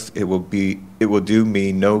love, it will do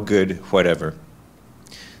me no good whatever.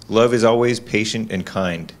 Love is always patient and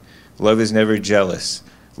kind. Love is never jealous.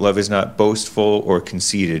 Love is not boastful or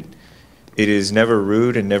conceited. It is never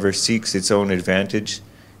rude and never seeks its own advantage.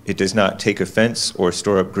 It does not take offense or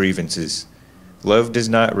store up grievances. Love does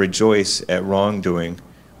not rejoice at wrongdoing,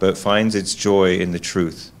 but finds its joy in the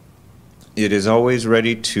truth. It is always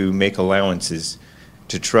ready to make allowances,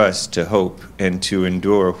 to trust, to hope, and to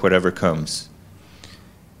endure whatever comes.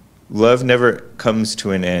 Love never comes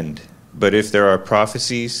to an end, but if there are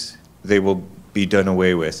prophecies, they will be done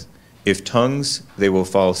away with. If tongues, they will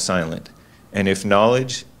fall silent. And if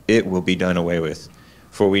knowledge, it will be done away with.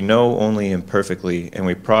 For we know only imperfectly, and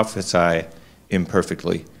we prophesy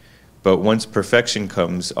imperfectly. But once perfection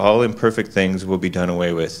comes, all imperfect things will be done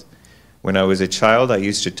away with. When I was a child, I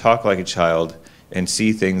used to talk like a child, and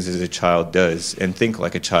see things as a child does, and think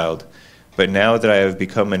like a child. But now that I have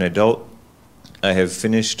become an adult, I have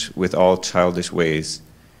finished with all childish ways.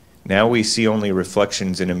 Now we see only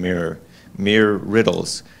reflections in a mirror, mere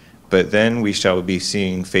riddles, but then we shall be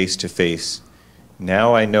seeing face to face.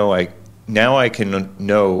 Now I can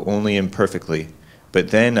know only imperfectly, but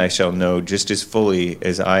then I shall know just as fully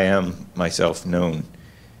as I am myself known.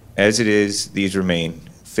 As it is, these remain: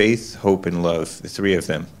 faith, hope, and love, the three of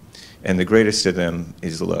them. And the greatest of them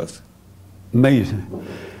is love. Amazing.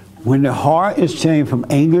 When the heart is changed from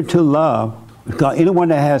anger to love, because anyone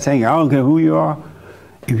that has anger, I don't care who you are,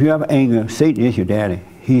 if you have anger, Satan is your daddy.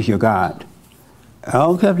 He's your God. I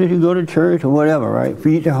don't care if you go to church or whatever, right?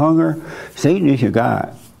 Feed the hunger, Satan is your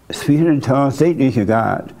God. Speaking in tongues, Satan is your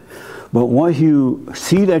God. But once you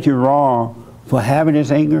see that you're wrong for having this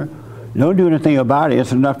anger, don't do anything about it.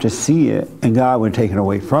 It's enough to see it, and God will take it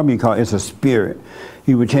away from you because it's a spirit.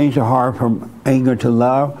 He would change the heart from anger to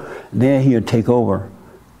love. Then he'll take over,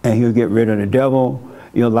 and he'll get rid of the devil.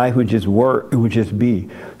 Your life would just work. It would just be.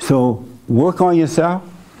 So work on yourself.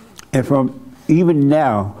 And from even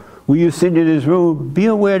now, when you sit in this room, be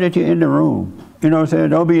aware that you're in the room. You know what I'm saying?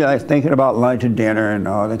 Don't be like thinking about lunch and dinner and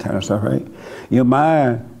all that kind of stuff, right? Your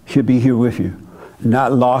mind should be here with you,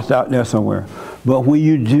 not lost out there somewhere. But when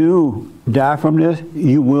you do die from this,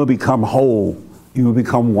 you will become whole. You will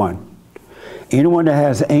become one. Anyone that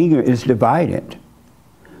has anger is divided.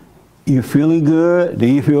 You're feeling good,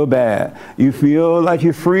 then you feel bad. You feel like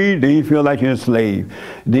you're free, then you feel like you're enslaved.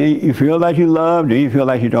 Then you feel like you love, then you feel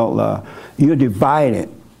like you don't love. You're divided.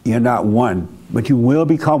 You're not one. But you will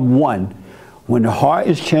become one when the heart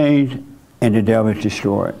is changed and the devil is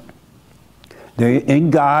destroyed.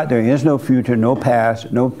 In God, there is no future, no past,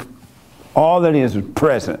 all that is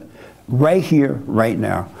present. Right here, right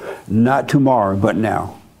now. Not tomorrow, but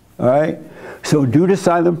now. All right? So do the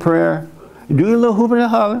silent prayer. Do your little hooping and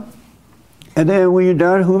holler. And then when you're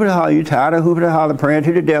done hooping and holler, you're tired of hooping and holler, praying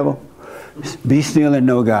to the devil, be still and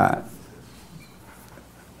know God.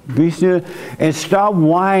 Be still and stop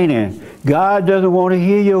whining. God doesn't want to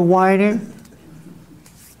hear your whining.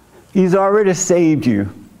 He's already saved you.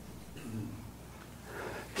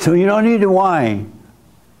 So you don't need to whine.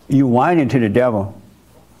 You whining to the devil.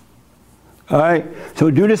 All right? So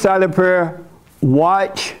do the silent prayer,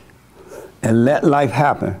 watch, and let life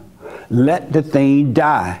happen. Let the thing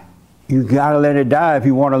die. You got to let it die if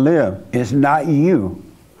you want to live. It's not you.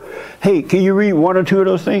 Hey, can you read one or two of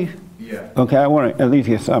those things? Yeah. Okay, I want to at least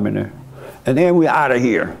get some in there. And then we're out of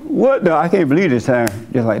here. What the? I can't believe this time.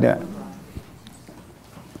 Just like that.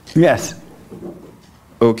 Yes.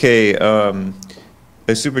 Okay,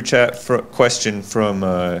 a super chat question from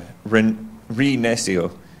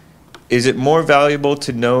Renesio. Is it more valuable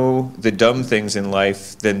to know the dumb things in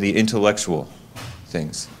life than the intellectual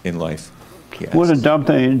things in life? What's a dumb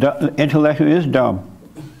thing? Intellectual is dumb.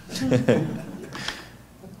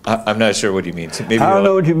 I'm not sure what he means. Maybe I don't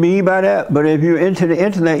know what you mean by that, but if you're into the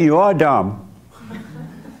internet, you are dumb.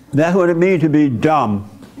 That's what it means to be dumb.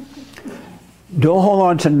 Don't hold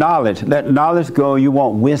on to knowledge. Let knowledge go. You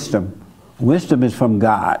want wisdom. Wisdom is from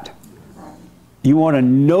God. You want to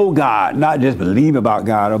know God, not just believe about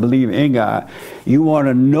God or believe in God. You want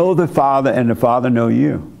to know the Father and the Father know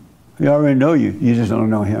you. He already know you. You just don't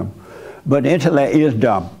know him. But the intellect is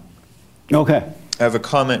dumb. Okay. I have a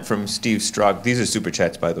comment from Steve Strock. These are super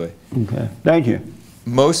chats, by the way. Okay. Thank you.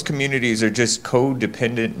 Most communities are just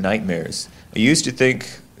codependent nightmares. I used to think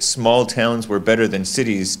small towns were better than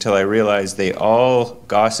cities till I realized they all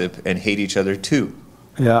gossip and hate each other too.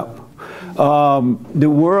 Yeah. The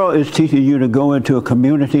world is teaching you to go into a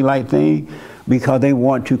community-like thing because they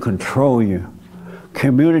want to control you.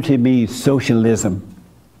 Community means socialism.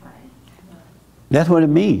 That's what it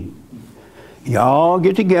means. Y'all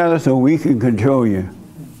get together so we can control you.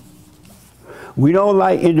 We don't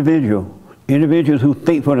like individuals who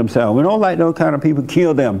think for themselves. We don't like those kind of people.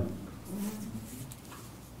 Kill them.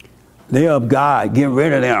 They are of God. Get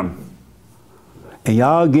rid of them. And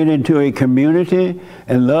y'all get into a community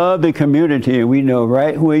and love the community, and we know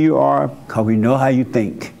right where you are because we know how you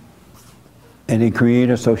think. And then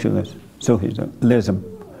create a socialism.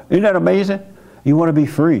 Isn't that amazing? You want to be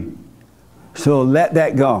free. So let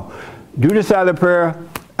that go. Do the silent prayer.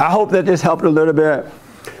 I hope that this helped a little bit.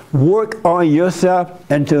 Work on yourself,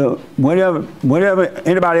 and to whatever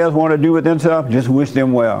anybody else want to do with themselves, just wish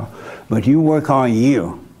them well. But you work on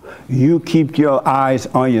you. You keep your eyes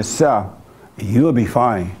on yourself. You'll be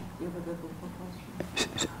fine.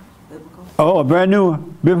 Oh, a brand new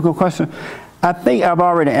biblical question. I think I've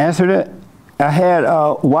already answered it. I had,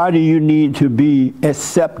 why do you need to be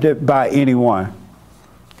accepted by anyone?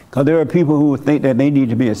 Because there are people who think that they need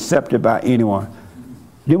to be accepted by anyone.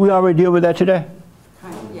 Did we already deal with that today?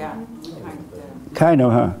 Yeah. Kind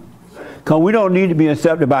of, huh? Because we don't need to be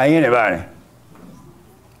accepted by anybody.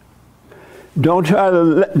 Do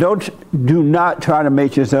not try to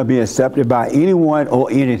make yourself be accepted by anyone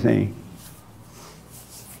or anything.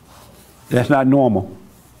 That's not normal.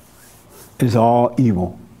 It's all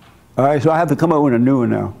evil. All right, so I have to come up with a new one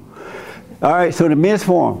now. All right, so the men's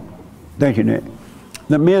forum. Thank you, Nick.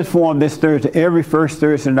 The men's forum this Thursday, every first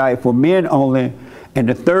Thursday night for men only, and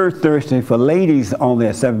the third Thursday for ladies only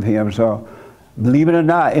at 7 p.m. So, believe it or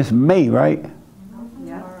not, it's May, right?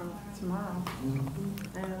 Yeah, tomorrow.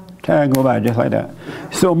 Time go by just like that.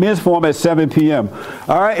 So men's forum at 7 p.m.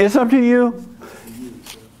 All right, it's up to you.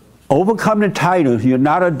 Overcome the titles. You're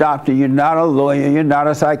not a doctor. You're not a lawyer. You're not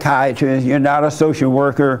a psychiatrist. You're not a social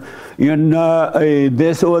worker. You're not a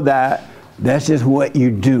this or that. That's just what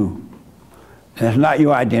you do. That's not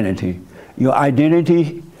your identity. Your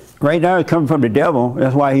identity right now is coming from the devil.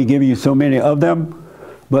 That's why he gives you so many of them.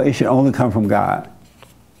 But it should only come from God.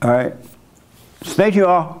 All right? So thank you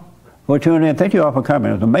all for tuning in. Thank you all for coming.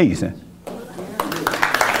 It was amazing.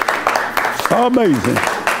 Amazing.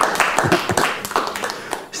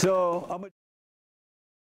 So I'm